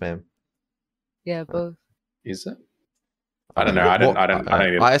and spam. Yeah, both. Is it? I don't know. I don't.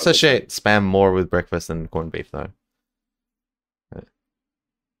 Even- I associate spam more with breakfast than corned beef, though.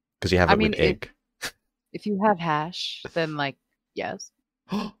 Because you have I it mean, with egg. If you have hash, then like yes.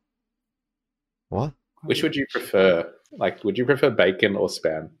 What? Which would you prefer? Like, would you prefer bacon or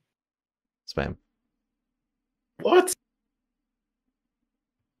spam? Spam. What?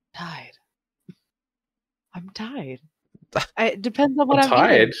 Tired. I'm tired. It depends on what I'm I'm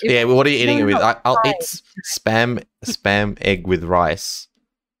tired. eating. If- Yeah, well, what are you eating no, it with? no, I'll fried. eat spam egg with rice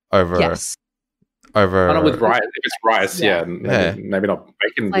over Yes. over. Oh, no, with rice. If it's rice, Yeah. yeah. Maybe not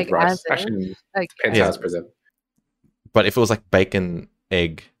bacon Like with rice. as is, Actually, Like depends Yeah. how it's presented. But if it was like bacon,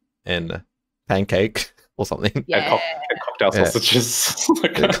 egg, and pancake or something, And yeah. and cocktail Yeah. sausages.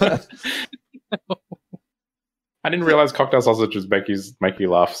 I didn't realize cocktail sausages make you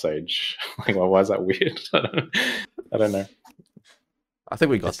laugh, Sage. Like, well, why is that weird? I don't know. I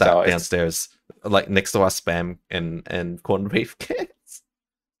think we got It's that how it's- downstairs, like next to our spam and corned beef cakes.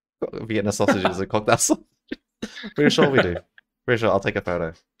 Vienna sausages and cocktail sausages. Pretty sure we do. Pretty sure. I'll take a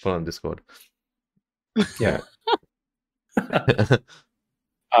photo. Put it on Discord. Yeah. I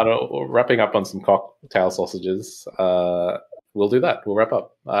don't know, wrapping up on some cocktail sausages. We'll do that. We'll wrap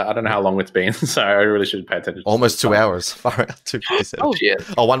up. I don't know how long it's been, so I really should pay attention. Almost to 2 the time. hours. Far out. 2:57. Oh, Shit.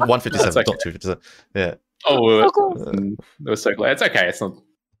 Oh, 1:57. That's okay. Not 2:57. Yeah. Oh, so cool. it was so glad. It's okay. It's not.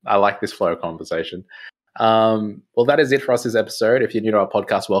 I like this flow of conversation. Well, that is it for us this episode. If you're new to our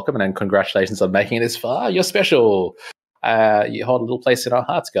podcast, welcome, and then congratulations on making it this far. You're special. You hold a little place in our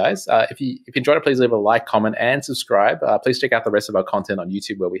hearts, guys. If you enjoyed it, please leave a like, comment, and subscribe. Please check out the rest of our content on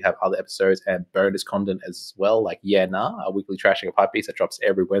YouTube, where we have other episodes and bonus content as well, like Yeah Nah, our weekly trashing of hype beats that drops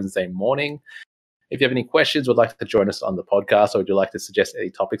every Wednesday morning. If you have any questions, would like to join us on the podcast, or would you like to suggest any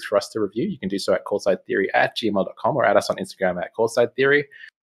topics for us to review, you can do so at courtsidetheory@gmail.com or add us on Instagram at courtsidetheory.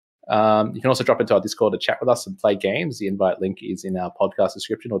 You can also drop into our Discord to chat with us and play games. The invite link is in our podcast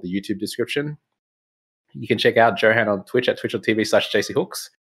description or the YouTube description. You can check out Johan on Twitch at twitch.tv/jchooks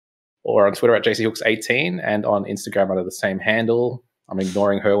or on Twitter at jchooks18 and on Instagram under the same handle. I'm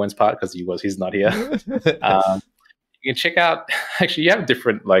ignoring Herwin's part because he's not here. You can check out, actually, you have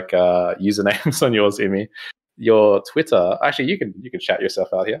different usernames on yours, Imi. Your Twitter, actually, you can shout yourself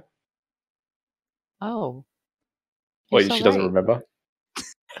out here. Oh. Well, You're so she doesn't right. remember.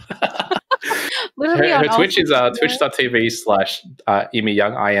 Literally Her on all Twitch is social media. twitch.tv/Imi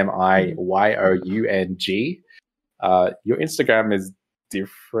Young, IMIYOUNG. Your Instagram is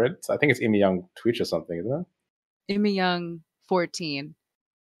different. I think it's Imi Young Twitch or something, isn't it? Imi Young 14.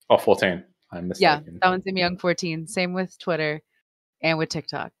 Oh, 14. I'm Yeah, mistaken. that one's Imi Young 14. Same with Twitter and with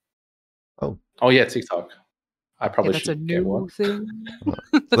TikTok. Oh, yeah, TikTok. I Yeah, probably that's a should get one. new thing.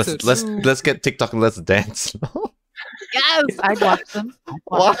 That's let's a new- let's get TikTok and let's dance. Yes, I'd watch them. I'd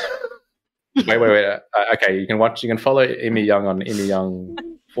watch What? Wait. Okay, you can follow Imi Young on Imi Young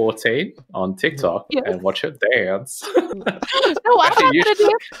 14 on TikTok Yes. and watch her dance. them. No, I'm Actually, not you gonna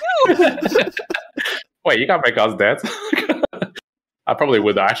do it. Wait, you can't make us dance. I probably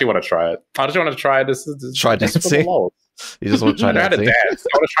would. I actually want to try it. I just want to try this. Try just for the dancing? lols. You just want to try I know how to dancing? dance.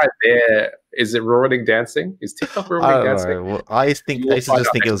 I want to try their. Is it ruining dancing? Is TikTok I ruining don't dancing? know. Well, I used You will to find just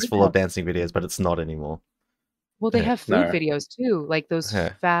out think it next was week. full of dancing videos, but it's not anymore. Well, they Yeah. have food No. videos too, like those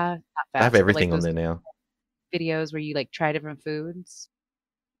Yeah. fast. I have everything on there now. Videos where you like try different foods.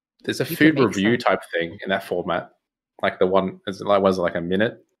 There's a You can food make review some. type thing in that format, like the one. Was it like a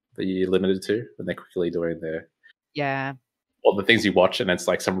minute that you're limited to, and they're quickly doing their Yeah, all the things you watch, and it's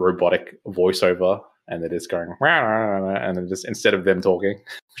like some robotic voiceover, and they're just going, and then just instead of them talking,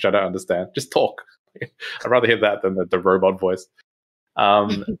 which I don't understand, just talk. I'd rather hear that than the robot voice.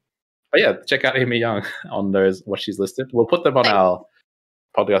 But yeah, check out Amy Young on those what she's listed. We'll put them on our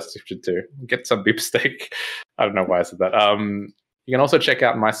podcast description too. Get some beef steak. I don't know why I said that. You can also check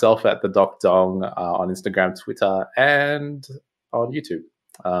out myself at the Doc Dong on Instagram, Twitter, and on YouTube.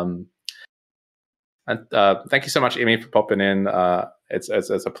 And thank you so much, Amy, for popping in. It's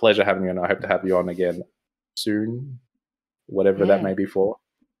a pleasure having you, and I hope to have you on again soon, whatever that may be for.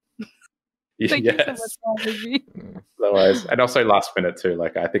 Thank you so much for having me. Otherwise, and also last minute too.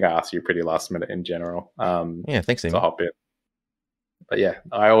 Like I think I asked you pretty last minute in general. Yeah, thanks, Amy. To hop in. But yeah,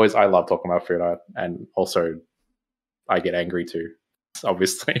 I love talking about food, and also I get angry too,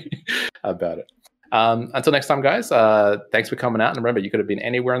 obviously, about it. Until next time, guys, thanks for coming out. And remember, you could have been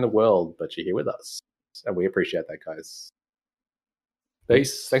anywhere in the world, but you're here with us. And we appreciate that, guys.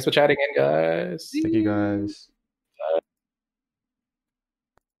 Peace. Thanks for chatting in, guys. Thank you, guys.